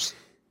head.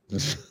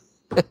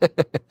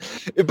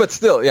 But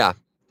still, yeah,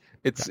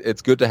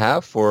 it's good to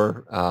have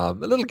for a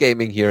little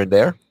gaming here and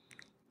there.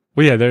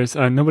 Well, yeah. There's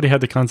nobody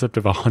had the concept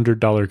of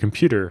 $100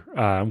 computer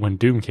when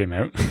Doom came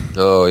out.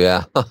 Oh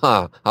yeah.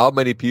 How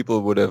many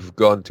people would have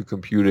gone to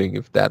computing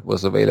if that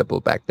was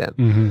available back then?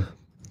 Mm-hmm.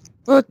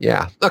 But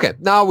yeah, okay,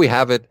 now we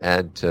have it,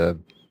 and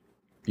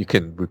you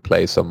can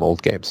replay some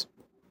old games.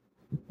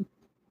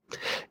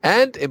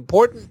 And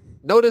important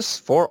notice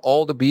for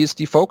all the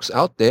BSD folks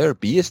out there,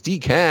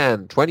 BSD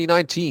Can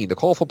 2019, the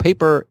call for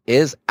paper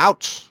is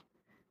out.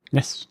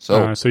 Yes.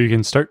 So you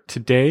can start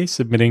today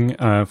submitting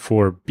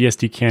for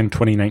BSD Can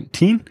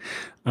 2019,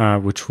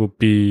 which will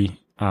be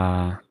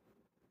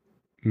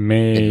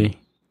May,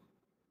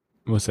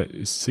 what's that,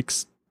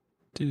 6th?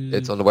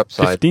 It's on the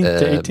website. 15th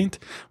to 18th?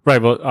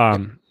 Right,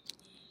 well,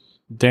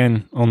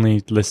 Dan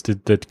only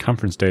listed that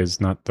conference day is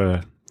not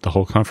the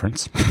whole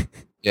conference.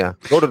 Yeah,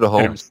 go to the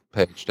home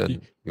page,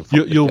 then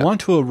you'll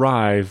want to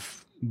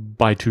arrive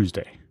by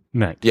Tuesday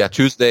night. Yeah,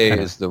 Tuesday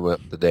is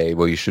the day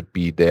where you should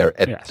be there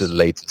at the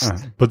latest.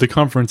 But the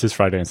conference is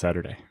Friday and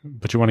Saturday.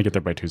 But you want to get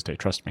there by Tuesday,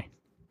 trust me.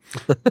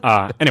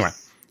 Anyway,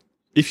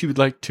 if you would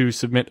like to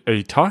submit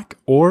a talk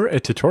or a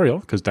tutorial,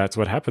 because that's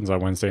what happens on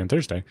Wednesday and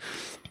Thursday,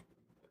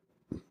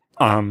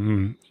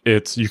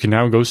 you can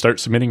now go start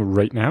submitting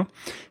right now.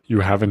 You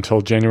have until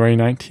January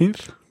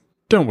 19th.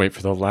 Don't wait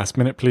for the last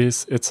minute,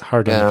 please. It's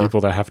hard on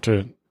people that have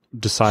to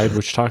decide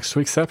which talks to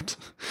accept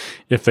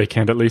if they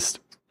can't at least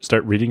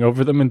start reading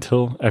over them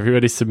until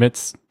everybody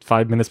submits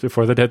 5 minutes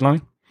before the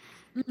deadline.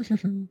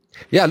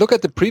 Yeah, look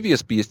at the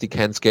previous BSD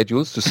Can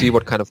schedules to see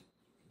what kind of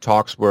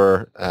talks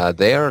were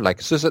there, like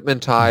sysadmin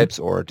types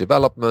or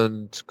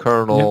development,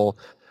 kernel,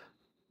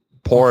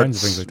 ports. All kinds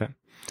of things like that.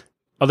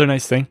 Other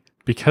nice thing,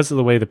 because of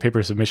the way the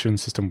paper submission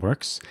system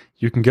works,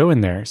 you can go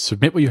in there,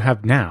 submit what you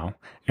have now,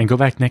 and go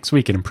back next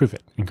week and improve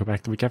it, and go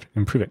back the week after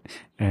and improve it,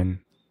 and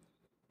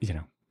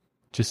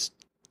just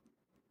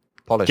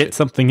get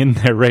something in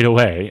there right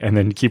away, and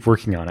then keep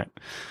working on it.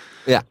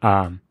 Yeah,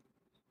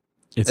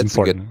 it's That's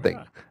important. A good thing.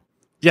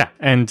 Yeah,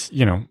 and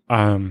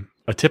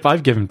a tip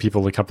I've given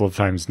people a couple of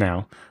times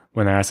now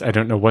when I ask, I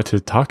don't know what to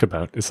talk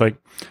about. It's like,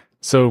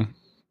 so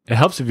it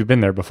helps if you've been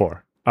there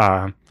before.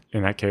 In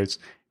that case,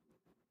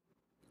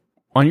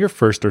 on your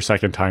first or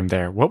second time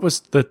there, what was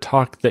the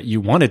talk that you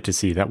wanted to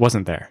see that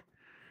wasn't there?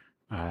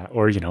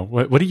 Or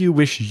what do you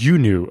wish you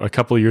knew a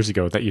couple of years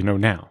ago that you know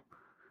now?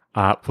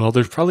 Well,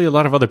 there's probably a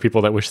lot of other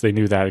people that wish they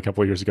knew that a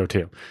couple of years ago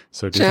too.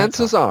 So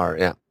chances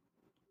are,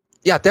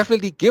 yeah,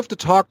 definitely give the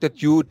talk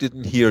that you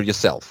didn't hear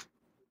yourself.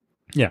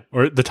 Yeah,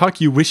 or the talk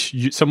you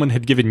wish someone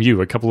had given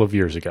you a couple of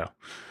years ago.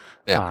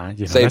 Yeah,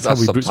 that's how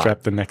we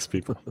bootstrap the next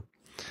people.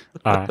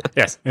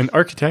 Yes, an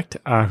architect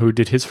who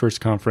did his first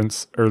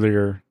conference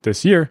earlier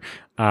this year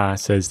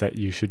says that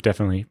you should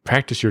definitely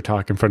practice your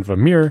talk in front of a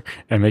mirror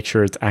and make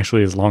sure it's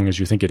actually as long as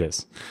you think it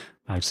is.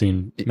 I've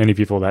seen many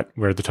people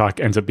where the talk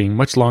ends up being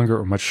much longer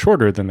or much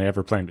shorter than they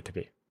ever planned it to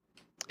be.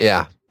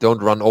 Yeah,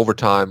 don't run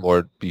overtime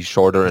or be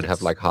shorter and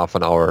have like half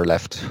an hour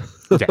left.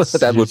 Yes,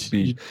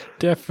 you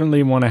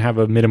definitely want to have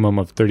a minimum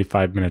of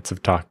 35 minutes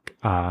of talk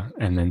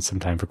and then some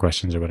time for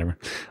questions or whatever.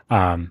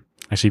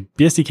 Actually,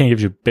 BSD Can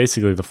gives you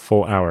basically the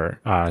full hour,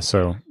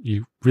 so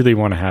you really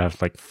want to have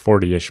like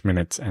 40-ish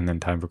minutes and then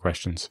time for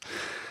questions.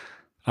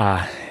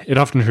 It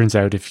often turns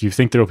out if you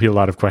think there will be a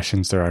lot of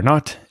questions, there are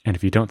not, and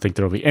if you don't think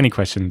there will be any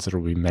questions, there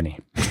will be many.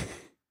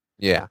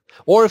 Yeah,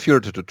 or if you're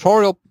the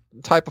tutorial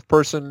type of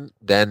person,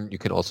 then you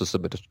can also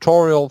submit a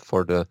tutorial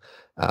for the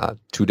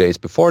 2 days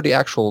before the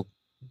actual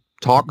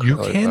talk. You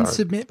can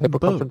submit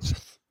both.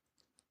 Conference.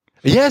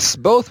 Yes,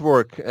 both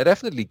work.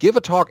 Definitely give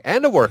a talk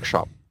and a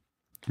workshop.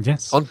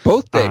 Yes. On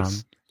both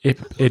days.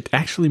 It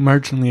actually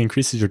marginally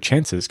increases your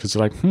chances because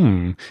you're like,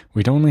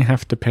 we'd only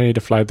have to pay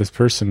to fly this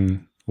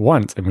person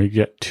once and we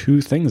get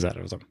 2 things out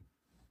of them.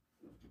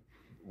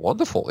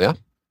 Wonderful, yeah.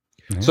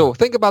 So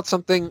think about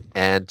something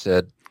and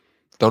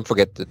don't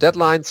forget the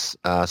deadlines.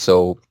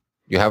 So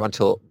you have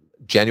until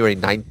January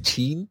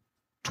 19,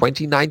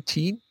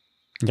 2019.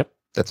 Yep.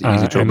 That's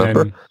easy to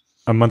remember. Then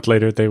a month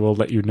later, they will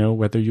let you know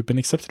whether you've been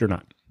accepted or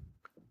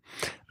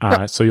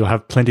not. So you'll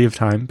have plenty of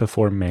time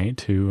before May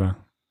to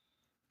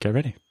get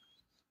ready.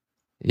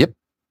 Yep.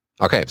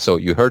 Okay, so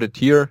you heard it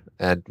here,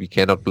 and we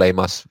cannot blame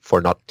us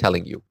for not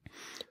telling you.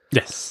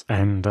 Yes,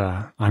 and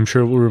I'm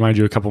sure we'll remind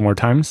you a couple more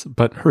times,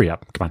 but hurry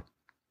up. Come on.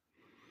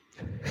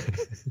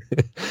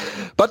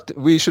 But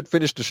we should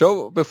finish the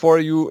show before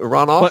you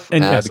run off.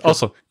 Yes,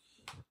 also,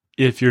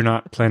 if you're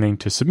not planning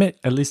to submit,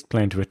 at least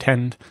plan to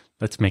attend.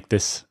 Let's make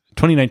this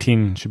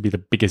 2019 should be the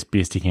biggest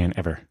BSD Can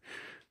ever.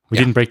 We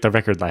didn't break the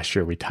record last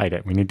year. We tied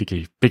it. We need to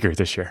get bigger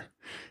this year.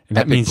 And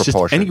that means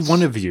just any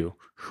one of you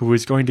who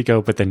is going to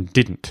go but then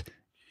didn't,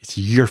 it's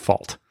your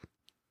fault.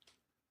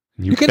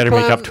 You better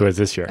make up to it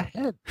this year.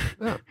 Yeah.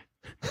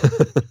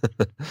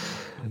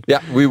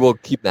 Yeah, we will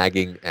keep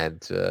nagging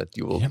and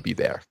you will be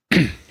there.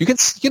 You can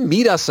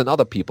meet us and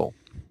other people,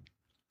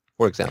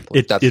 for example.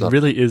 It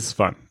really is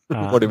fun.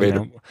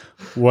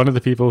 One of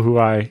the people who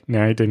I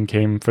nagged and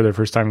came for their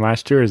first time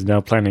last year is now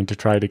planning to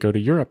try to go to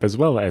Europe as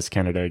well as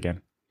Canada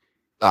again.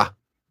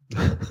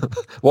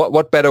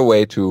 What better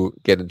way to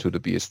get into the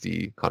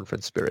BSD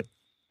conference spirit?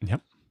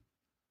 Yep.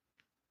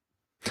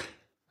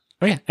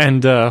 Oh yeah,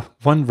 and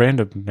one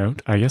random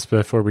note, I guess,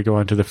 before we go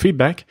on to the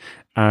feedback,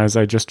 as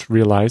I just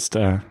realized,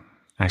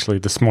 actually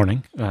this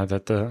morning,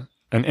 that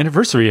an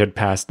anniversary had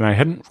passed, and I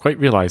hadn't quite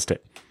realized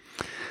it.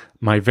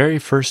 My very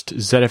first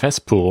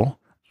ZFS pool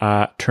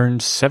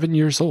turned 7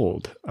 years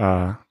old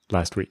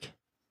last week.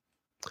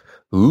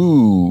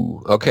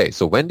 Ooh. Okay.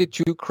 So when did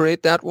you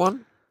create that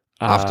one?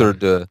 After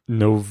the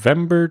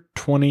November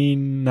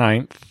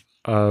 29th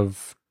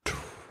of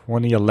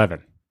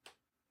 2011.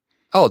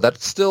 Oh,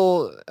 that's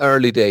still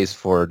early days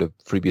for the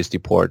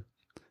FreeBSD port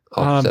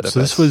of ZFS. So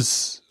this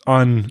was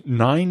on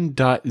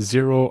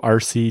 9.0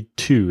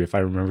 RC2, if I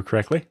remember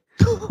correctly.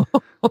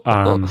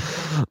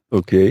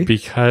 Okay.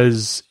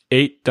 Because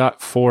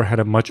 8.4 had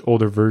a much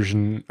older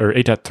version, or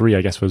 8.3,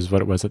 I guess was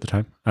what it was at the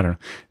time. I don't know.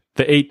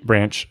 The 8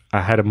 branch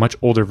had a much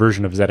older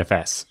version of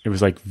ZFS. It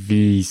was like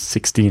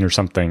V16 or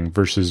something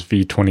versus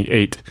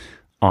V28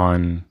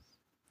 on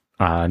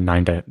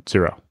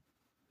 9.0.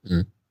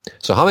 Mm.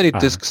 So how many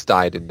disks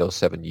died in those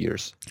 7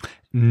 years?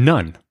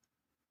 None.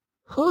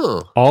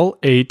 Huh. All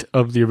 8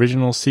 of the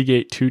original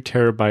Seagate 2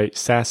 terabyte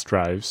SAS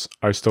drives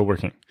are still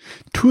working.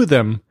 2 of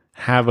them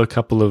have a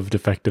couple of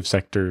defective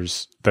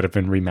sectors that have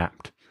been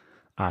remapped.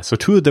 So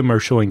 2 of them are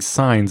showing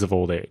signs of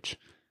old age.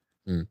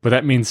 But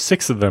that means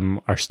 6 of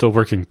them are still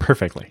working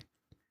perfectly.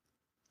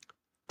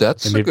 And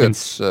they've been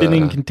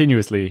spinning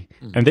continuously.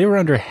 And they were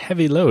under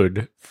heavy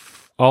load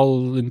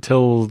all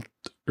until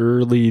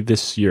early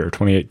this year,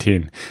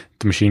 2018.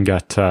 The machine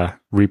got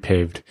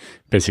repaved.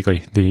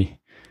 Basically, the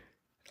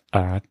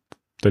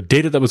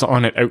data that was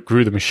on it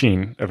outgrew the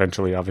machine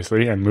eventually,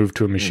 obviously, and moved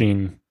to a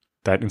machine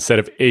that instead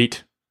of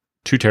 8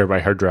 2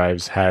 terabyte hard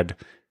drives had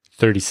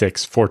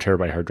 36 4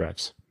 terabyte hard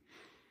drives.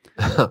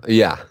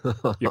 Yeah.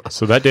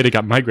 So that data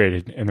got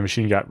migrated and the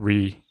machine got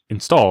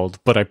reinstalled,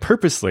 but I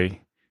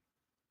purposely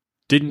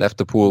didn't left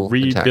the pool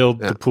rebuild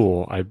the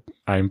pool.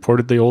 I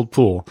imported the old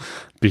pool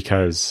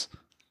because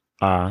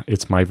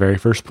it's my very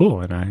first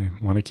pool and I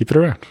want to keep it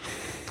around.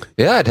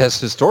 Yeah, it has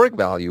historic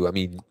value. I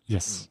mean,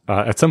 yes.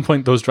 At some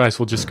point, those drives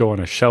will just go on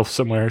a shelf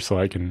somewhere so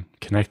I can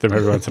connect them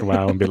every once in a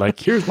while and be like,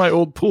 here's my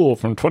old pool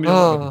from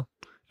 2011.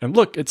 And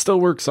look, it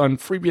still works on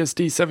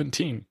FreeBSD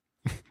 17.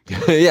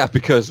 Yeah,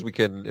 because we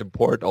can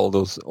import all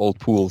those old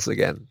pools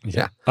again.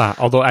 Yeah.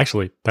 Although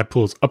actually, that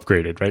pool's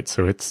upgraded, right?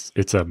 So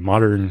it's a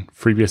modern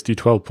FreeBSD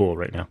 12 pool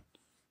right now.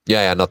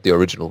 Yeah, not the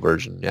original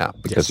version. Yeah,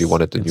 because you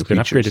wanted the new features.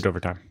 It's been upgraded over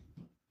time.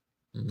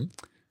 Mm-hmm.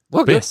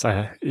 Well, yes,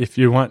 if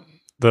you want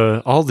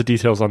all the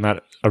details on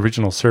that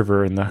original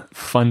server and the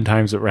fun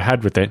times that were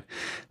had with it,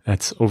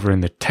 that's over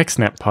in the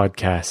TechSnap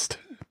podcast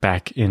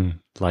back in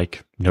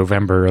like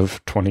November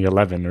of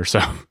 2011 or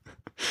so.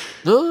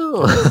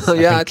 Oh,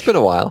 yeah, it's been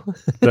a while.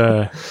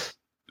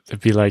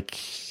 It'd be like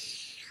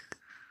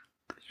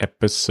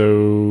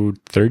episode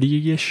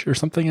 30-ish or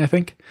something, I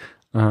think,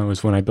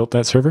 was when I built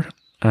that server.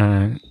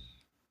 It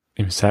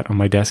was sat on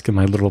my desk in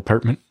my little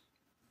apartment.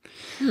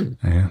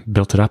 I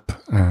built it up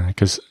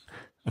because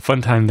a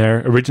fun time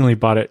there. Originally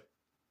bought it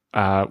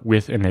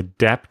with an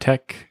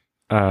Adaptec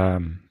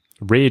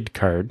RAID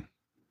card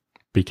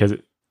because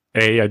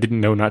A, I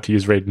didn't know not to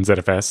use RAID in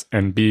ZFS,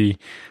 and B,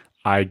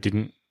 I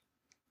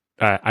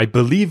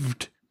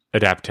believed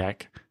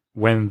Adaptec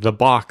when the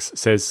box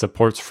says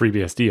supports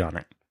FreeBSD on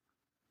it.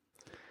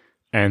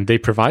 And they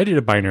provided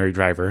a binary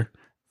driver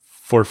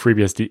for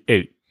FreeBSD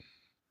 8,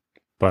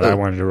 but I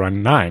wanted to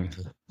run 9.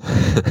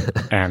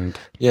 And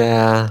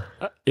yeah,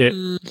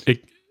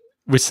 it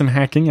with some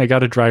hacking, I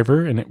got a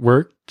driver and it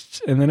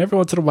worked. And then every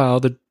once in a while,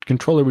 the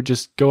controller would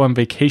just go on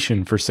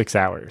vacation for 6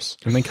 hours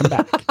and then come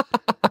back.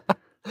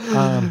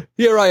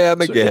 Here I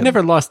am again. It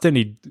never lost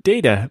any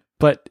data,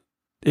 but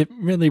it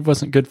really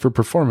wasn't good for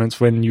performance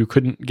when you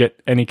couldn't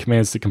get any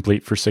commands to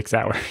complete for 6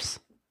 hours.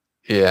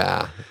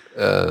 Yeah.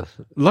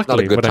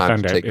 Luckily, what I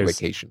found out is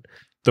vacation.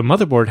 The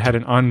motherboard had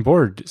an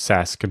onboard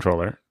SAS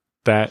controller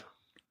that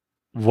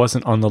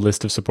wasn't on the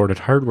list of supported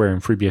hardware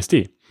in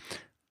FreeBSD.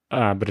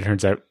 But it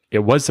turns out it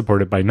was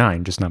supported by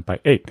 9, just not by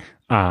 8.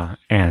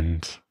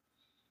 And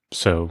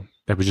so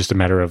that was just a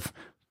matter of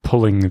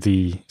pulling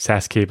the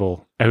SAS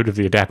cable out of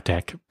the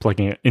Adaptec,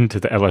 plugging it into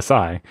the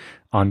LSI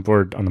on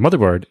board on the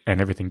motherboard, and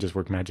everything just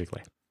worked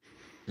magically.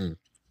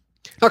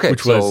 Okay,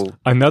 which was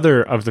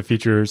another of the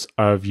features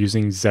of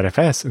using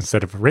ZFS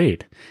instead of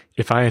RAID.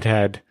 If I had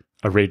had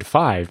a RAID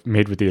 5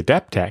 made with the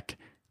Adaptec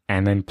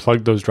and then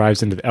plugged those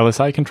drives into the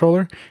LSI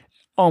controller,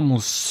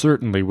 almost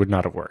certainly would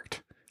not have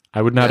worked.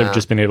 I would not have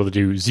just been able to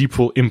do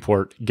zpool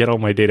import, get all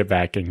my data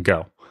back, and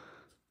go.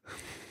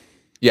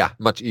 Yeah,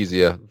 much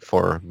easier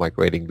for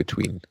migrating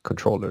between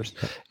controllers.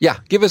 Yeah,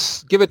 give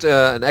it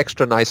an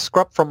extra nice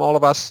scrub from all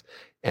of us,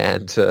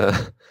 and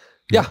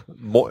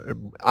more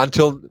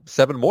until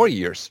 7 more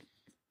years,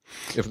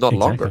 if not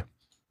longer.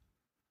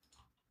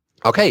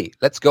 Okay,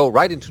 let's go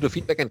right into the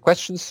feedback and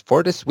questions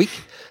for this week.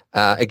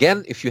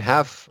 Again, if you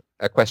have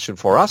a question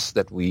for us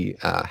that we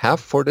have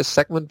for this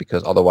segment,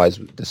 because otherwise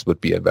this would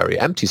be a very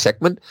empty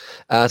segment,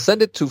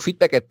 send it to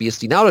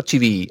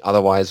feedback@bsdnow.tv.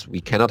 Otherwise, we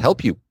cannot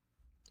help you.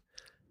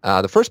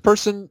 The first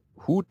person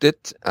who did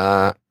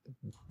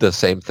the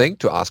same thing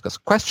to ask us a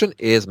question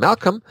is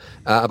Malcolm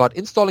about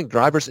installing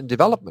drivers in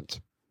development.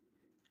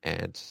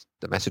 And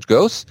the message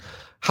goes,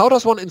 how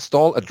does one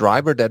install a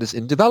driver that is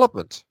in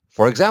development?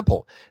 For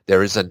example,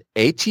 there is an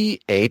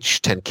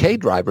ATH10K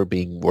driver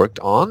being worked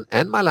on,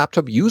 and my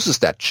laptop uses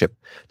that chip.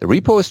 The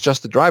repo is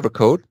just the driver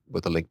code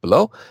with a link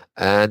below,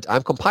 and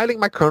I'm compiling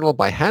my kernel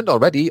by hand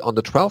already on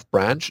the 12th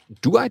branch.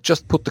 Do I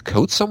just put the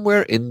code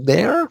somewhere in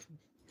there?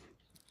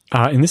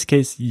 In this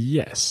case,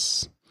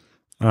 yes.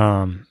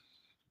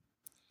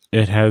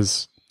 It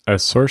has a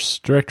source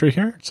directory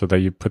here, so that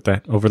you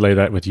overlay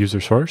that with user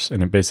source,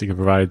 and it basically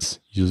provides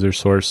user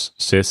source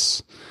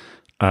sys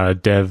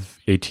dev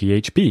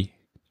athb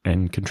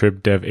and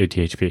contrib dev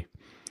athb.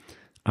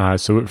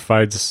 So it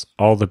provides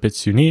all the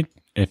bits you need.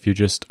 If you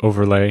just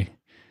overlay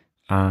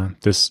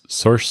this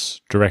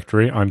source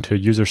directory onto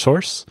user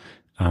source,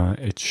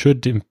 it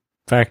should in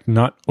fact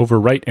not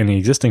overwrite any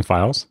existing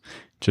files,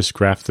 just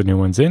graph the new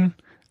ones in.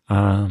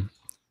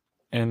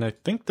 And I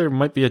think there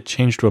might be a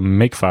change to a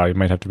make file you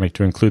might have to make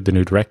to include the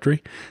new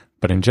directory.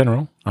 But in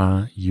general,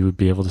 you would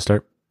be able to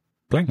start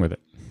playing with it.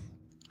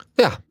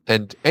 Yeah,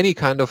 and any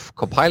kind of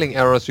compiling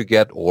errors you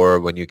get, or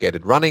when you get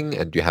it running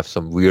and you have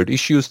some weird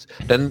issues,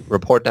 then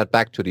report that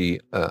back to the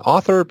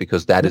author,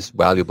 because that is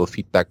valuable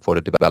feedback for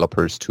the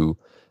developers to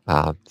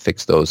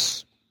fix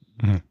those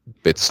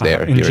bits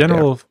there. In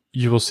general,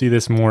 you will see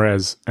this more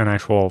as an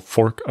actual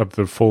fork of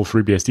the full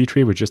FreeBSD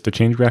tree with just the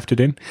change grafted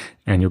in,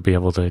 and you'll be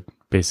able to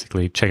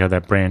basically check out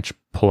that branch,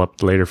 pull up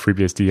the later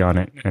FreeBSD on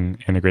it,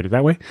 and integrate it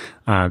that way.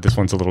 This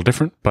one's a little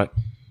different, but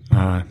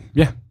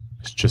yeah,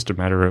 it's just a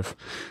matter of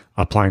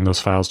applying those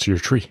files to your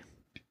tree.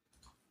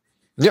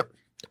 Yep.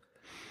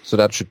 So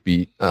that should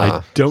be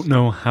I don't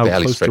know how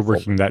close to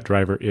working that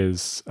driver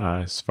is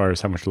as far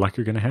as how much luck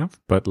you're going to have,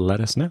 but let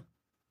us know.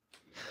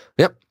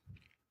 Yep.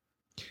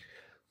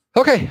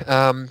 Okay.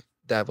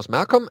 That was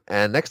Malcolm.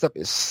 And next up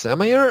is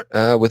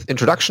Samir with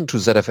Introduction to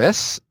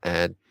ZFS.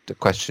 And the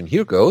question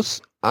here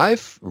goes,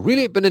 I've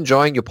really been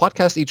enjoying your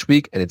podcast each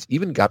week, and it's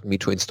even gotten me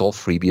to install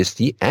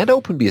FreeBSD and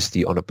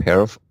OpenBSD on a pair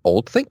of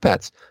old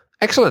ThinkPads.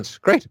 Excellent.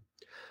 Great.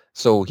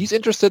 So he's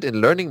interested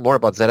in learning more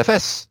about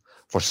ZFS.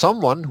 For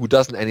someone who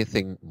doesn't know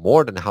anything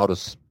more about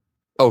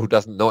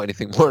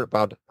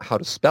how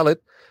to spell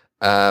it,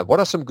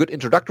 what are some good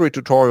introductory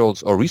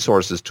tutorials or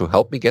resources to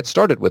help me get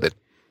started with it?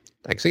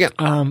 Thanks again.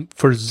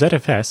 For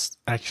ZFS,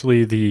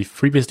 actually, the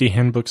FreeBSD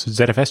Handbook's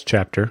ZFS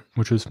chapter,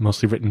 which was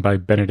mostly written by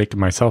Benedict and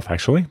myself,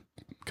 actually,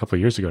 a couple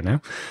of years ago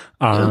now,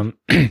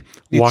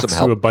 walks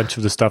through a bunch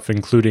of the stuff,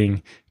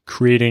 including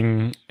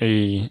creating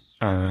a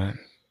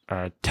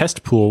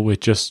test pool with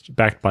just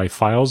backed by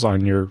files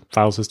on your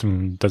file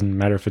system. Doesn't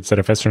matter if it's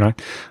ZFS or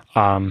not,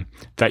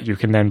 that you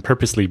can then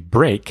purposely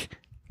break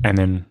and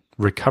then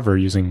recover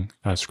using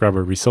Scrub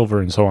or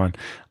Resilver and so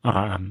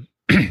on.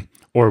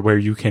 Or where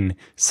you can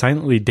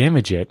silently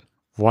damage it,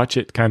 watch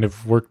it kind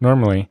of work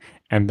normally,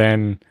 and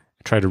then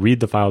try to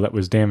read the file that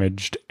was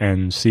damaged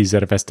and see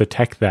ZFS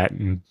detect that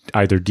and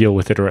either deal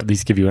with it or at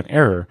least give you an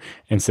error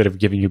instead of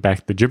giving you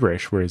back the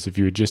gibberish. Whereas if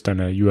you had just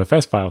done a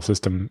UFS file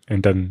system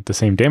and done the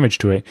same damage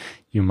to it,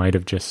 you might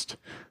have just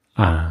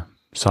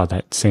saw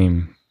that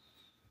same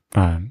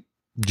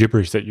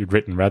gibberish that you'd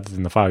written rather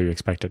than the file you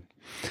expected.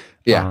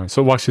 Yeah.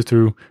 So it walks you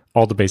through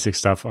all the basic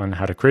stuff on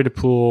how to create a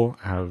pool,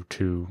 how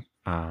to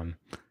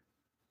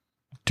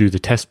do the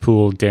test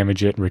pool,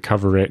 damage it,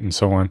 recover it, and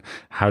so on,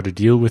 how to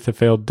deal with a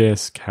failed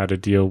disk, how to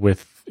deal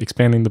with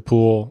expanding the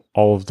pool,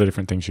 all of the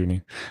different things you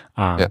need.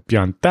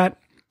 Beyond that,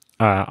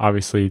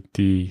 obviously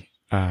the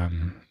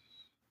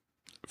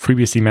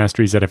FreeBSD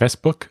Mastery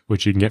ZFS book,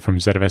 which you can get from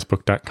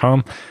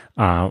zfsbook.com,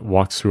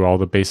 walks through all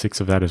the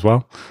basics of that as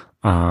well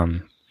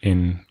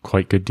in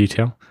quite good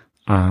detail.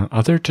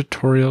 Other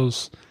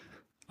tutorials,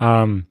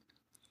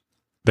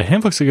 the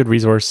handbook's a good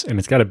resource, and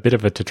it's got a bit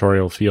of a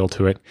tutorial feel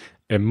to it.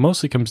 It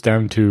mostly comes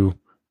down to,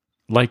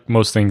 like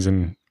most things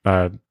in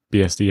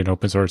BSD and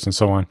open source and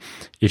so on,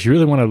 if you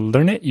really want to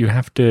learn it, you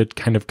have to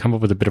kind of come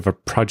up with a bit of a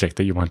project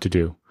that you want to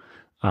do,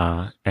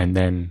 and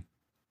then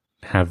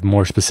have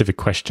more specific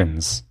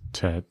questions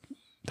to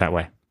that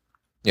way.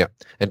 Yeah,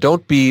 and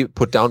don't be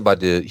put down by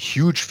the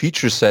huge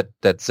feature set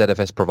that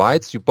ZFS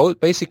provides. You both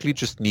basically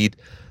just need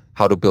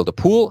how to build a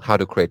pool, how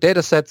to create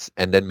data sets,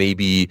 and then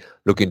maybe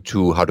look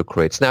into how to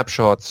create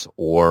snapshots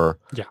or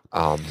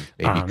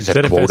maybe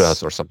set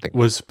quotas or something.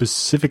 Was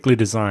specifically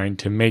designed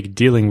to make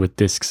dealing with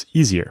disks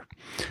easier.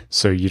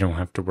 So you don't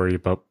have to worry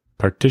about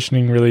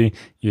partitioning, really.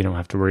 You don't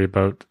have to worry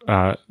about,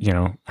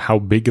 how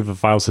big of a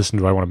file system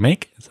do I want to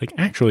make? It's like,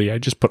 actually, I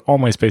just put all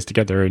my space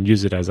together and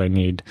use it as I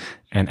need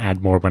and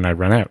add more when I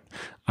run out.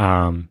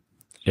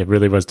 It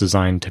really was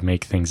designed to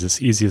make things as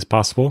easy as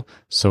possible.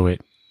 So it,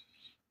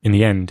 in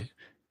the end,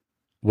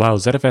 while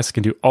ZFS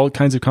can do all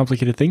kinds of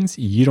complicated things,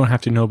 you don't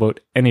have to know about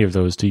any of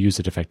those to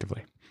use it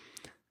effectively.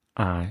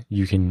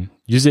 You can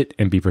use it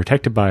and be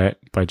protected by it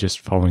by just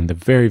following the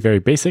very, very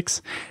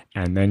basics,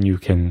 and then you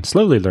can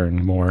slowly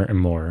learn more and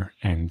more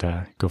and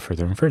go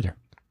further and further.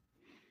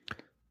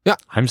 Yeah,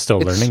 I'm still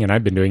learning, and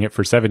I've been doing it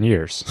for 7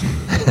 years.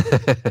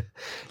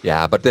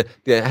 Yeah, but the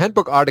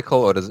handbook article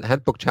or the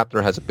handbook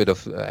chapter has a bit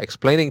of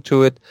explaining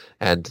to it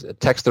and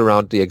text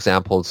around the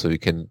examples, so you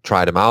can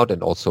try them out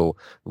and also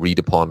read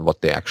upon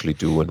what they actually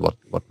do and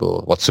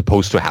what's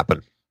supposed to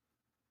happen.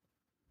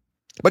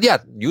 But yeah,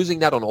 using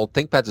that on old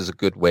ThinkPads is a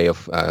good way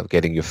of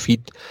getting your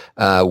feet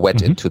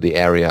wet into the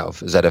area of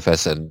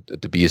ZFS and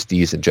the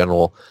BSDs in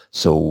general.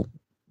 So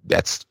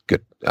that's a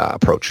good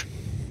approach.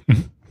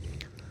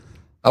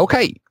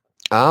 Okay.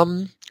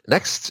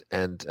 Next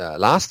and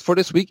last for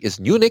this week is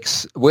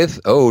Unix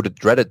with, the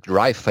dreaded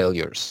drive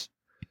failures.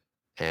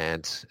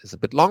 And it's a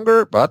bit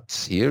longer,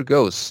 but here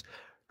goes.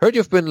 Heard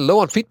you've been low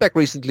on feedback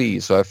recently,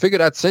 so I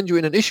figured I'd send you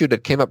in an issue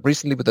that came up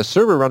recently with a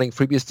server running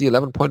FreeBSD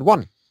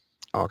 11.1.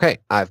 Okay,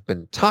 I've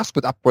been tasked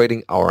with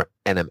upgrading our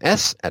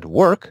NMS at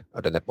work,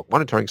 or the network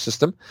monitoring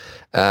system.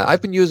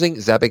 I've been using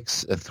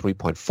Zabbix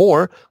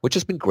 3.4, which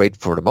has been great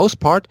for the most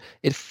part.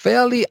 It's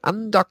fairly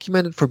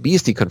undocumented for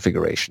BSD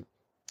configuration.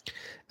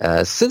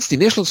 Since the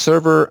initial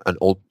server, an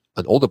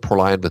older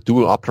ProLiant with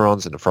dual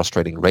Opterons and a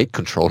frustrating RAID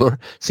controller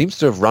seems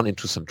to have run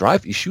into some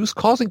drive issues,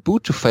 causing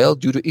boot to fail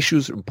due to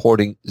issues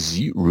importing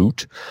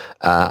zroot.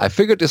 I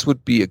figured this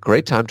would be a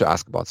great time to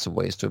ask about some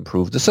ways to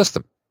improve the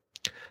system.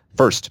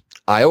 First,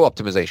 I/O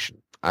optimization.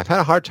 I've had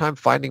a hard time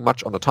finding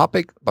much on the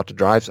topic, but the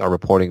drives are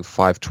reporting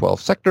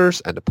 512 sectors,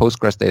 and the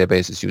Postgres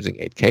database is using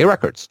 8K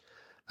records.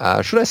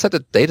 Should I set the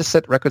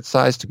dataset record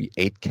size to be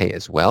 8K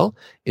as well?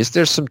 Is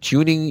there some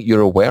tuning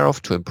you're aware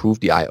of to improve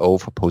the I/O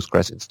for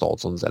Postgres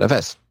installs on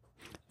ZFS?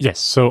 Yes.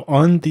 So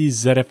on the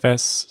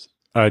ZFS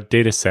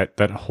dataset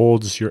that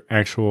holds your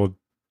actual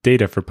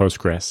data for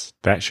Postgres,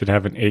 that should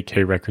have an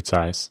 8K record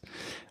size.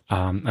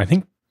 I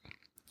think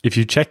if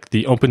you check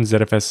the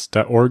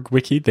OpenZFS.org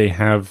wiki, they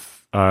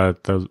have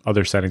the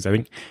other settings. I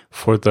think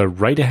for the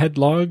write-ahead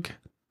log,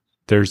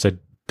 I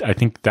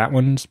think that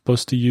one's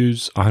supposed to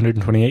use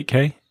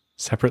 128K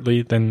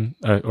separately than,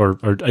 or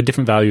a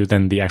different value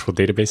than the actual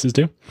databases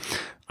do.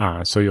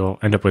 So you'll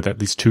end up with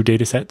at least 2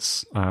 data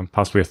sets,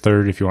 possibly a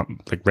third if you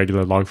want like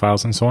regular log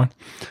files and so on.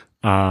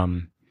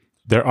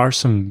 There are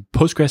some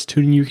Postgres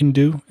tuning you can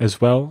do as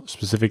well,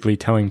 specifically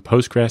telling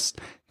Postgres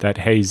that,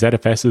 hey,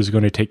 ZFS is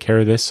going to take care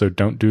of this, so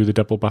don't do the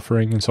double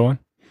buffering and so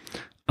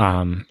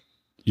on.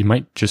 You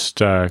might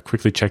just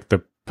quickly check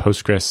the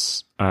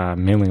Postgres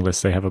mailing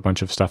list. They have a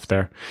bunch of stuff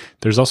there.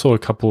 There's also a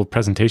couple of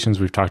presentations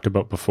we've talked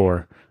about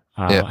before.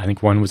 I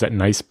think one was at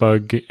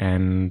Nicebug,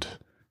 and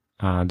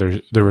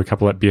there were a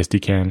couple at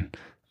BSDCan,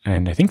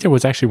 and I think there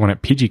was actually one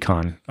at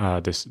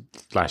PGCon this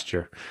last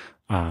year,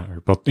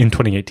 or both in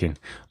 2018.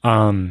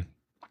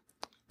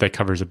 That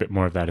covers a bit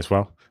more of that as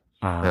well.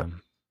 But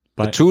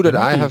the tool that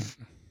I have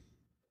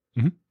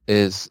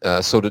is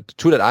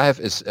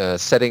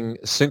setting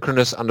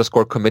synchronous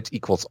 _commit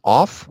equals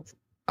off,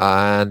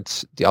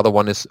 and the other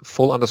one is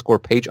full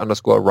 _page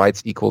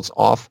 _writes equals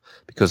off,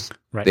 because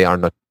they are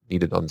not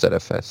needed on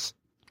ZFS,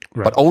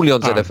 but only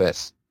on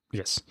ZFS.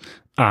 Yes,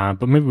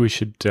 but maybe we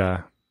should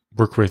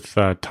work with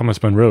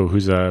Thomas Monroe,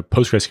 who's a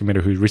Postgres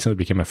committer who recently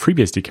became a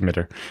FreeBSD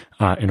committer,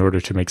 in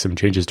order to make some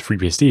changes to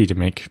FreeBSD to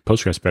make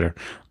Postgres better.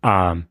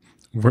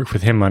 Work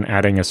with him on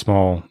adding a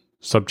small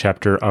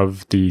subchapter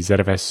of the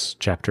ZFS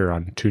chapter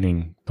on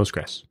tuning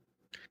Postgres.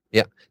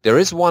 Yeah, there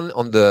is one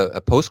on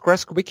the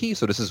Postgres wiki.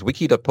 So this is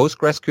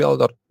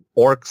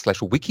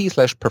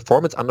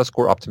wiki.postgresql.org/wiki/performance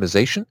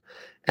 _optimization.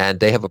 And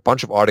they have a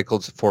bunch of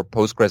articles for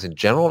Postgres in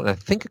general. And I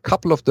think a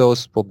couple of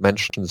those will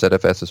mention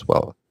ZFS as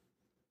well.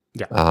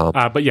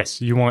 Yeah, but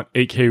yes, you want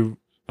 8K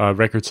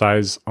record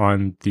size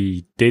on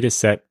the data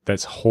set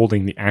that's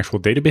holding the actual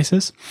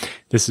databases.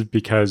 This is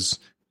because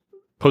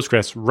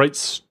Postgres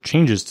writes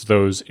changes to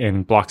those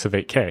in blocks of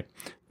 8K.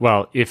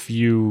 Well, if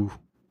you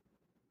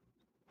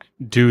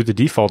do the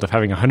default of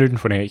having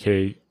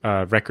 128K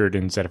record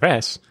in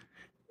ZFS,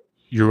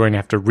 you're going to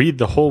have to read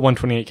the whole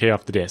 128K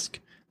off the disk,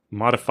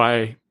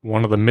 modify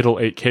one of the middle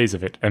 8Ks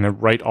of it, and then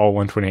write all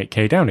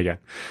 128K down again.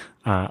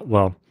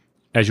 Well,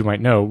 as you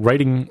might know,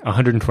 writing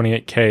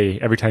 128K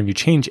every time you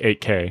change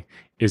 8K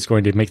is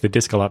going to make the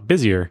disk a lot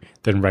busier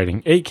than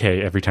writing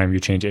 8K every time you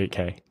change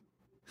 8K.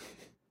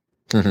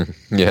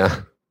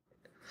 Yeah.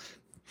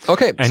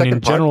 Okay. And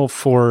in general,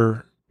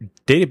 for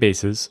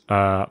databases,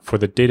 for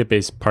the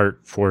database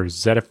part for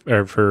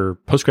for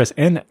Postgres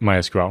and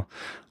MySQL,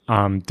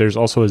 there's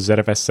also a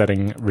ZFS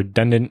setting,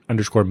 redundant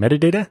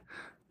 _metadata.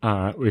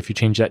 If you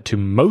change that to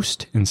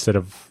most instead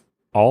of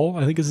all,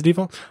 I think is the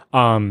default,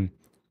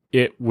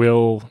 it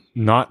will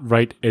not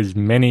write as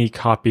many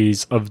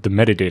copies of the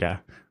metadata,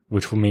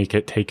 which will make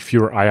it take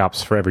fewer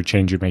IOPS for every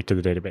change you make to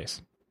the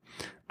database.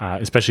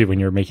 Especially when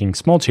you're making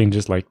small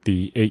changes like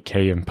the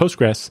 8K in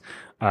Postgres,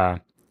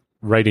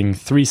 writing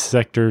 3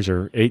 sectors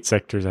or 8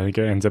 sectors, I think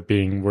it ends up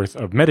being worth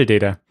of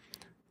metadata,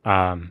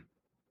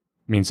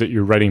 means that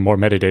you're writing more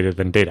metadata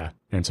than data.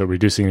 And so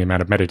reducing the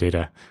amount of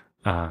metadata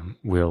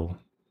will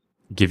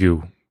give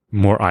you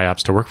more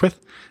IOPS to work with.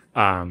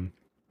 And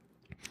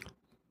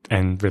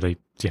really,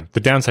 the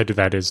downside to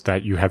that is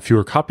that you have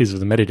fewer copies of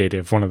the metadata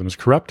if one of them is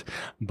corrupt,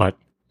 but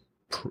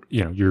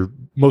you're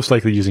most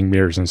likely using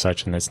mirrors and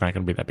such, and it's not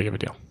going to be that big of a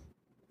deal.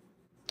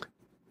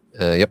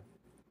 Yep.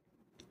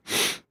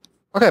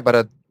 Okay,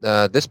 but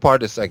this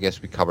part is, I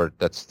guess, we covered.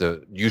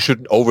 You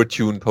shouldn't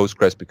overtune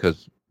Postgres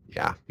because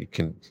yeah, you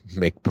can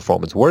make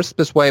performance worse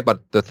this way, but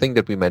the thing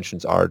that we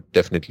mentioned are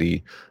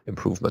definitely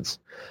improvements.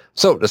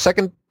 So the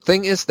second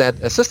thing is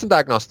that system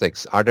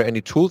diagnostics, are there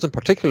any tools in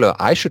particular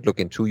I should look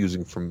into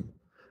using from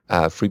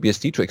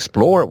FreeBSD to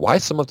explore why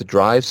some of the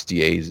drives,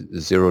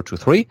 DA0 to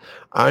 3,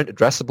 aren't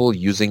addressable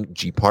using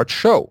gpart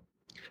show?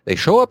 They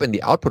show up in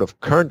the output of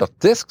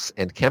current.disks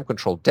and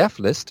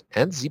CamControl.dev.list,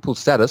 and zpool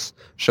status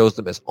shows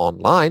them as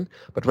online,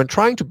 but when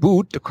trying to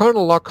boot, the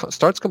kernel log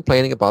starts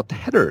complaining about the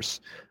headers.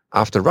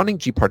 After running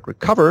gpart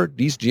recover,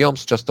 these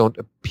geoms just don't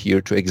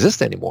appear to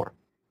exist anymore.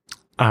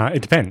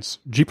 It depends.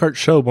 gpart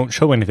show won't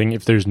show anything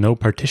if there's no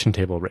partition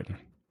table written.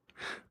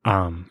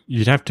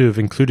 You'd have to have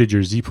included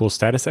your zpool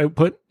status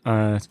output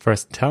for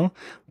us to tell,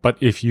 but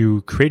if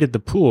you created the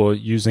pool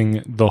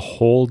using the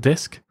whole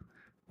disk,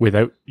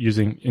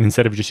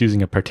 instead of just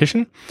using a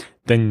partition,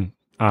 then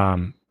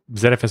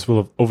ZFS will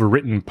have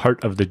overwritten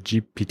part of the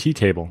GPT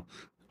table,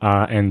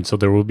 and so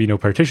there will be no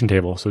partition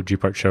table, so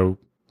gpart show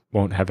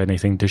won't have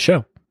anything to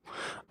show.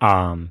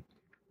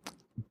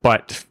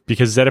 But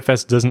because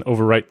ZFS doesn't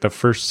overwrite the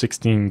first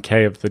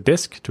 16K of the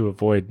disk to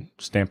avoid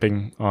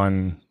stamping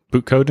on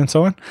boot code and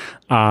so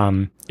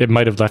on, it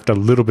might have left a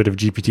little bit of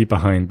GPT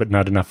behind, but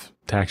not enough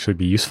to actually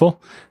be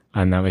useful,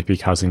 and that might be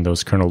causing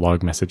those kernel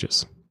log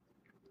messages.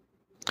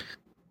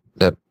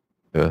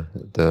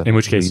 In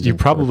which case, you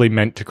probably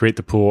meant to create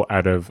the pool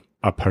out of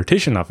a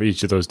partition off of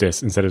each of those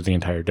disks instead of the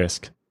entire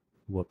disk.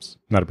 Whoops,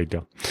 not a big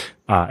deal.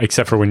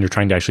 Except for when you're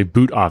trying to actually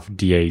boot off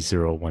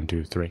DA0, 1,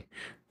 2, 3.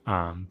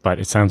 But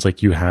it sounds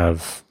like you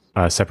have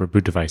a separate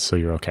boot device, so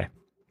you're okay.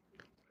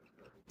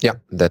 Yeah,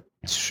 that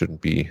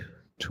shouldn't be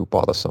too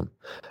bothersome.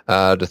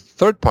 The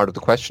third part of the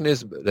question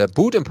is the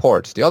boot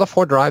imports. The other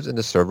 4 drives in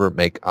the server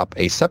make up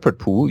a separate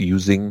pool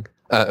used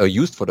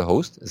for the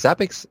host.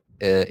 Zabbix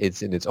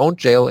it's in its own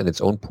jail, in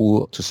its own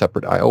pool to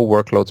separate I/O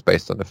workloads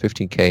based on the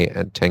 15K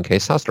and 10K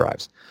SAS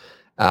drives.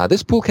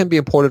 This pool can be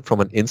imported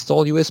from an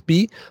install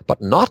USB, but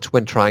not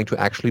when trying to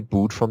actually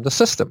boot from the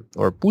system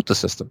or boot the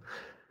system.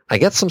 I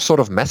get some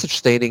sort of message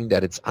stating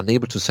that it's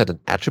unable to set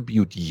an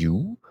attribute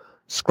U.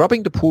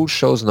 Scrubbing the pool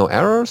shows no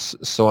errors,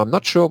 so I'm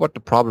not sure what the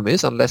problem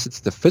is unless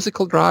it's the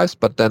physical drives,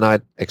 but then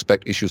I'd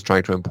expect issues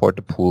trying to import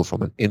the pool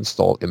from an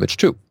install image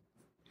too.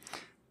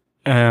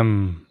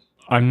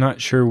 I'm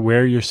not sure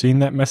where you're seeing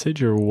that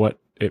message or what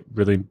it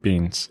really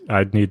means.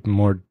 I'd need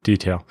more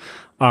detail.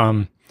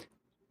 And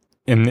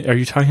are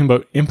you talking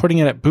about importing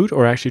it at boot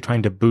or actually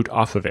trying to boot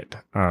off of it?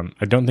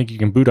 I don't think you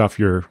can boot off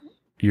your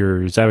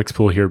Zabbix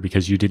pool here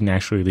because you didn't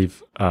actually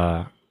leave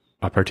a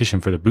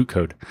partition for the boot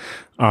code.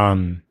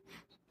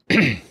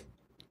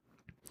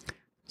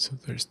 So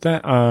there's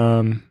that.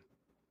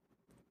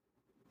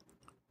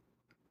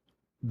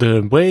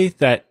 The way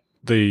that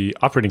the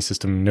operating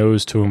system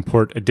knows to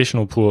import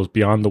additional pools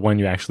beyond the one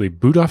you actually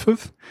boot off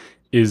of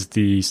is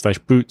the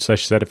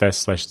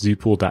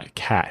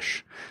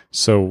 /boot/ZFS/zpool.cache.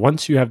 So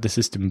once you have the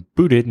system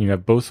booted and you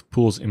have both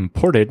pools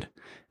imported,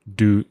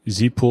 do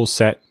zpool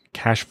set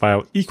cache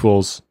file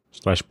equals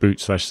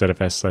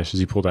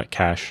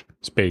 /boot/ZFS/zpool.cache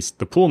space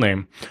the pool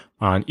name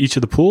on each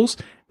of the pools,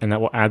 and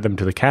that will add them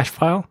to the cache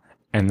file.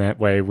 And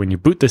that way, when you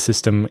boot the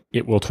system,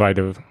 it will try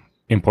to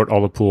import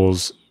all the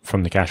pools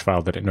from the cache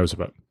file that it knows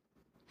about.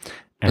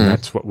 And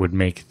that's what would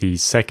make the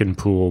second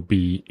pool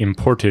be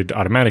imported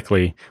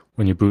automatically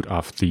when you boot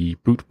off the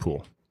boot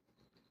pool.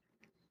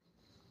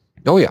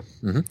 Oh, yeah.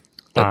 Mm-hmm.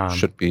 That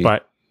should be.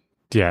 But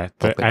yeah,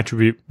 the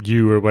attribute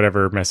U or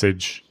whatever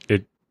message,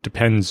 it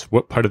depends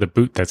what part of the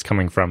boot that's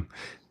coming from.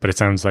 But it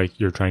sounds like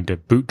you're trying to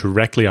boot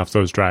directly off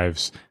those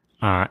drives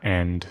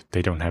and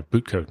they don't have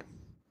boot code.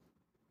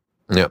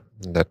 Yeah,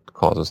 that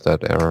causes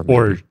that error. Maybe.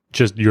 Or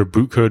just your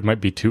boot code might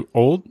be too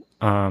old.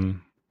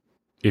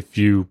 If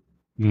you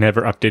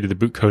never updated the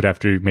boot code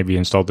after you maybe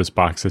installed this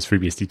box as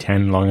FreeBSD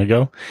 10 long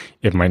ago,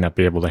 it might not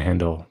be able to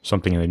handle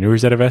something in the newer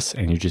ZFS,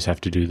 and you just have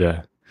to do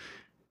the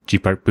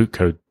gpart boot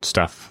code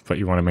stuff, but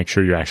you want to make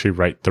sure you actually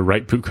write the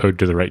right boot code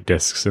to the right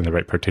disks and the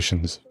right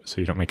partitions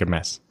so you don't make a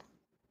mess.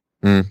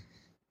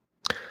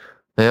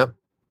 Yeah.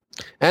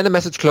 And the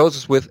message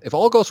closes with, if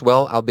all goes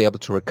well, I'll be able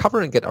to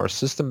recover and get our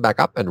system back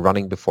up and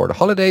running before the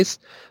holidays.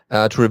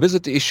 To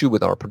revisit the issue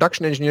with our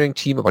production engineering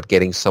team about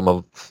getting some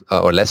of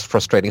or less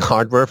frustrating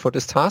hardware for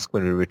this task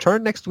when we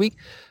return next week.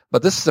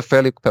 But this is a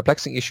fairly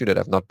perplexing issue that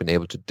I've not been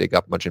able to dig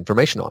up much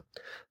information on.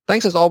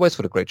 Thanks as always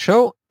for the great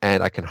show,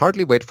 and I can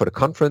hardly wait for the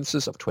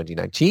conferences of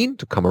 2019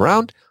 to come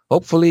around.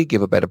 Hopefully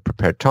give a better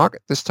prepared talk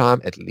this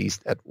time, at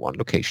least at one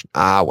location.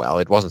 Well,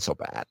 it wasn't so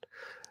bad.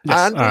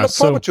 Yes, and we look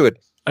forward to it.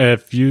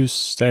 If you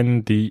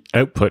send the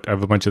output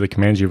of a bunch of the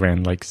commands you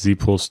ran, like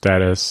zpool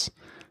status,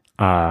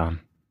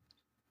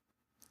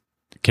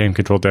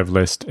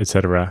 CamControl.dev.list,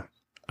 etc.,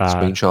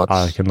 screenshots,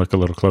 I can look a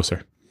little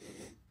closer.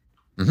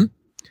 Mm-hmm.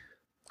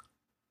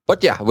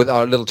 But yeah, with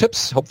our little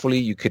tips, hopefully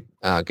you could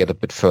get a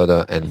bit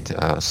further and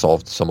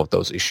solve some of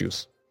those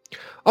issues.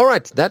 All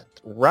right, that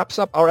wraps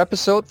up our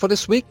episode for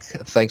this week.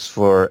 Thanks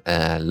for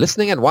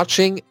listening and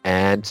watching.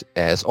 And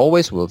as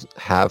always, we'll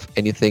have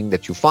anything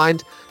that you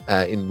find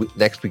in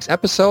next week's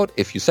episode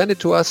if you send it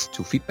to us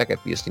to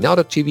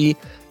feedback@bsdnow.tv.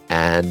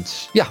 And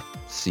yeah,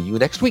 see you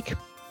next week.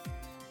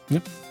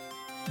 Yep.